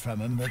stole it from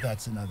him, but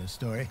that's another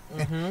story.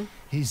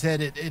 He said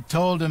it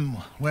told him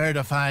where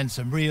to find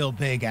some real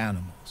big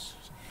animals.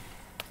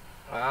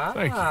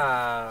 Thank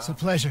you. It's a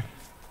pleasure.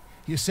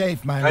 You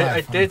saved my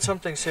life. I did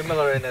something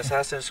similar in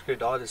Assassin's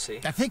Creed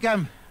Odyssey. I think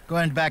I'm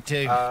going back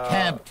to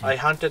camp. I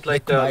hunted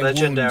like the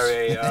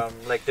legendary,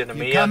 like the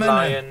Nemean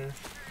lion.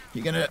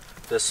 You're gonna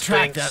the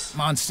track Sphinx. that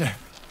monster.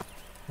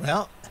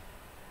 Well,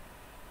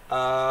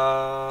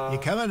 you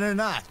coming or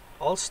not?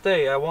 I'll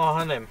stay. I want to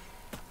hunt him.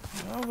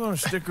 I'm gonna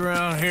stick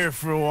around here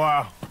for a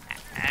while.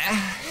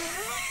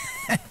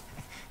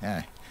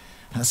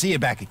 I'll see you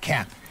back at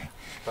camp.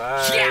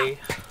 Bye.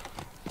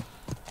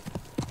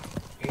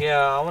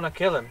 Yeah, I want to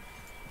kill him.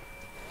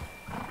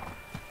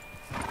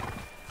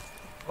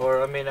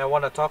 Or, I mean, I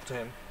want to talk to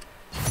him.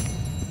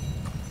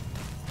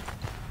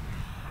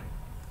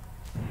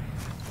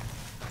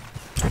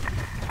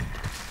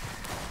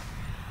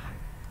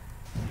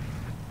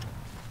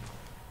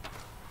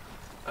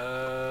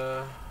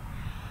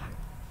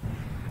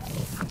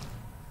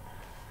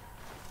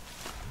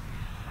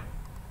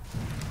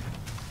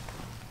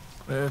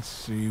 Let's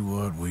see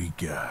what we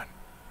got.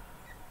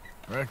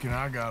 Reckon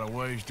I got a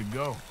ways to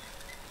go.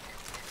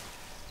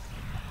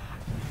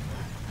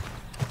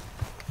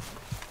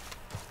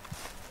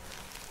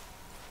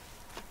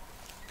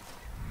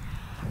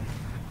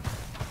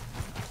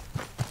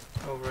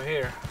 Over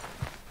here.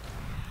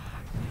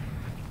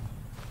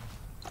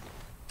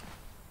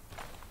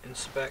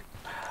 Inspect.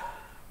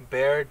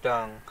 Bear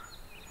dung.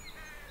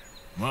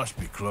 Must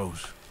be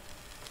close.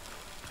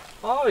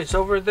 Oh, it's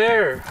over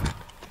there.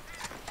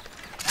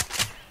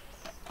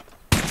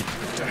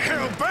 Get the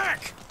hell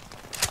back!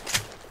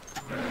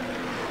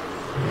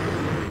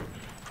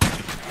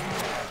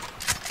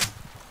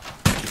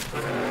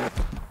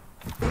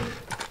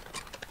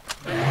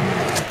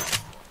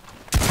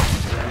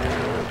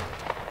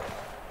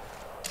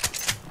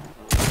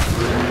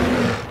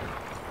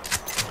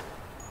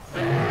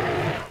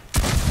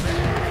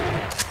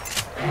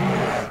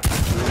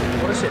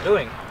 What is it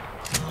doing?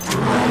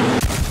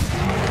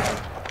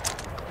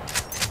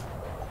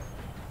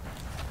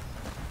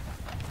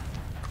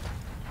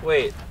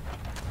 Wait.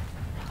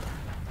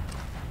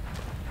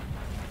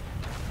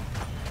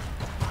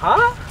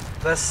 Huh?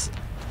 That's...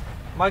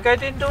 My guy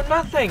didn't do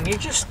nothing. He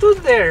just stood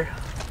there.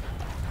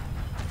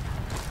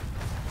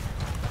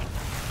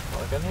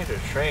 can hear the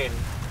train.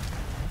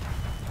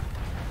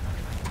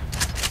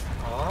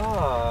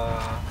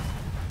 Ah.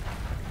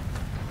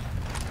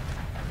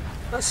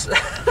 That's...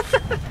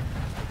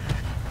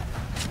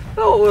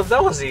 Oh,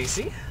 that was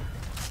easy.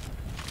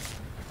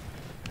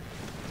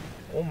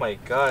 Oh my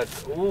god.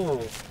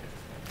 Ooh.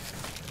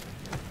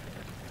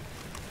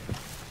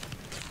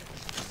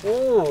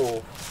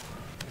 Ooh.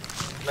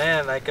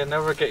 Man, I can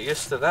never get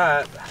used to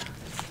that.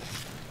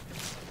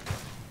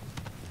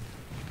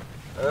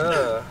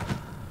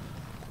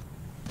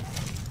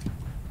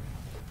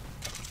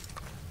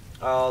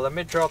 Let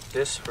me drop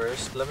this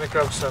first. Let me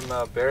grab some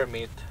bear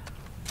meat.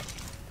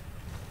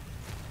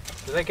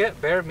 Did I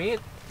get bear meat?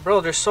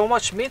 Bro, there's so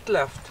much meat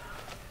left.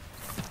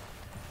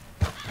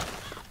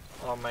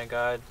 Oh my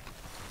god.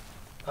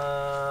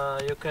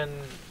 You can...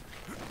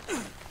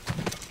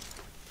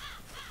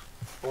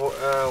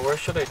 where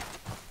should I...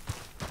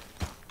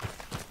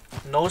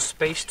 No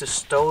space to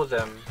stow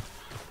them.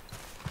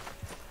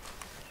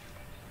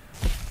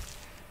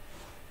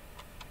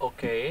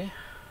 Okay.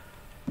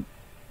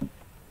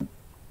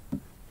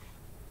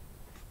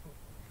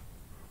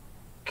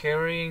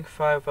 Carrying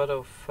 5 out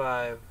of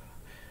 5.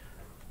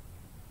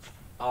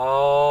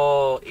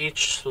 Oh,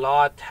 each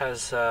slot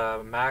has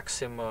a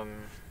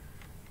maximum.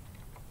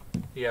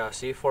 Yeah,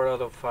 see, 4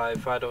 out of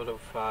 5, 5 out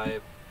of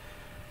 5.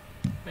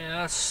 Man,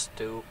 that's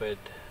stupid.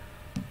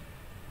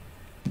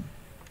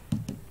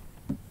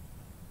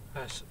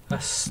 That's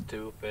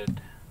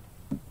stupid.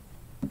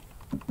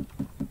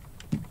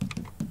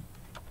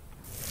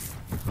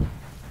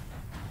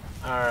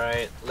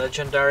 Alright,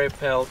 legendary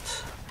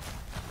pelt.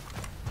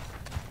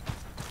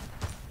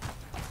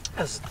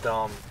 That's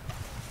dumb.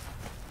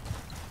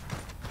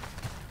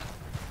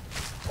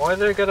 Why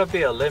there gotta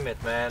be a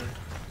limit, man?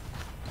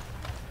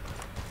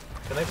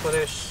 Can I put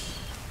this?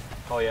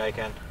 Oh yeah, I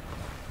can.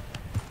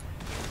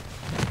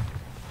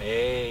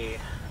 Hey.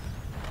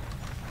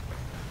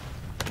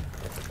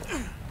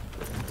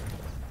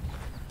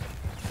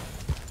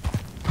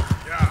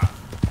 Yeah.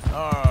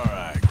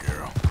 Alright,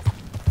 girl.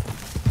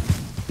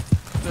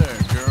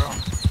 There, girl.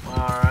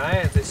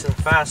 Alright, this is a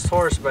fast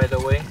horse, by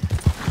the way.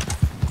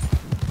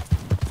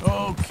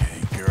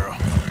 Okay, girl.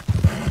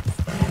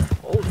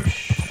 Holy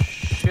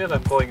shit,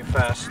 I'm going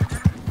fast.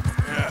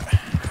 Yeah,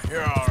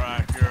 you're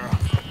alright, girl.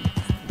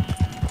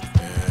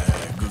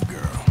 Yeah, good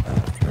girl.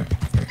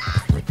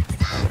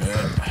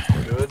 Yeah.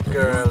 Good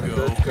girl,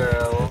 good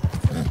girl.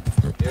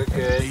 You're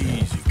good.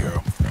 Easy,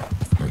 girl.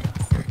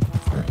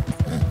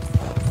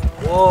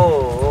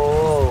 Whoa, whoa,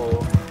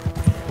 whoa.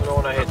 I don't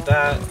want to hit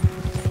that.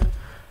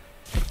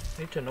 I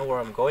need to know where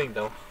I'm going,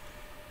 though.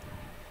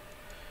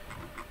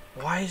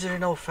 Why is there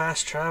no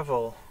fast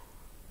travel?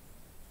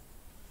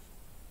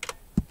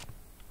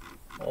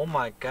 Oh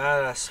my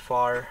god, that's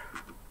far.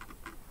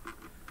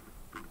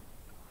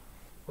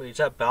 Wait, is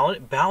that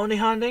bounty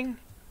hunting?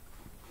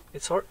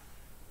 It's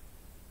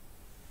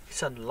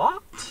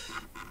unlocked?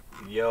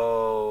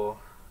 Yo.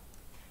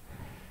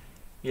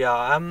 Yeah,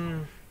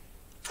 I'm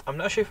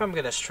not sure if I'm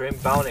gonna stream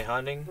bounty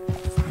hunting.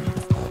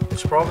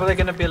 It's probably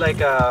gonna be like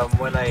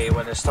when I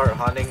start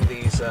hunting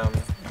these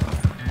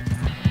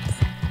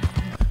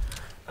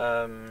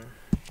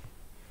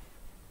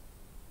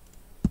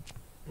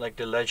like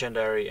the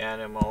legendary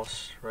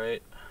animals,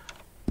 right?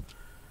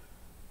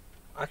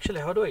 Actually,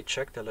 how do I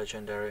check the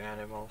legendary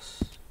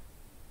animals?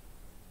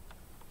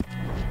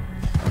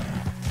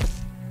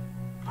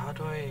 How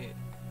do I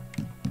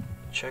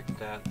check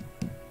that?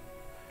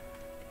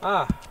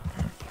 Ah.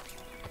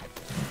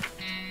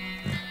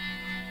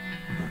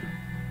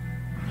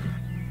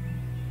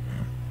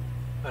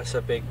 That's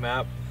a big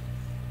map.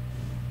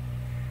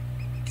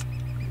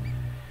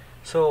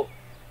 So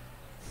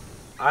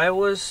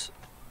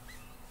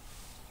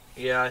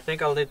yeah, I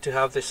think I'll need to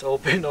have this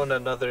open on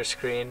another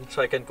screen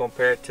so I can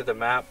compare it to the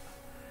map.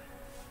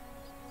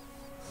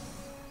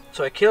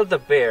 So I killed the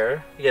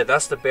bear. Yeah,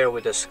 that's the bear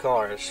with the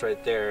scars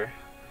right there.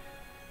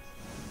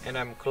 And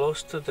I'm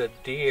close to the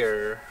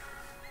deer.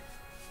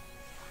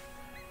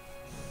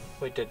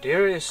 Wait, the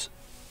deer is...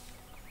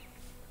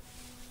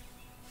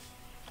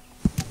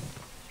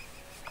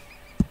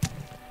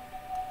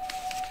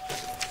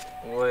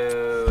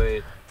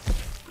 Wait.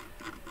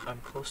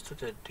 I'm close to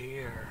the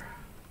deer.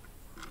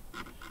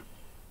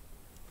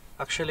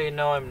 Actually,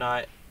 no, I'm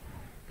not.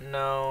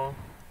 No.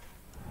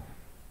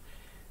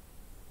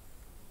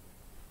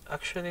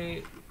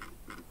 Actually...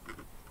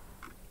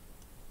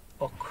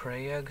 Oh,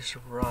 Craigs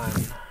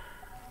Run.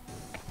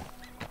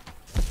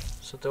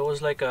 So there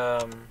was like yeah,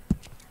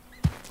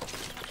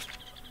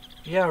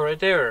 right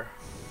there.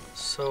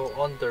 So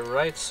on the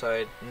right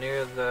side,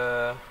 near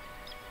the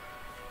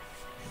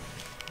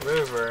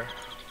river.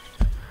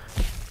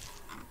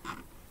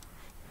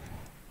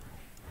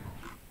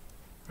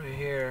 Right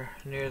here,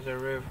 near the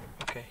river.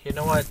 Okay, you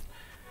know what?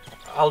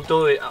 I'll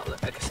do it.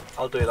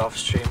 I'll do it off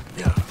stream.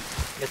 Yeah.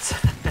 It's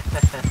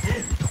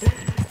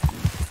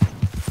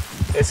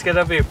it's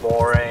gonna be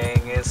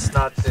boring. It's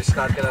not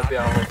gonna be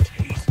a whole.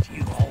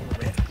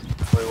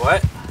 Wait,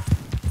 what?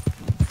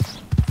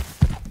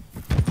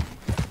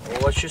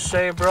 What you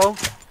say, bro?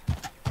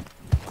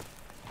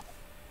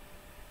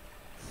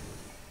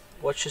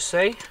 What you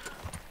say?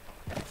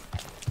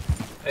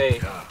 Hey.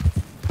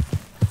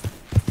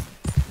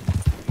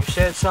 You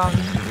said something?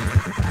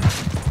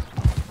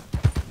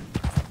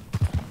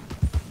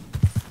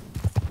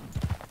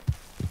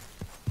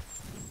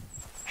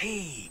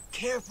 Hey,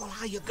 careful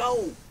how you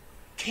go.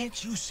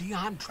 Can't you see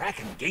I'm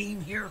tracking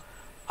game here?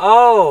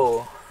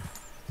 Oh.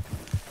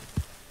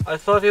 I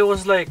thought it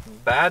was like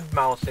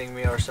bad-mouthing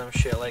me or some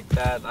shit like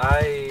that.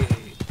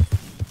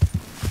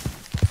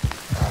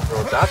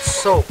 Bro, that's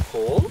so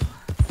cool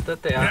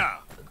that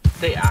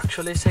they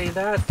actually say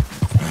that.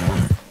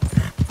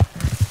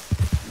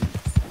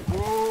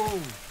 Whoa!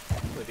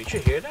 Wait, did you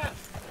hear that?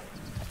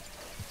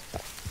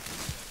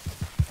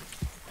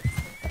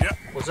 Yep.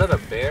 Was that a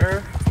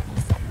bear?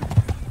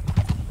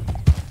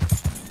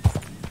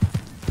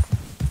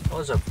 That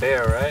was a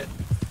bear, right?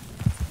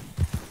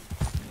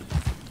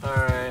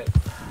 Alright.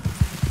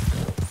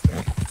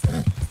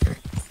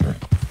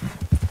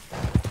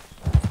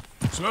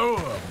 Slow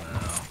up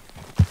now.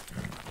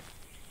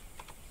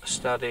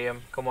 Study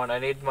him. Come on, I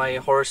need my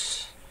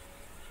horse.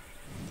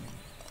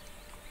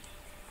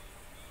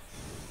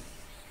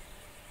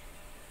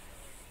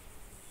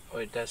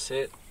 Wait, that's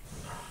it?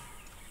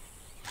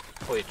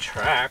 Wait,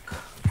 track?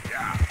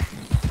 Yeah.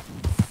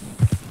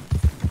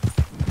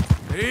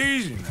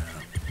 Easy now.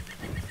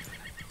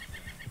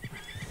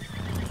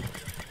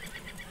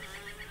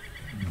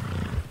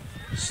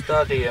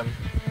 Study him.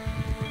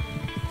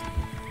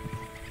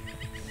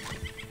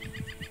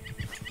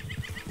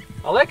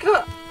 I like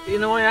how, you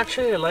know, I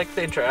actually like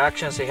the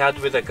interactions he had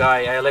with the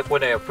guy. I like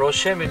when I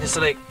approach him and he's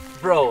like,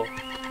 bro,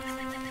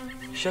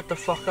 shut the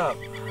fuck up.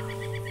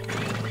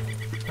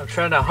 I'm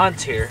trying to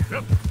hunt here.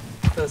 Yep.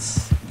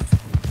 That's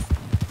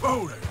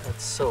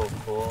so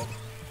cool.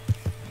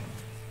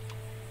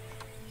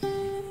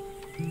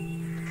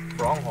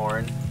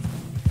 Pronghorn.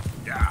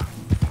 Yeah.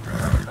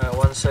 Alright,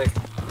 one sec.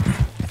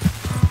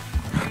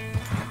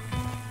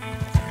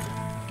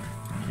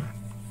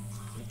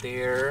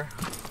 Deer.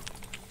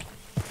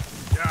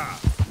 Yeah.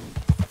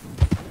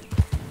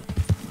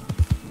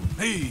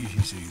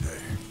 Easy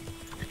there.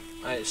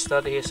 I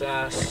study his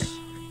ass.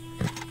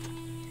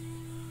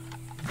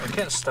 I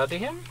can't study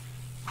him?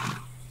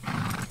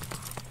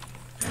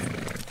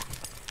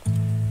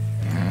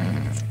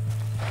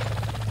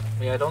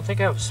 Yeah, I don't think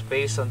I have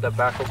space on the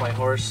back of my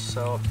horse,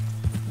 so...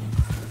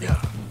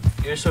 Yeah.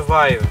 You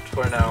survived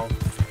for now.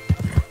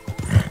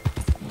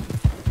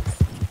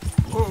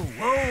 Whoa,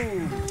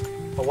 whoa!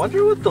 I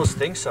wonder what those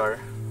things are.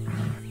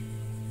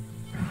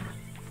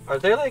 Are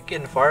they like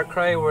in Far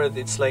Cry where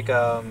it's like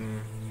a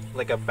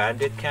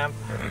bandit camp?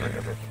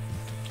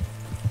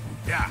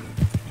 Yeah.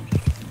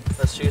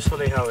 That's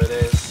usually how it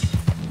is.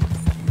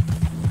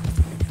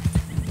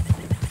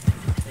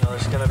 You know,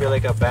 there's gonna be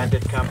like a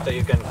bandit camp that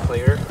you can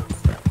clear.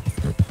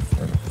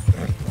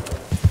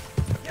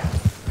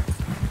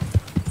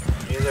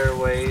 Either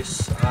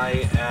ways,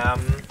 I am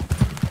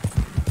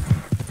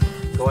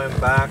going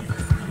back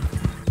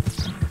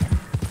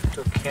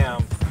to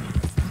camp.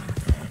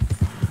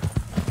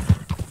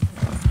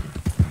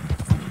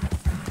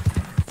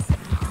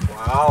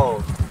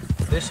 Wow,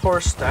 this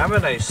horse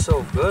stamina is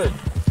so good.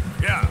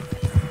 Yeah.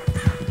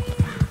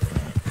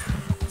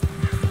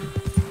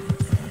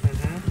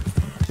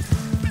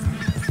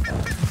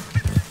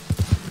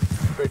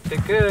 Pretty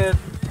good.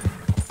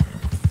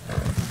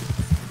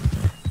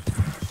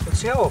 Let's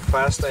see how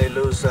fast I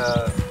lose.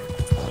 Okay,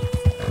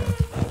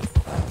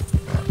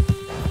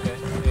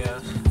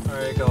 yes.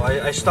 There you go.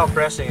 I stopped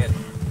pressing it.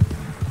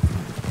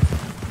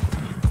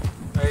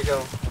 There you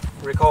go.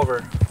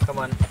 Recover. Come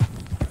on.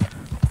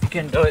 You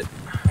can do it.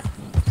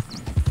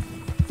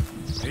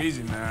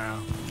 Easy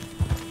now.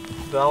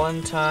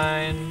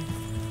 Valentine,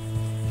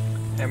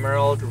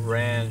 Emerald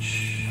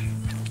Ranch.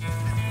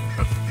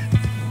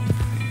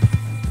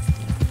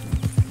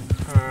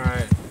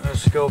 Alright,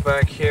 let's go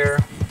back here.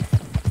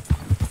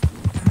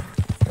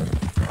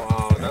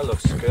 Wow, that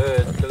looks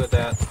good. Look at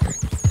that.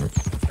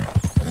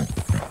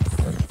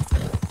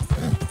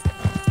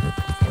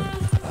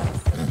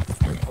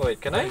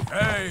 Wait, can I?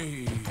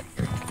 Hey!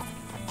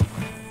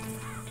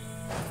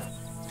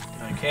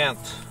 I can't.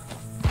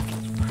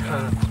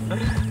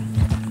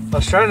 I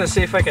was trying to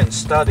see if I can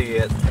study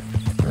it.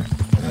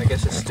 I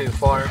guess it's too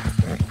far.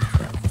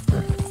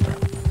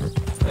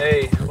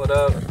 Hey, what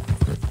up?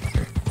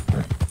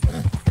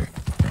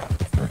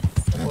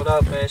 What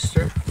up,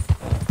 mister?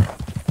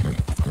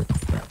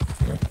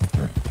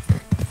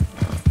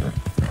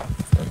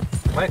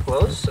 Am I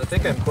close? I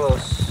think I'm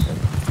close.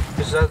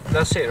 Is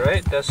that's it,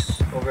 right?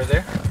 That's over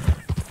there?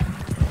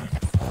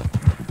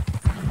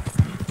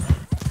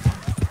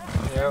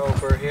 Yeah,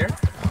 over here.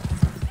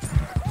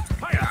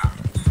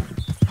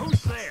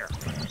 Who's there?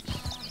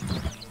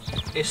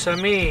 It's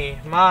me,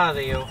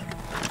 Mario.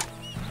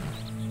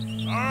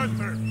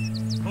 Arthur!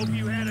 Hope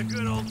you had a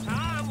good old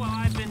time while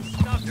I've been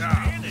stuck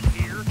stranded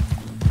here.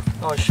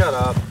 Oh, shut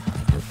up.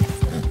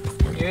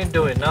 You ain't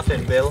doing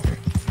nothing, Bill.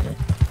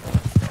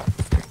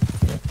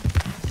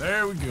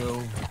 There we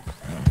go.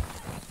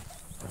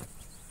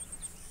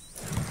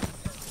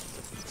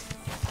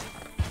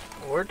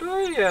 Where do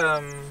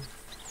I,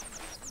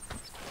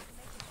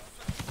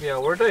 Yeah,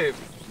 where do I...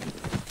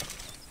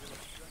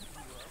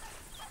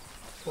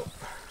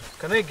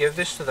 Can I give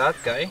this to that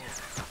guy? Here's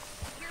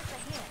a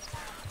hint.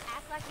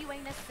 Act like you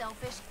ain't a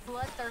selfish,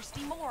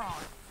 bloodthirsty moron.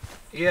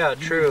 Yeah,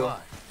 true.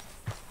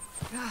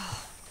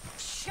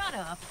 Shut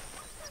up.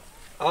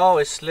 Oh,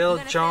 it's Lil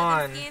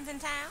John. In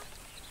town?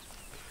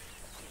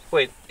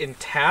 Wait, in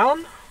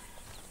town?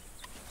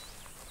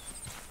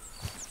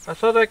 I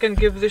thought I can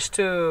give this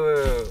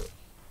to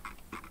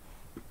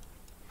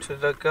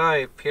the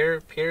guy,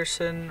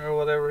 Pearson or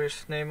whatever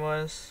his name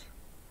was.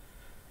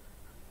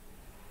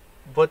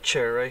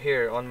 Butcher, right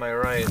here on my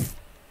right.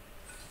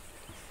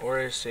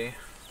 Where is he?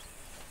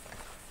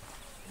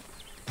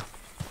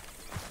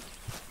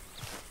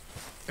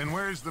 And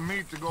where's the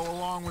meat to go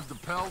along with the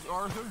pelt,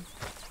 Arthur?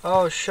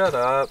 Oh, shut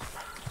up.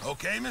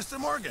 Okay, Mr.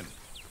 Morgan.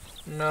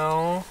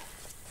 No.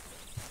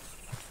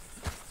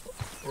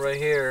 Right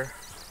here.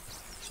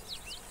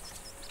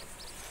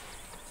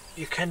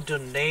 You can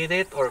donate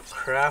it or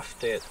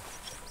craft it.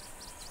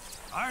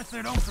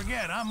 Arthur, don't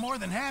forget, I'm more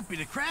than happy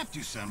to craft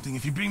you something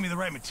if you bring me the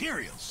right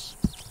materials.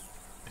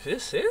 Is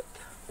this it?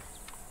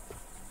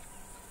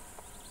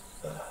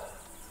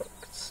 Fuck,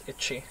 it's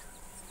itchy.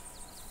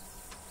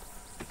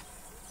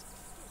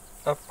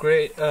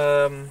 Upgrade,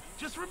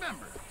 Just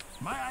remember,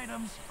 my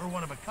items are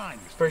one of a kind,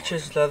 Mr.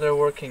 Purchase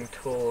leatherworking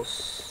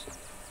tools.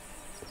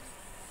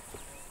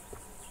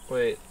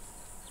 Wait.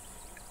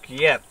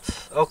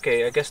 Yet.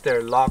 Okay, I guess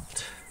they're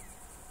locked.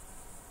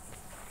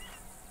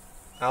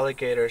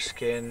 Alligator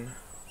skin.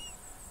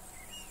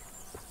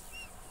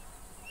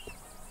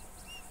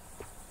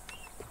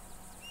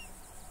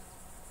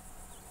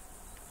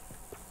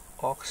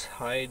 Ox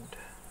hide.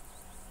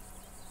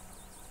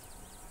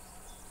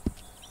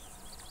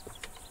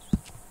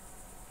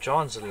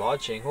 John's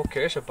lodging. Who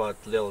cares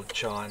about Lil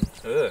John?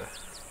 Ugh.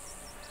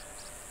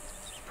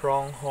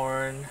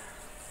 Pronghorn.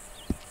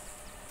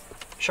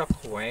 Chuck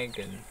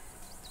wagon.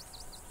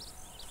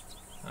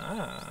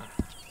 Ah.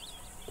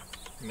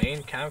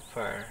 Main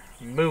campfire.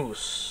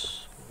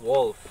 Moose.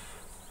 Wolf.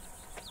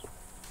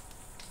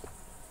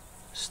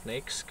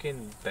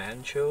 Snakeskin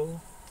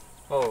banjo.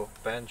 Oh,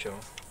 banjo.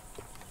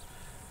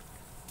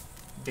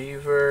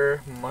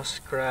 Beaver,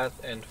 muskrat,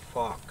 and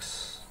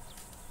fox.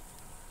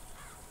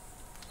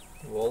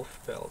 Wolf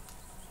pelt.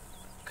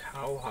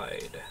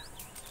 Cowhide.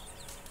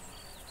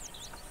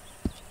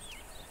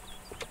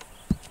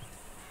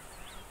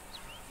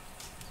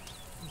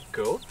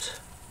 Goat.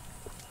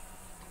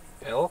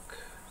 Elk.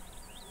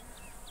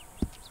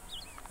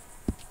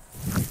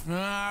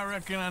 I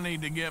reckon I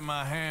need to get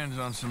my hands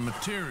on some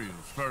materials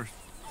first.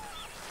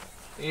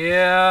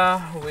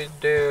 Yeah, we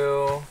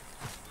do.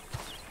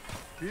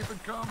 Keep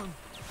it coming.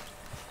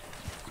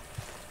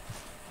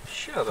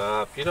 Shut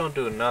up, you don't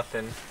do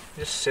nothing.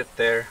 Just sit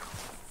there.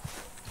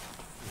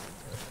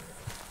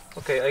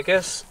 Okay, I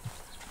guess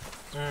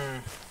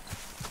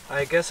I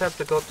have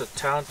to go to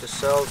town to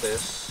sell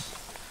this.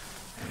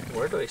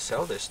 Where do I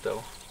sell this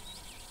though?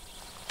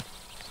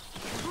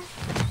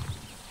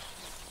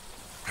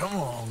 Come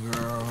on,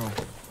 girl.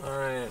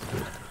 Alright.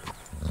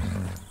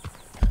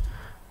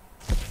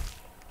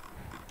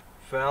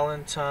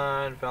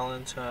 Valentine.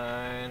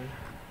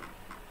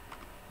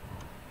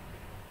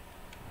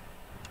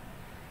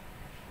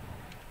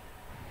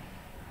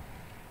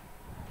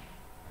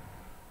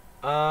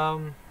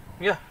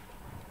 Yeah.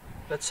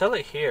 Let's sell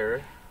it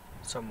here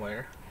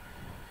somewhere.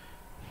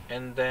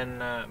 And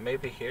then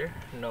maybe here?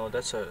 No,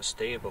 that's a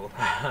stable.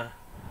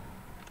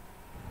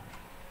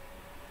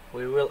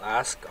 We will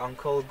ask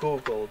Uncle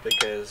Google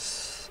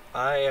because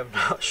I am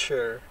not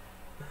sure.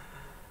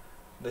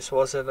 This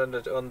wasn't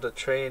on the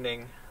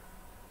training.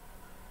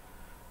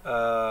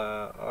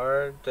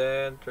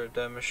 Ardent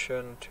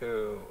redemption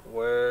to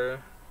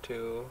where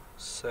to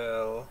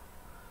sell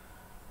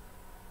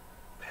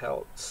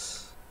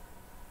pelts.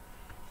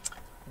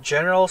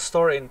 General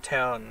store in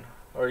town,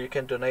 or you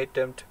can donate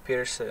them to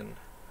Pearson.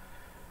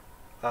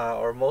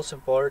 Or most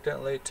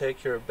importantly,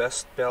 take your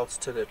best belts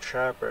to the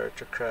trapper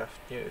to craft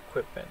new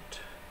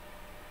equipment.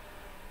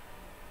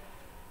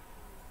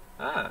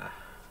 Ah.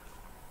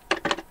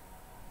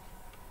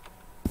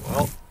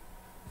 Well,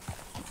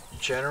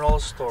 general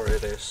store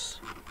it is.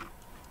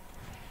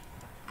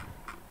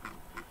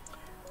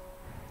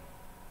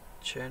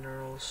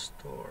 General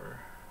store.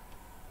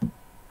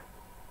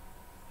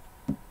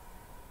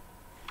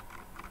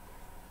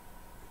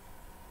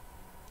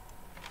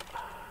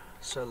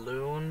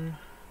 Saloon.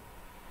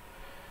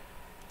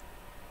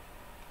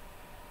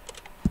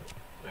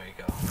 There you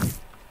go.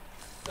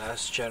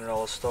 That's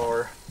general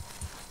store.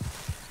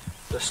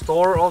 The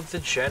store of the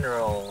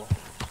general.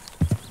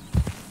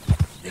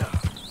 Yeah.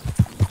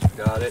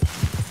 Got it.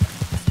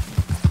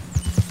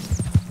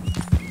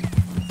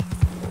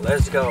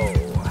 Let's go.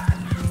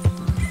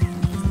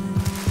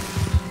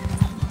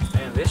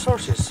 Man, this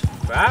horse is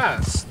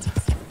fast.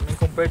 I mean,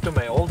 compared to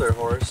my older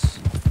horse.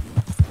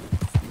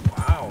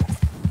 Wow.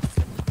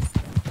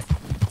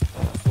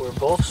 We're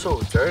both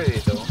so dirty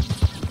though.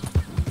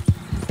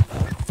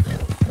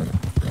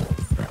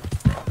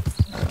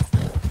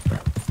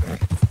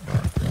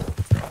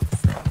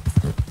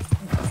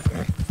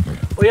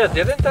 Oh yeah,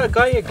 didn't that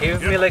guy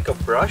give me like a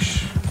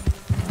brush?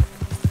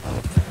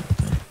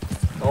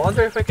 I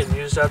wonder if I can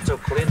use that to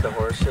clean the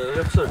horse. It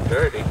looks so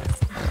dirty.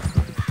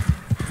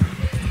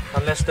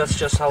 Unless that's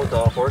just how the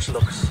horse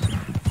looks.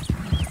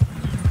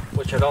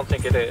 Which I don't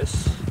think it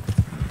is.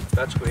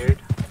 That's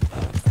weird.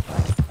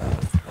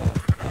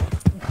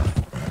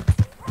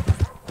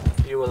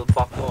 You will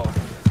buck off.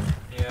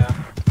 Yeah,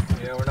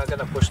 we're not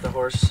gonna push the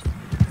horse.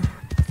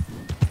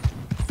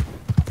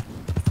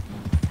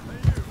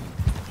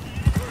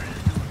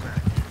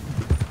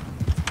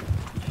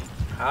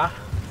 Huh?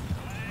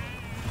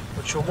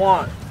 What you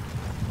want?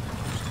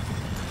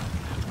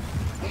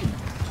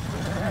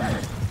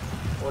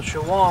 What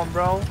you want,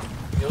 bro?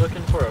 You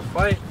looking for a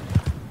fight?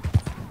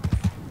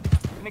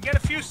 Gonna get a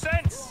few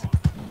cents.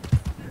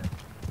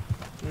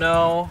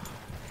 No.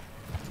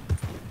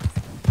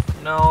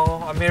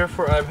 No, I'm here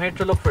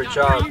to look for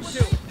jobs.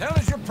 Hell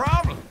is your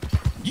problem?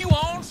 You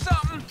own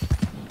something?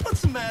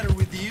 What's the matter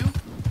with you?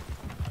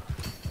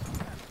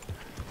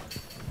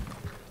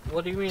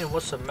 What do you mean,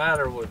 what's the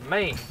matter with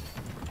me?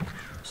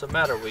 What's the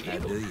matter with you?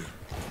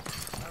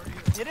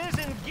 It is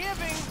in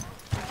giving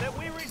that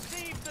we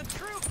receive the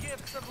true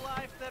gifts of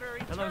life that are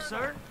eternal. Hello,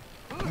 sir.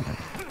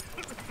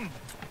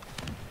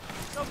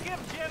 So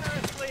give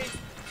generously,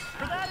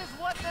 for that is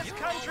what this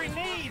country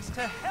needs,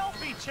 to help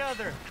each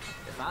other.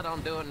 If I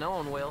don't do it, no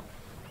one will.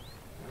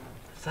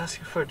 It's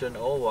asking for the...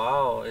 Oh,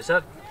 wow. Is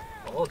that...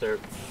 Oh, there...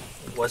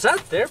 Was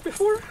that there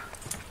before?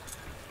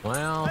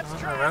 Well, I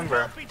don't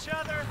remember.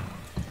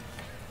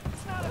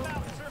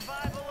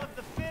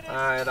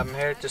 Alright, I'm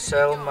here to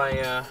sell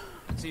my...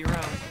 See you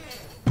around.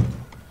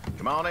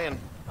 Come on in.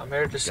 I'm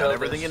here to sell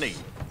everything you need.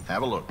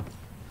 Have a look.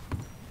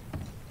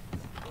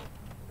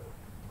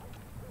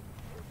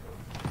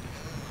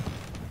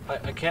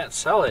 I can't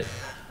sell it.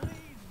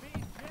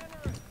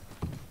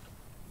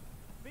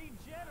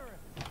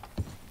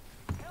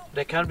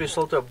 They can't be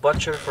sold to a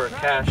butcher for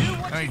cash.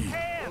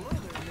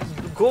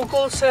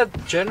 Google said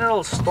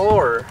general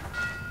store.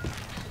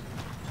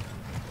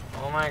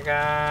 Oh my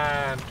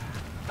god.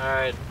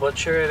 Alright,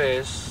 butcher it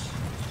is.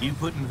 You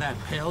putting that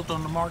pelt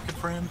on the market,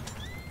 friend?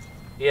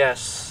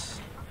 Yes.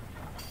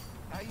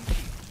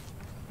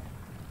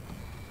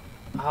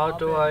 How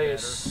do I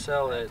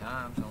sell it?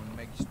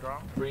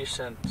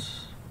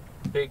 Recent.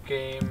 Big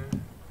game.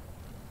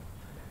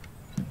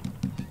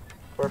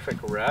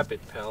 Perfect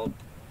rabbit pelt.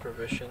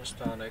 Provisions,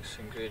 tonics,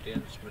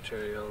 ingredients,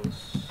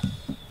 materials.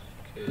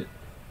 Kit.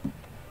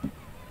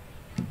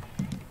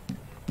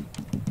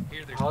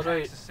 How do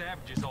I...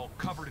 Savages all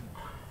covered in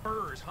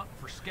furs hunting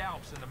for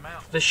scalps in the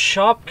mountains. The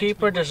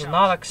shopkeeper does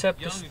not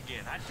accept this.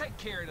 I take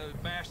care of those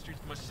bastards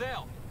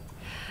myself.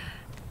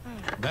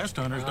 Best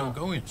hunters don't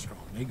go in strong,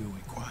 they go in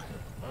quiet.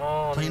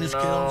 Oh, Cleanest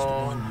no. kills, the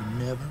one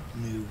you never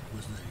knew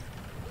was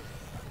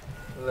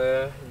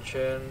there.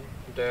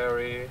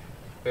 Legendary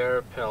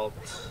bear pelt.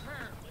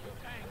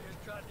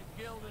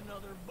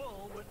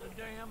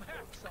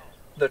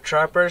 The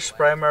trapper's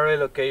primary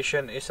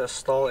location is a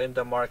stall in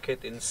the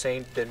market in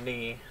Saint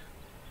Denis.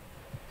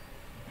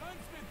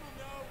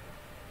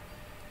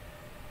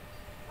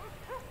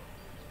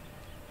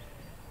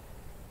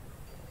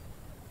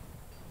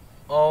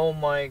 Oh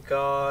my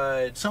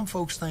god. Some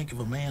folks think if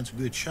a man's a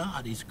good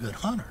shot, he's a good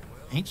hunter.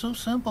 Ain't so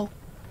simple.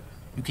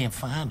 You can't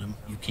find him,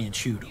 you can't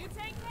shoot him.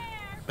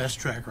 Best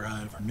tracker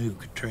I ever knew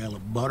could trail a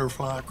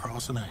butterfly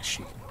across an ice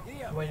sheet.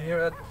 When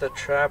you're at the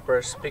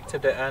trapper, speak to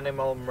the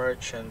animal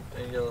merchant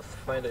and you'll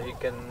find that you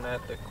can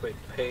net a quick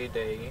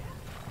payday.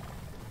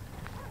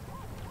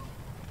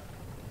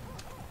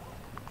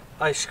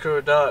 I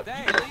screwed up.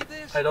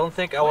 I don't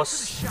think I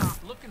was...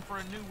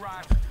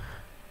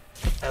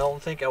 I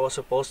don't think I was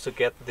supposed to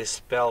get this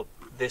belt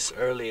this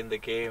early in the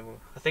game.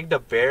 I think the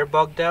bear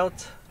bugged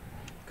out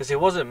because he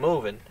wasn't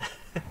moving.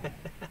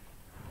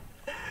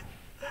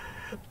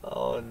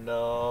 Oh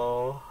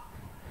no.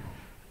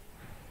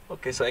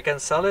 Okay, so I can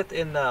sell it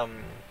in a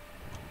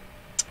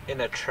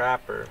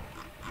trapper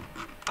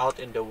out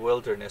in the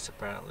wilderness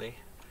apparently.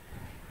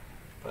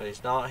 But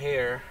he's not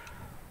here.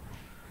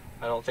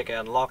 I don't think I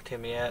unlocked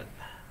him yet.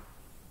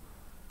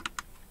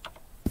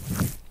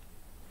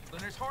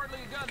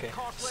 Okay,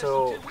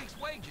 so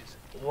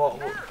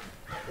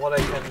what I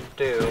can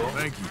do...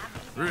 Thank you.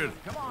 Really?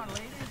 Come on,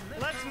 ladies.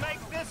 Let's make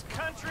this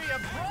country a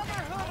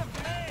brotherhood of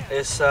men.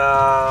 Is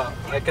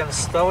I can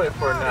stow it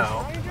for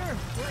now.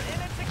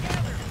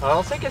 I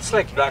don't think it's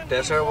like Black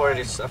Desert where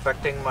it's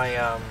affecting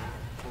my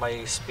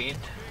my speed.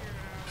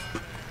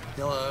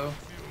 Hello.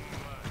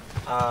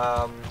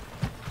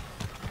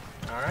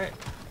 Alright.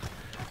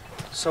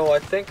 So I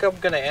think I'm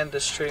gonna end the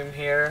stream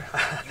here.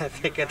 I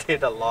think I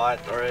did a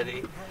lot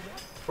already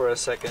for a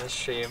second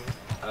stream.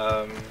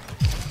 Yeah.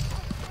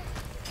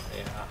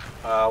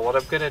 What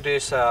I'm gonna do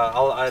is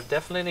I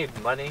definitely need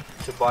money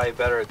to buy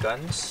better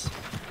guns.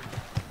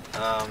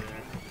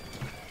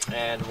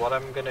 And what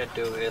I'm gonna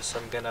do is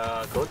I'm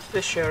gonna go to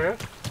the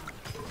sheriff.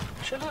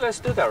 Actually, let's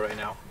do that right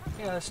now.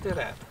 Yeah, let's do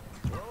that.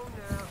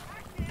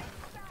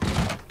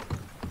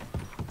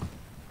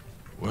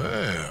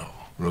 Well,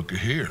 looky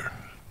here.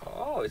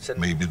 Oh, it's a...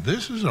 Maybe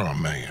this is our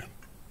man.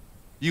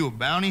 You a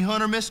bounty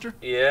hunter, mister?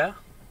 Yeah.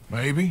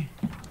 Maybe.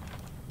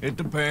 It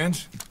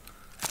depends.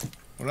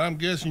 Well, I'm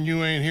guessing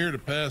you ain't here to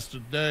pass the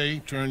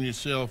day, turn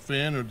yourself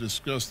in, or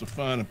discuss the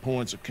finer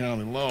points of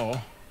county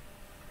law.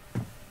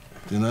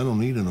 Then I don't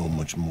need to know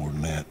much more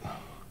than that,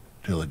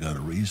 till I got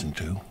a reason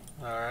to.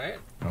 Alright.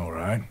 All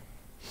right.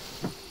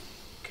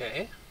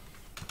 Okay.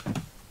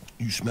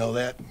 You smell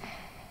that?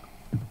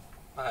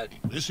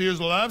 This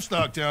here's a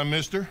livestock town,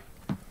 mister.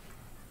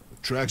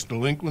 Attracts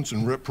delinquents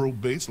and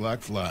reprobates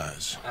like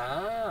flies.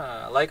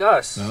 Ah, like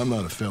us. Now, I'm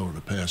not a fellow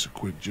to pass a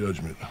quick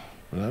judgment,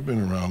 but I've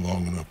been around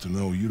long enough to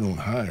know you don't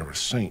hire a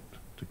saint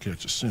to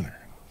catch a sinner.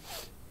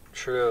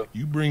 True.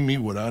 You bring me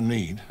what I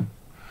need,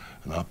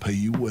 and I'll pay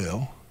you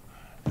well,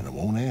 and I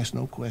won't ask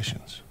no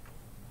questions.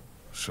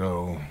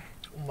 So...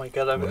 Oh my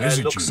god, I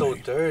look so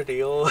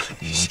dirty. Oh, why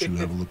don't you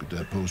have a look at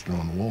that poster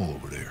on the wall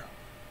over there?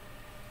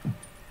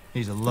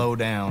 He's a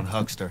low-down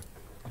huckster.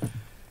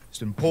 He's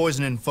been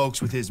poisoning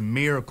folks with his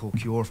miracle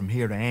cure from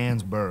here to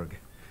Annesburg.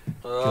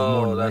 Kill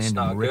more than that's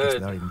random not rickets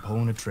good. without even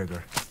pulling a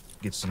trigger.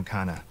 Get some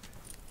kind of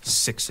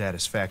sick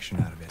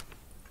satisfaction out of it.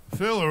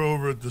 Filler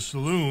over at the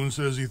saloon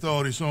says he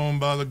thought he saw him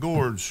by the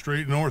gorge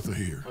straight north of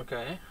here.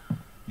 Okay.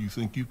 You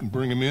think you can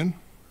bring him in?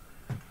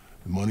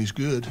 The money's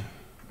good.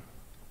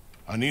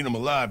 I need him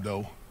alive,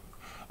 though.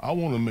 I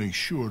want to make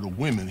sure the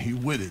women he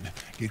witted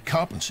get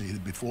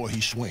compensated before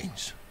he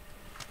swings.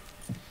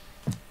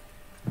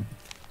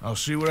 I'll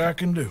see what I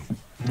can do.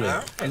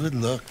 Well, good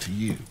luck to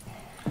you.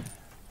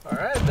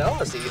 Alright, that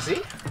was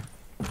easy.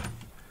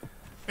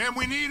 And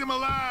we need him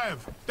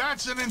alive.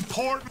 That's an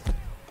important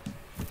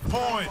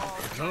point.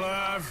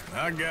 Alive.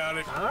 I got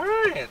it.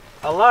 Alright,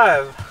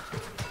 alive.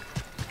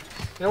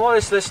 You know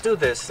what, let's do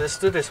this. Let's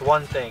do this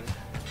one thing.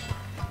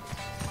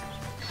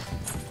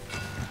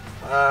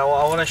 Well,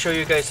 I want to show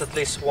you guys at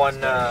least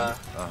one, how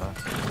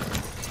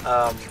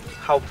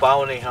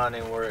bounty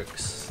hunting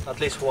works. At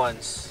least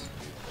once.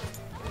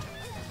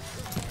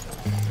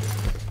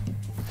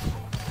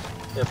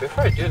 Yeah,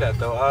 before I do that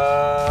though,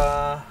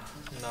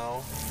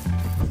 no.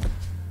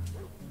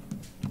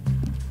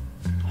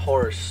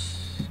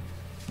 Horse.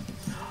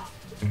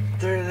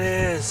 There it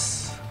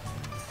is.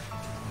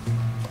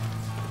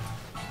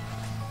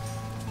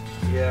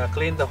 Yeah,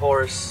 clean the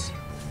horse.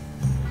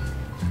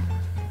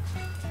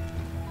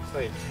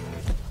 Wait.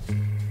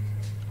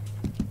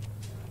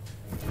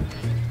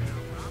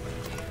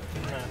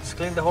 Yeah, let's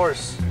clean the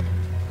horse.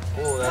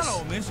 Oh, that's...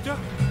 Hello, mister.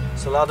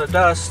 It's a lot of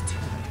dust.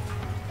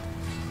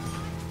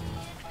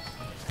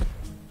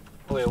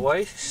 Wait, why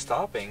is he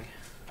stopping?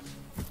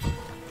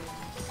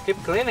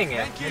 Keep cleaning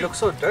it. It looks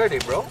so dirty,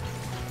 bro.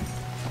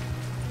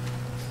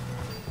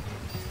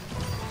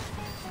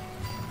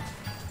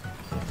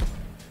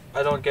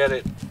 I don't get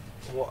it.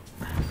 What?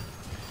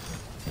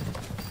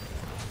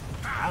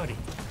 Howdy.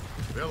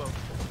 Hello.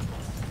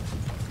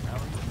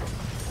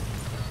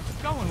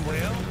 Going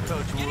well,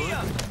 Coach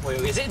Wood.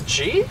 Wait, is it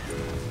G?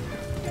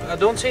 I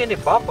don't see any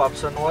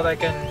pop-ups on what I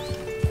can...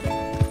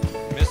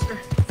 Mister?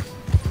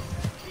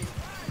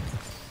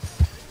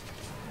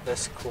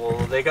 That's cool.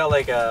 They got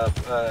like a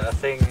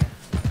thing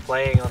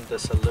playing on the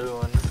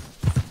saloon.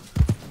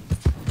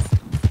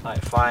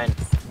 Alright, fine.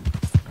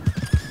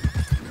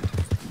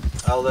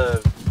 I'll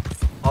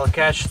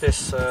catch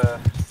this I'll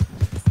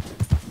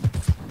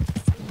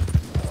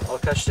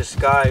catch this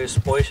guy who's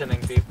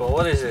poisoning people.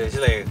 What is it? Is he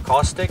like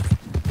caustic?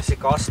 Is he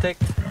caustic?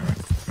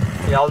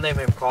 Yeah, I'll name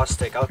him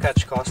Caustic. I'll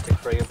catch Caustic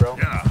for you, bro.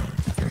 Yeah.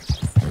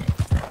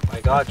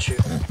 I got you.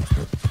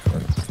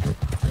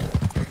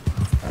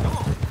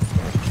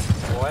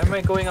 Why am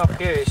I going up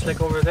here? It's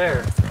like over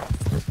there.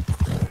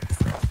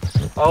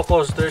 Oh,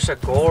 cause there's a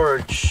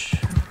gorge.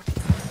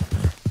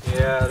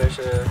 Yeah, there's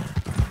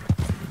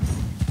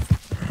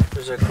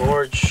a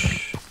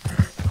gorge.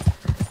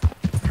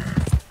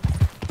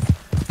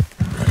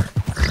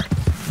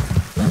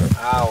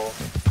 Ow.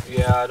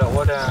 Yeah, I don't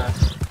wanna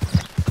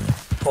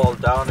fall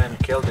down and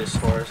kill this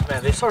horse.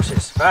 Man, this horse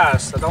is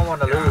fast. I don't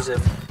wanna lose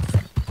him.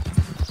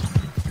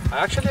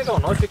 I actually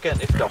don't know if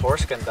the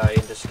horse can die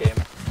in this game.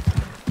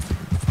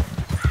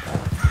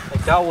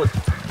 Like that would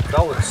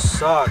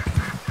suck.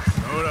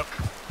 Hold up.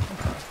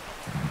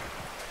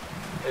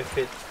 If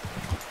it...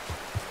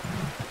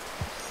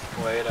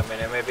 Wait a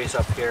minute, maybe it's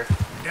up here.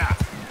 Yeah.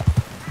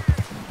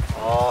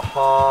 Oh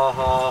ha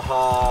ha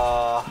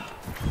ha.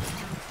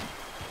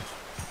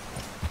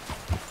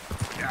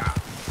 Yeah.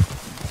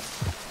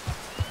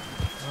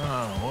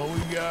 Oh, what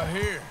we got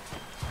here?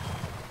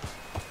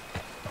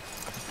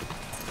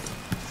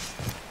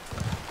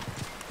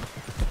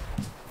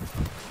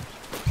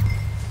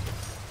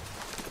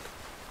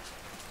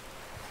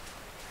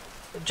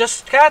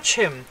 Just catch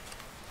him.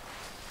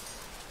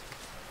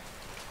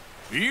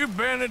 Are you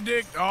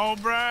Benedict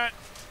Albright?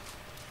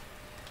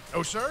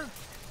 Oh, sir?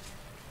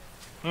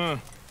 Huh.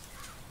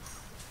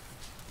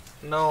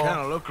 No.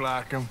 Kind of look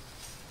like him.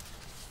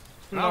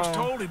 No. I was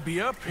told he'd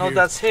be up here. No,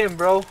 that's him,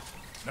 bro.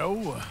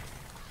 No,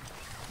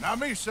 not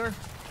me, sir.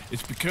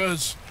 It's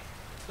because...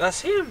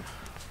 That's him.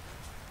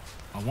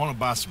 I want to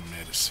buy some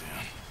medicine.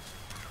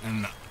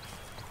 And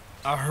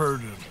I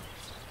heard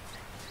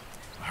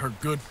I heard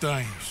good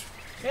things.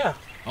 Yeah.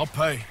 I'll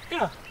pay.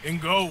 Yeah. In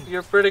gold.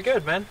 You're pretty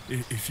good, man.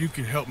 If you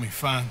could help me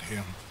find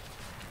him.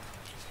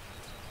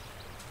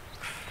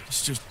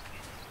 It's just...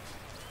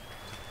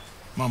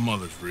 my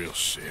mother's real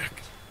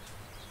sick.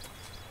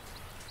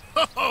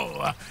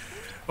 Oh,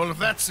 well, if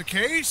that's the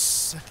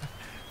case,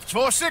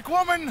 for a sick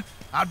woman,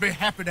 I'd be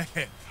happy to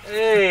help.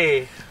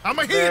 Hey. I'm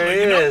a there healer,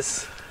 he you know?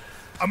 is.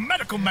 A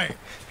medical man.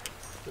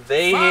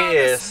 There he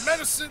Finest is.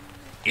 medicine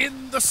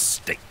in the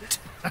state.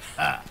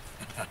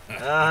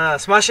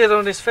 Smash it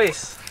on his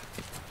face.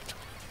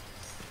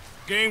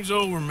 Game's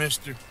over,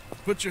 mister.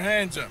 Put your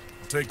hands up.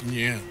 I'm taking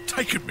you in.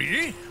 Taking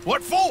me in?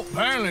 What for?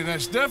 Apparently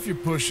that stuff you're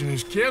pushing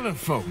is killing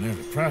folk. There's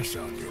a price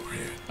on your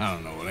head. I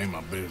don't know, it ain't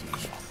my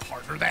business.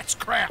 Partner, that's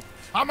crap.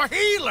 I'm a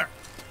healer.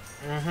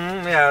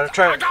 Yeah,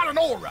 I got an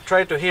aura.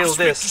 Try to heal I speak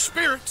this. to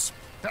spirits.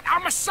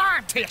 I'm a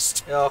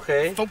scientist.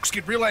 Okay. Folks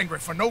get real angry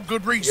for no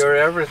good reason. You're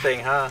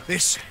everything, huh?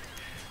 This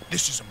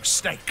is a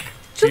mistake.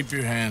 Keep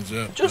your hands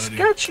up, Just buddy.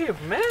 catch him,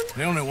 man.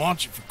 They only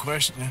want you for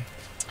questioning.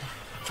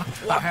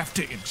 I have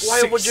to insist.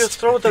 Why would you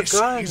throw the this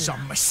gun? This is a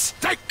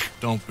mistake.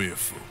 Don't be a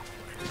fool.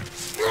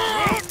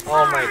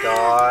 Oh my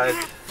god.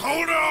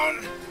 Hold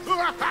on.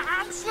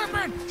 I'm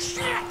slipping.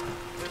 Shit.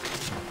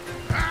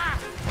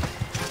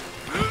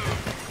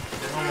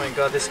 Oh my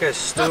god, this guy's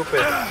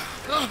stupid.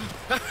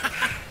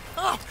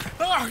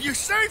 Oh, you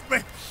saved me.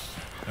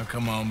 Now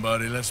come on,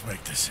 buddy. Let's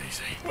make this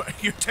easy. What,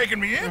 you're taking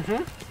me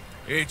in?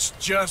 It's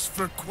just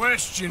for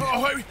questioning.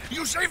 Oh,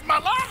 you saved my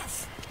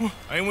life.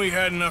 Ain't we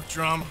had enough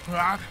drama?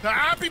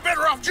 I'd be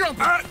better off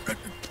jumping.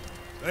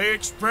 They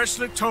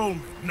expressly told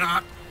me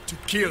not to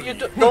kill you.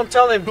 Don't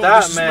tell him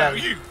that, man.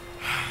 You.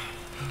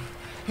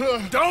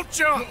 Don't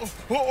jump.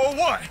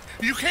 What?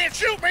 You can't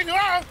shoot me,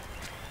 no.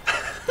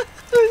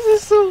 This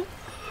is so...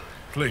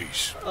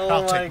 Please. Oh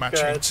I'll my take my god.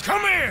 chance.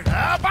 Come here.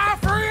 Bye,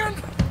 friend.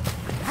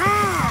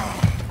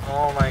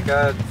 Oh my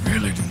god.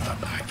 Really do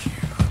not like you.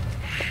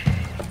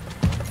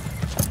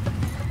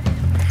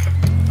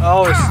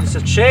 Oh, it's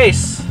a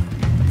chase.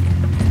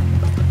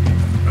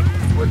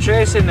 We're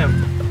chasing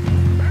him.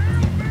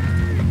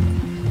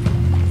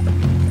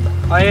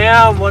 I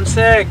am, 1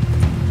 sec. Shit.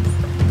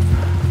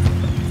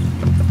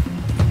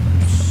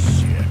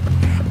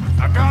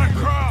 I gotta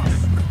cross.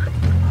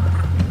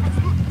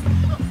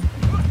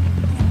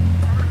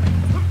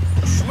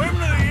 Swim to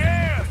the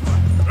edge.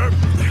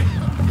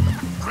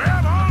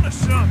 Grab onto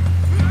something.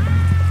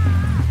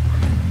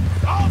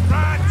 All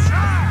right,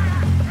 try.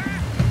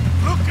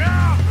 Look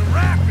out, the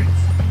rapids.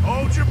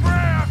 Hold your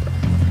breath.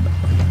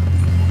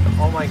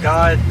 Oh my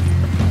god.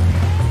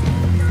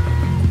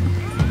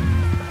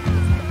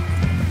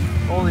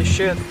 Holy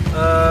shit.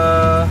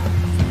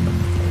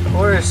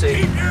 Where is he?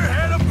 Keep your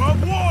head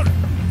above water.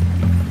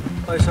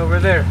 Oh, he's over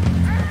there.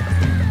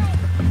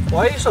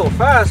 Why are you so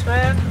fast,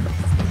 man?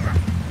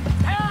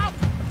 Help!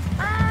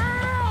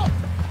 Help!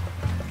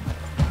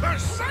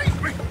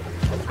 Save me!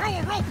 Throw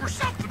a rope or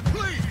something,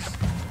 please!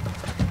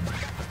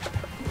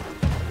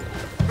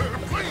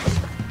 Please,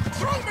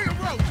 throw me a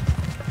rope!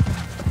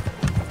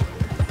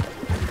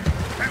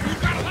 Have you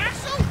got a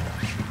lasso?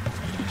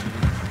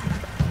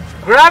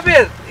 Grab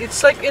it!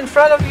 It's like in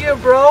front of you,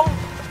 bro.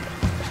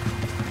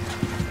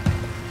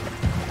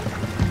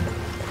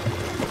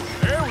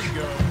 There we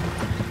go.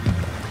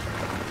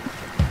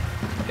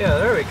 Yeah,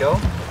 there we go.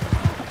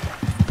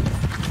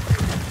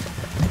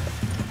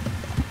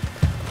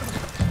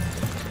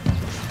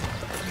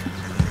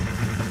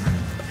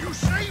 You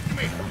saved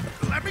me!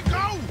 Let me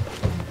go!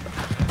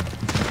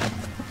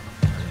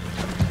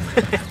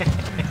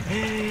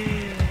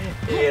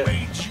 Yeah. Who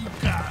made you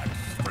God,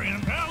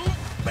 friend? Who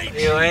made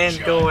You ain't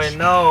judge? going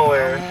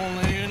nowhere. I'm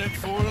only in it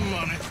for the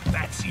money.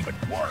 That's even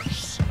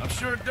worse. I'm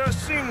sure it does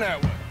seem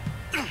that way.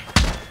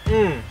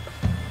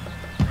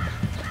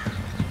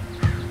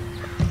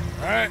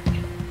 Alright.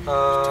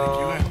 Take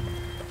you in.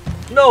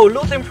 No,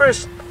 loot him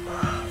first.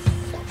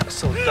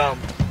 So dumb.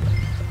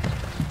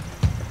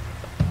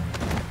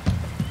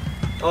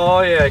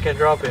 Oh yeah, I can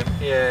drop him.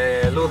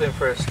 Yeah, loot him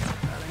first.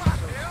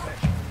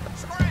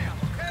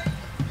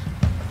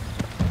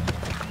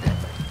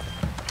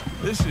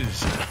 This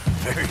is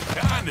very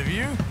kind of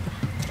you.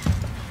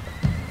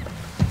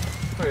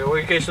 Okay, what are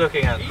you guys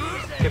looking at?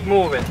 Keep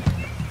moving.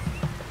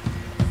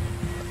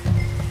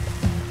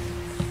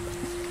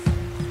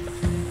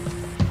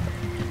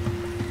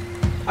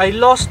 I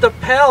lost the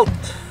pelt.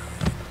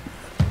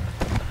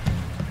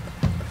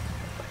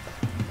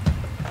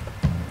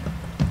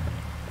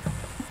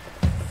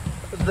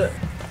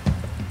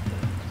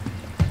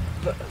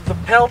 The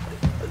pelt,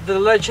 the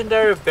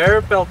legendary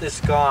bear pelt is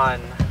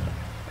gone.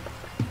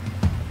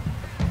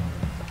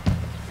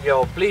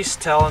 Yo, please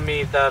tell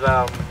me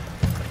that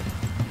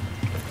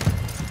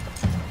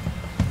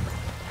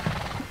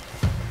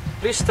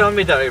please tell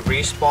me that it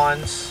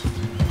respawns.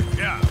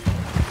 Yeah.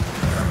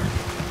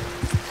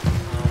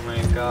 Oh my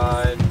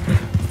god.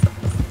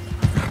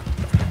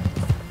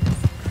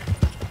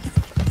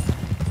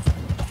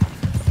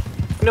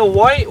 You know,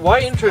 why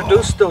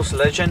introduce those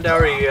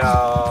legendary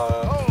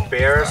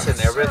bears and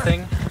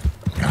everything?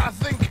 I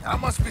think I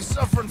must be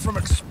suffering from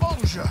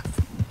exposure.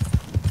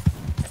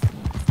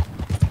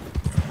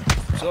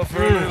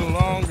 Suffer a little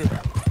longer.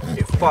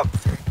 You fuck.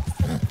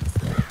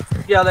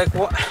 Yeah, like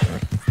what?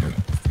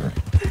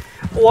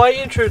 Why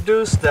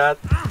introduce that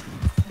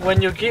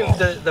when you give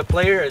the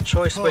player a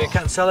choice, but you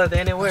can't sell it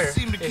anywhere? I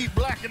seem to keep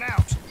blacking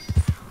out.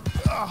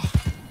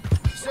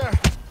 Sir.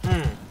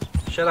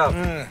 Shut up.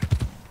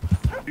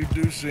 You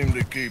do seem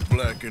to keep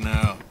blacking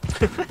out.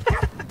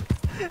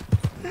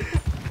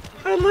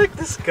 I like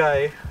this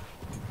guy.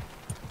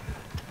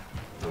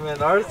 I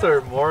mean,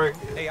 Arthur Morgan.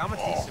 Hey, I'm a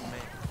decent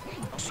man.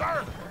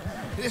 Sir,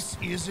 this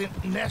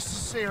isn't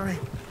necessary.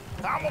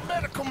 I'm a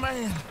medical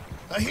man,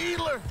 a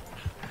healer.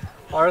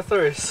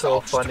 Arthur is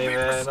so funny,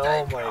 man.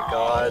 Oh my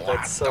god,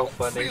 that's so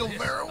funny. Feel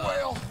very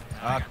well.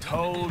 I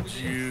told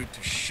you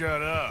to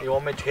shut up. You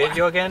want me to hit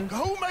you again?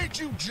 Who made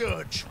you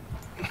judge?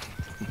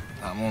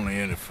 I'm only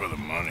in it for the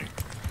money.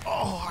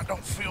 Oh, I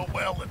don't feel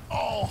well at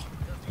all.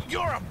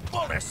 You're a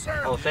bully,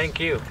 sir. Oh, thank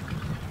you.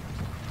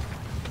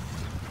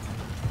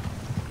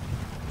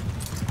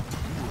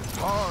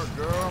 Hard,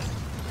 girl.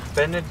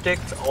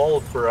 Benedict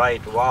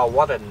Albright. Wow,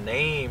 what a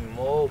name.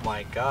 Oh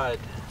my god.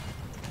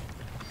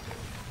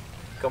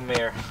 Come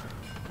here.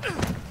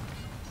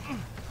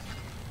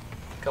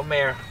 Come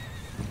here.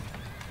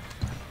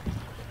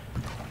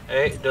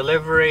 Hey,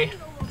 delivery.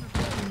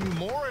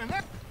 More in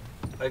it?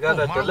 I got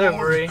a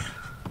delivery. Lord.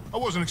 I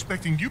wasn't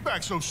expecting you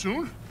back so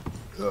soon.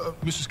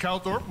 Mrs.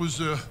 Calthorpe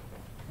was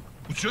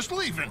just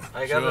leaving.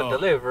 I got a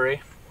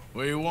delivery.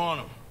 Where you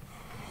want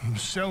them?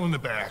 Cell in the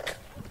back.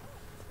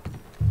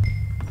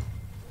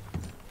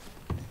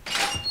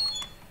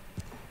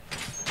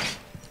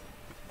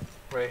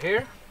 Right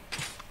here?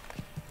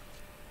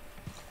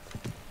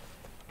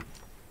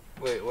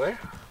 Wait, where?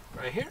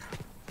 Right here?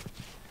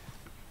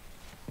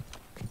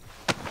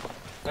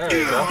 There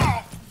we go.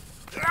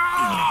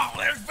 Oh,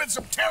 there's been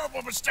some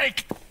terrible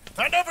mistake.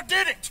 I never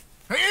did it.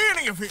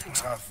 Any of it.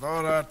 I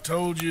thought I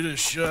told you to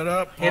shut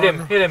up. Hit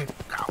him, hit him.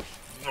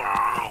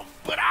 Oh,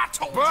 but I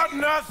told you. But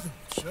nothing.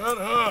 Shut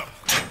up.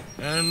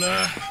 And,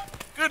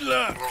 good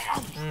luck.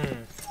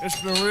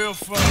 It's been real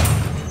fun.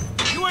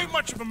 You ain't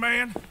much of a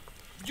man.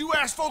 You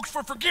ask folks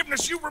for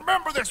forgiveness, you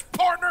remember this,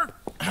 partner?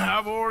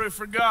 I've already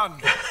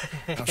forgotten.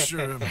 Now,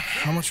 sure,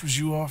 how much was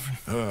you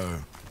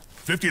offering?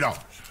 $50.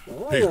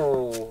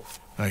 Ooh.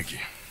 Thank you.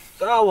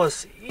 That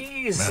was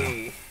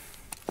easy.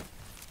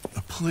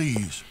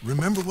 Please,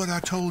 remember what I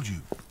told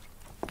you.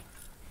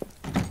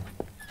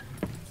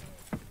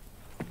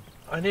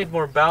 I need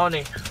more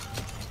bounty.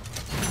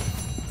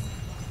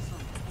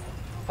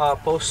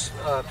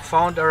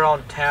 Found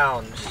around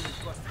towns.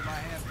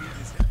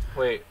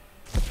 Wait.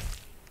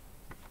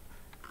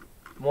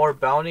 More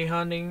bounty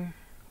hunting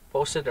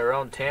posted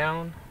around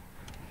town?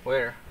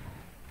 Where?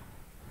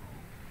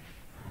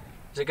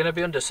 Is it gonna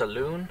be on the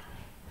saloon?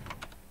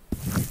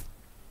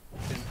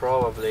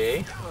 Probably,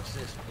 eh?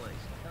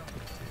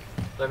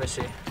 Let me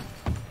see.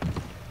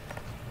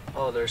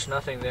 Oh, there's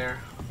nothing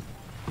there.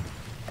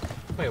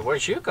 Wait,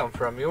 where'd you come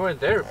from? You weren't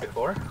there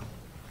before.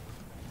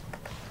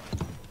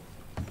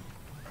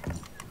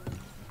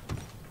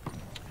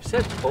 You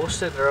said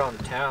posted around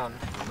town.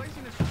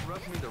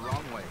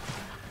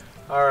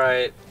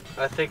 Alright,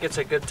 I think it's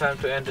a good time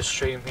to end the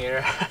stream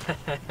here.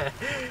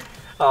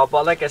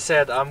 But like I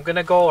said, I'm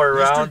gonna go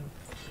around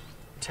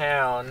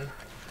town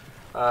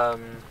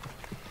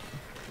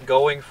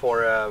going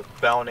for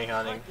bounty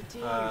hunting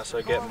so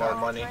I get more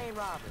money.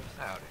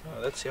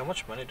 Let's see, how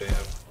much money do I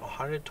have?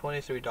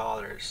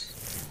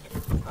 $123.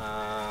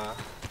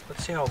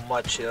 Let's see how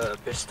much a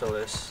pistol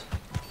is.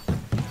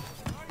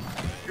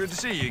 Good to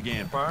see you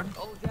again, pardon.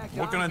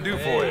 What can I do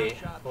for you?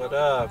 What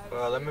up?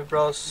 Let me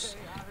browse.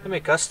 Let me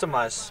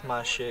customize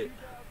my shit.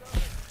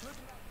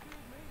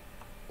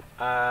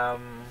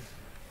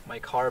 My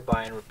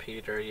carbine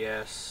repeater,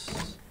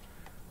 yes.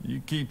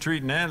 You keep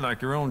treating that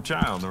like your own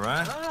child, all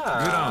right?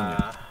 Good on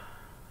you.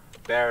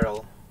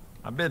 Barrel.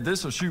 I bet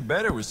this will shoot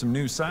better with some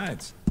new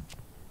sights.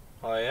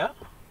 Oh yeah?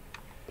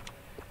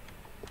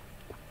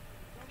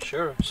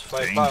 Sure, it's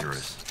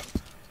 $5.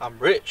 I'm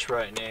rich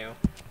right now.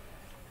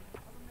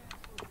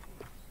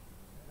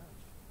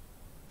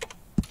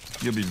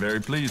 You'll be very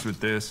pleased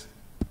with this.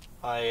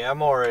 I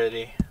am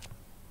already.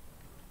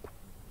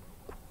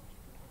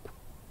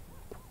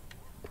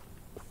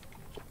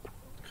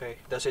 Okay,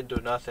 doesn't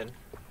do nothing.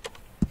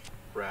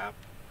 Wrap.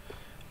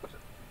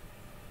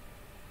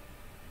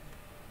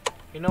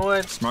 You know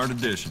what? Smart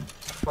addition.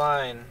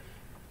 Fine.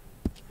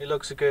 It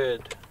looks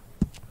good.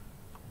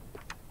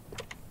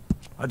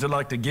 I'd just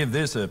like to give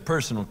this a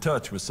personal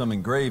touch with some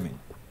engraving.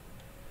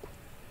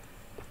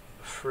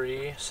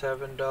 Free,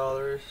 $7,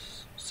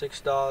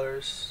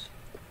 $6.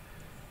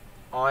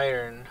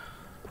 Iron.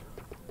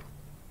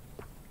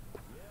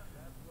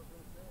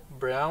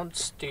 Brown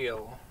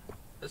steel.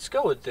 Let's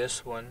go with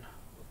this one.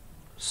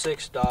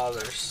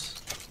 $6.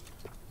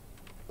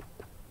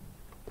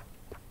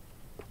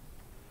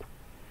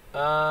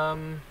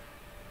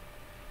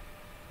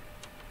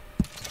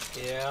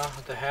 Yeah,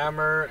 the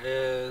hammer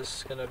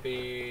is gonna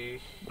be...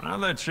 I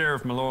let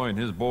Sheriff Malloy and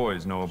his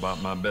boys know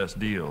about my best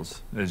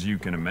deals, as you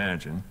can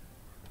imagine.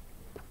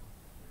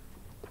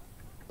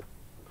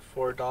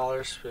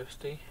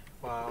 $4.50.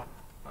 Wow.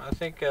 I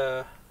think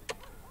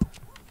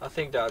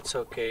that's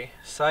okay.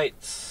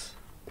 Sights.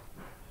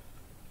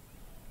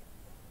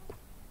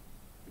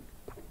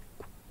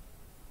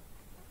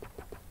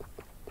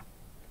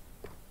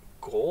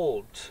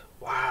 Gold.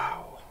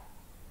 Wow.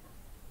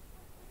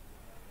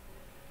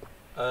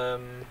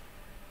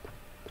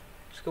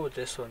 Let's go with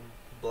this one.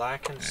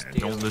 Black and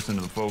steel. Don't listen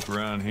to the folk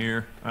around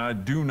here. I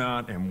do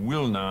not and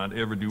will not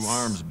ever do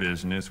arms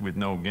business with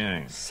no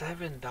gang.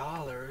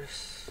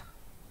 $7.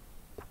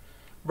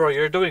 Bro,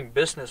 you're doing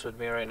business with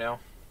me right now.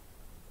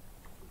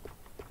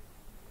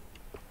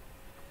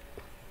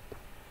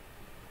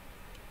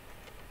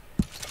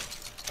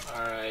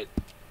 Alright.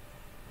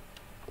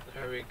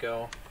 There we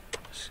go.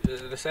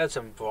 Let's add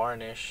some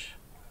varnish.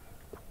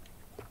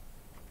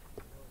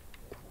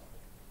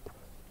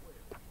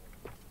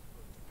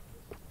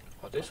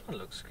 Oh, this one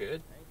looks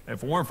good.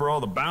 If it weren't for all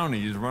the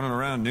bounties running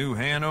around New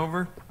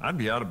Hanover, I'd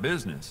be out of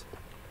business.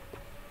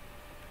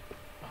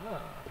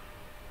 Ah.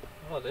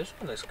 Oh, this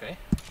one looks okay.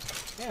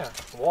 Yeah,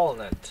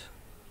 walnut.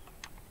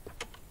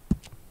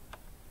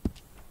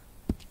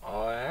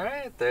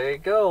 Alright, there you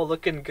go.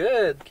 Looking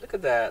good. Look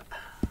at that.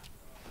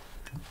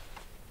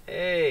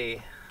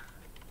 Hey.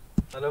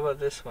 What about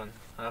this one?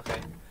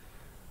 Okay.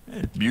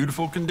 It's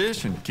beautiful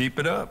condition. Keep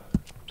it up.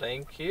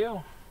 Thank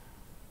you.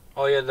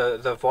 Oh yeah, the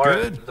Good.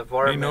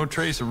 varmint. Ain't no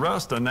trace of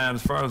rust on that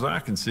as far as I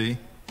can see.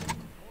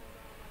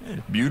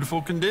 It's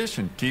beautiful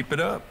condition. Keep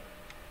it up.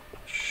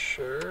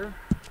 Sure.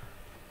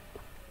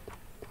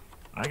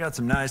 I got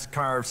some nice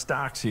carved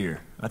stocks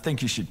here. I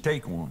think you should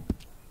take one.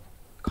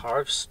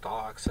 Carved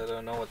stalks. I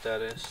don't know what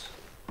that is.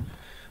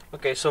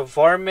 Okay, so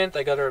varmint,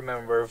 I gotta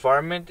remember.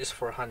 Varmint is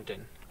for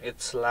hunting.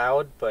 It's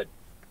loud, but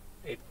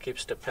it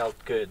keeps the pelt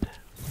good.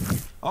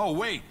 Oh,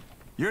 wait.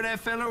 You're that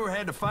fellow who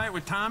had to fight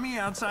with Tommy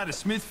outside of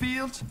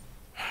Smithfield's?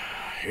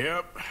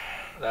 Yep.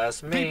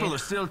 That's me. People are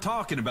still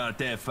talking about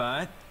that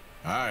fight.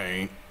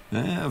 I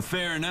ain't.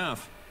 Fair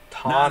enough.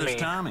 Tommy. Not as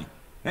Tommy.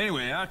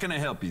 Anyway, how can I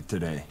help you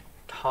today?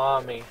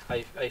 Tommy.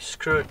 I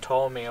screwed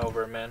Tommy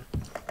over, man.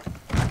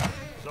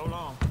 So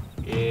long.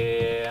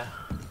 Yeah.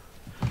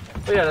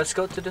 Oh yeah, let's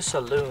go to the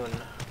saloon.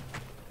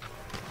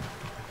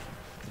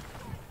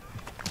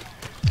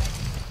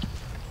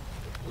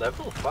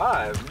 Level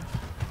 5?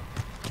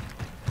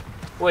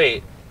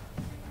 Wait.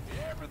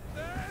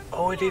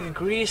 Oh, it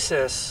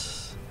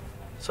increases.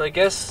 So I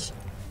guess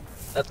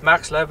at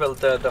max level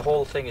the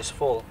whole thing is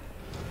full.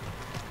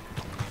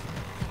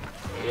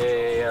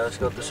 Yeah, let's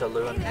go to the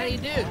saloon. How do you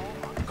do?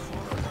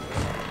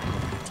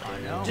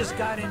 Just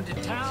got into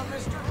town,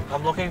 mister?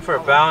 I'm looking for a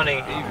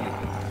bounty.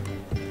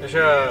 There's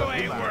a...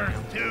 You ain't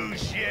worth 2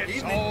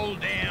 shits, whole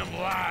damn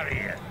lot of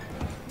you.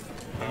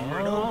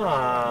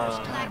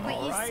 Ah, Like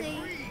what you see?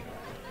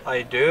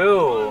 I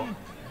do.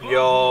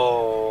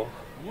 Yo.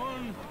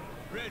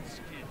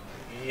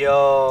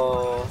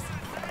 Yo.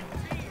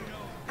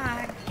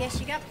 I guess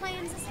you got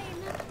plans this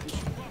evening?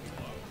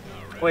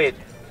 Wait.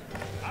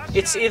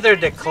 It's either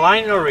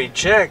decline or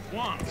reject.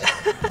 Well,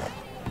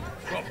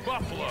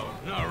 Buffalo,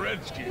 not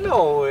Redskins.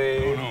 No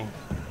way. Oh, no.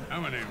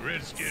 How many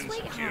Redskins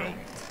killed?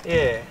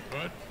 Yeah.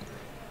 But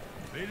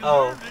they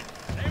Oh. deserved it.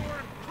 They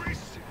were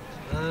Christians.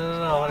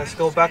 No. Let's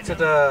go back to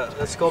the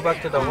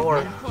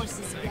whore.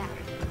 Horses you got.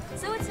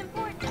 So it's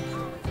important.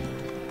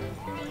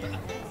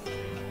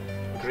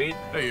 Agreed.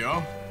 Hey,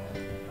 y'all.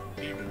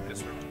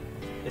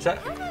 Is that?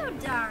 Hello,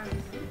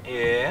 darling.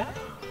 Yeah.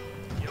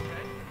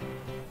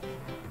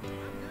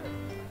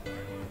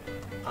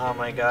 Oh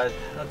my god.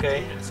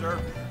 Okay. Yes, sir.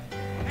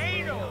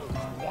 Ain't no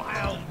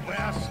Wild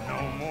West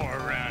no more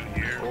around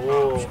here.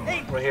 Oh,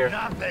 right here.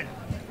 Nothing.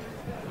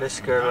 This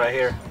girl right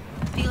here.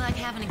 Feel like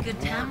having a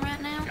good time right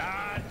now?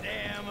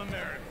 Goddamn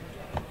America.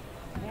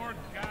 More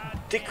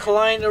goddamn.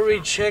 Decline or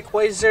reject?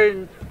 Why is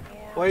there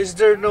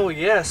no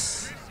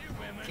yes?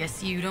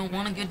 Guess you don't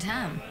want a good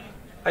time.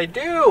 I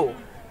do.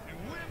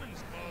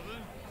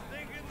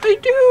 I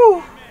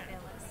do.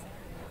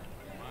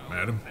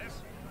 Madam.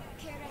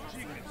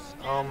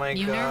 Oh my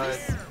You god.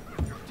 nervous?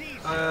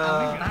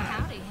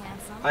 Howdy,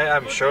 handsome.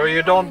 I'm sure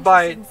you don't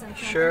bite.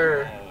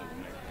 Sure.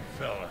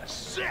 Fella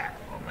set.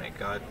 Oh my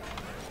god.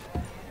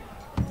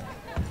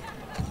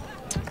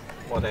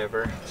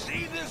 Whatever.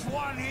 See this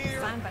one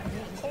here? Fine by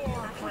me.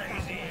 Poor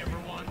crazy,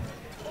 everyone.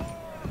 Poor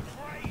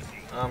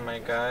crazy. Oh my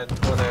god.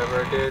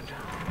 Whatever, dude.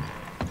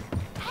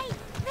 Hey,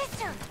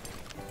 mister!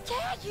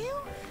 Yeah, you!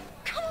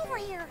 Come over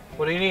here!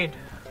 What do you need?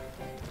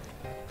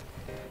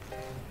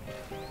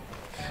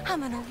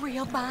 I'm in a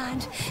real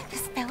bind.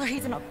 This fella,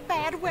 he's in a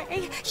bad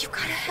way. You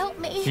gotta help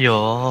me.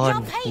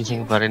 Yun,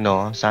 gising pa rin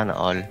oh, sana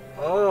all.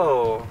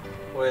 Oh,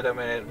 wait a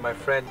minute. My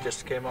friend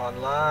just came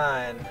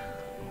online.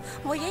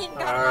 We ain't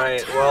got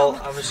Alright, well,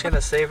 I'm just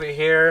gonna save it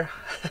here.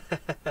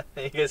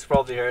 You guys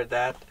probably heard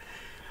that.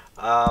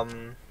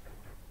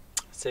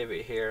 Save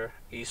it here.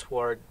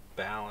 Eastward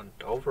bound.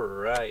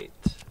 Overright.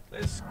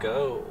 Let's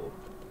go.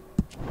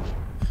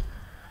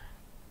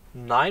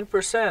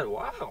 9%.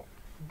 Wow.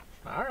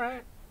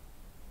 Alright.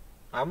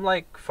 I'm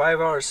like 5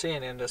 hours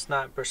in and that's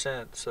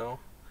 9%, so.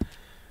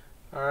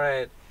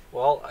 Alright.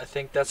 well, I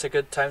think that's a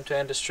good time to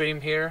end the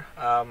stream here.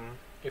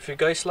 If you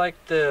guys like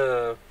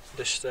the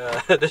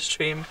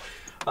stream,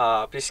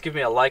 please give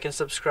me a like and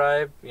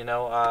subscribe. You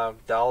know,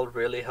 that'll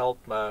really help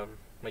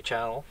my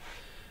channel.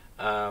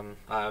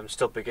 I'm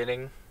still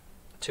beginning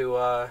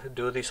to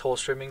do this whole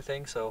streaming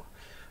thing, so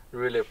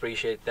really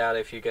appreciate that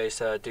if you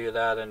guys do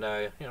that and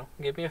you know,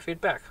 give me a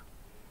feedback.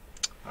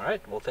 All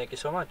right, well, thank you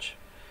so much.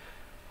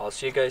 I'll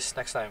see you guys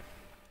next time.